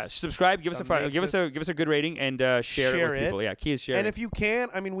subscribes. Yeah, subscribe. Give us a 5. Give us a good rating and share it with people. Yeah, key is share. And if you can,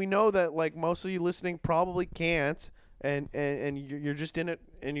 I mean, we know that like most of you listening probably can't. And you're just in it,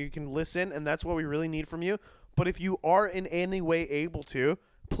 and you can listen, and that's what we really need from you. But if you are in any way able to,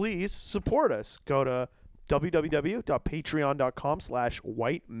 please support us. Go to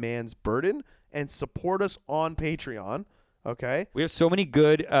www.patreon.com/whitemansburden and support us on Patreon. Okay. We have so many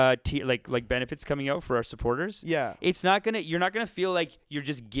good like benefits coming out for our supporters. Yeah. You're not gonna feel like you're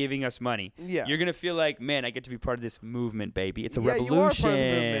just giving us money. Yeah. You're gonna feel like, man, I get to be part of this movement, baby. It's a revolution. You are part of the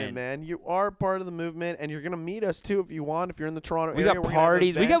movement, man. You are part of the movement, and you're gonna meet us too if you want. If you're in the Toronto area, we got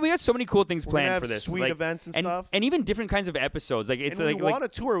parties. We got so many cool things planned for this. Sweet events and stuff, and even different kinds of episodes. Like it's we want a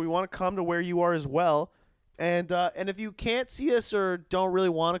tour. We want to come to where you are as well. And if you can't see us or don't really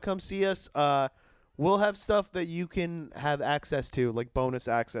want to come see us, we'll have stuff that you can have access to, like bonus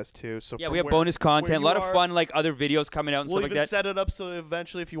access to. So yeah, we have bonus content, a lot of fun, like other videos coming out and stuff like that. We'll even set it up so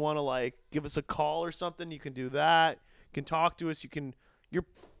eventually, if you want to like give us a call or something, you can do that. You can talk to us. You're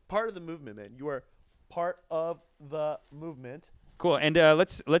part of the movement, man. You are part of the movement. Cool. And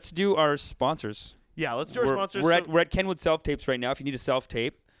let's do our sponsors. Yeah, let's do our sponsors. We're at Kenwood Self Tapes right now. If you need a self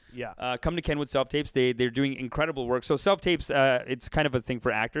tape. Yeah. Come to Kenwood Self Tapes. They're doing incredible work. So self tapes, it's kind of a thing for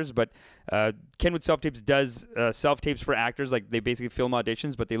actors, but Kenwood Self Tapes does self tapes for actors. Like they basically film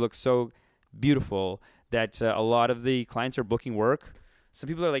auditions, but they look so beautiful that a lot of the clients are booking work. Some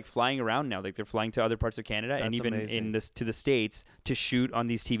people are like flying around now, like they're flying to other parts of Canada and even to the States to shoot on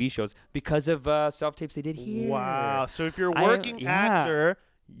these TV shows because of self tapes they did here. Wow! So if you're a working actor,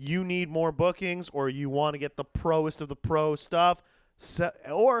 you need more bookings, or you want to get the proest of the pro stuff.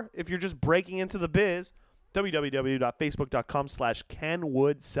 Or if you're just breaking into the biz,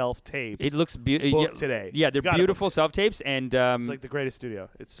 www.facebook.com/KenwoodSelfTapes. It looks beautiful today. Yeah, they're beautiful self-tapes, and it's like the greatest studio.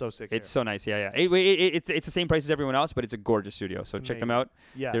 It's so sick. It's so nice. Yeah. It's the same price as everyone else, but it's a gorgeous studio. So check them out.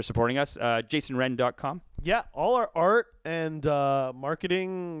 Yeah, they're supporting us. JasonWren.com. Yeah, all our art and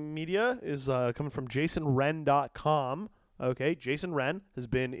marketing media is coming from JasonWren.com. Okay, Jason Wren has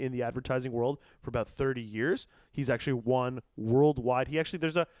been in the advertising world for about 30 years. He's actually won worldwide. I don't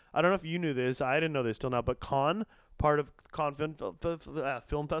know if you knew this. I didn't know this till now, but Cannes, part of Cannes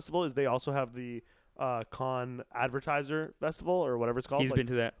Film Festival, is they also have the Cannes Advertiser Festival or whatever it's called. He's been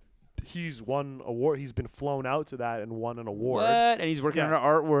to that. He's won award. He's been flown out to that and won an award. What? And he's working on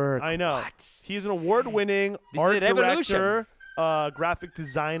our artwork. I know. What? He's an award-winning art director. Graphic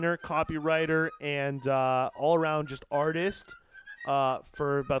designer, copywriter, and all-around just artist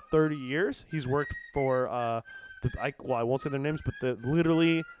for about 30 years. He's worked for I won't say their names, but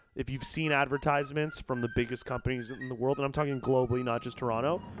literally If you've seen advertisements from the biggest companies in the world, and I'm talking globally, not just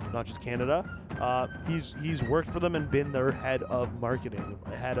Toronto, not just Canada, he's worked for them and been their head of marketing,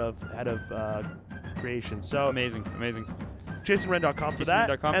 head of creation. So Amazing. JasonWren.com for that.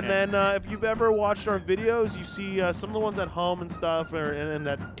 JasonWren.com, And yeah. then if you've ever watched our videos, you see some of the ones at home and stuff, and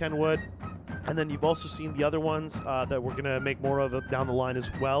at Kenwood. And then you've also seen the other ones that we're going to make more of down the line as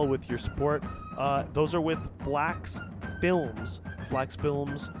well with your support. Those are with Flax Films. Flax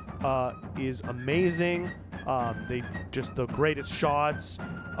Films is amazing. They just the greatest shots.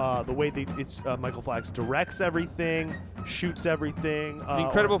 The way Michael Flax directs everything, shoots everything. He's an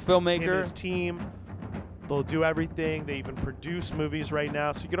incredible filmmaker. Him and his team. They'll do everything. They even produce movies right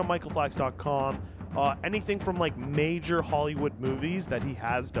now. So you go to michaelflax.com. Anything from like major Hollywood movies that he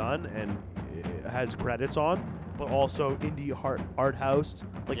has done and has credits on, but also indie art house.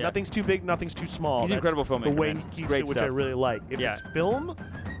 Like nothing's too big, nothing's too small. He's an incredible filmmaker. The way man. he keeps Great it, which stuff. I really like. If it's film,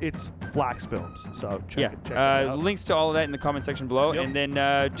 it's Flax Films. So check it out. Links to all of that in the comment section below, Yep. and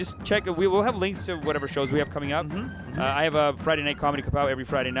then just check. We will have links to whatever shows we have coming up. I have a Friday night comedy Kapow every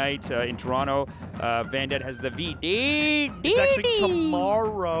Friday night in Toronto. Vandad has the VD. It's actually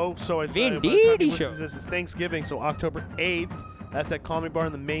tomorrow, so it's by the time you Venditi listen show. to this is Thanksgiving, so October 8th. That's at Comedy Bar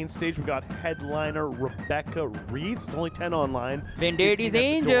on the main stage. We got headliner Rebecca Reeds. It's only 10 online. Vandadi's 15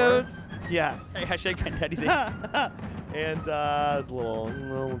 at the door. Angels. Yeah. Hey, hashtag Vandadi's Angels. And it's a little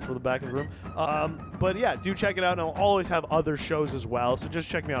one's for the back of the room. But yeah, do check it out. And I'll always have other shows as well. So just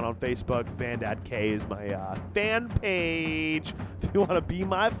check me out on Facebook. Vandad K is my fan page. If you want to be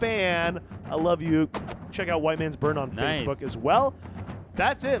my fan, I love you. Check out White Man's Burn on Nice. Facebook as well.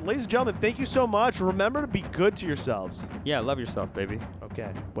 That's it. Ladies and gentlemen, thank you so much. Remember to be good to yourselves. Yeah, love yourself, baby.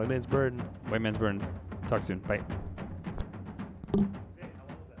 Okay. White Man's Burden. White Man's Burn. Talk soon. Bye. How long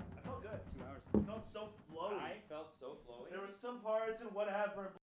was that? I felt good. 2 hours. It felt so flowy. felt so flowy. There were some parts and whatever.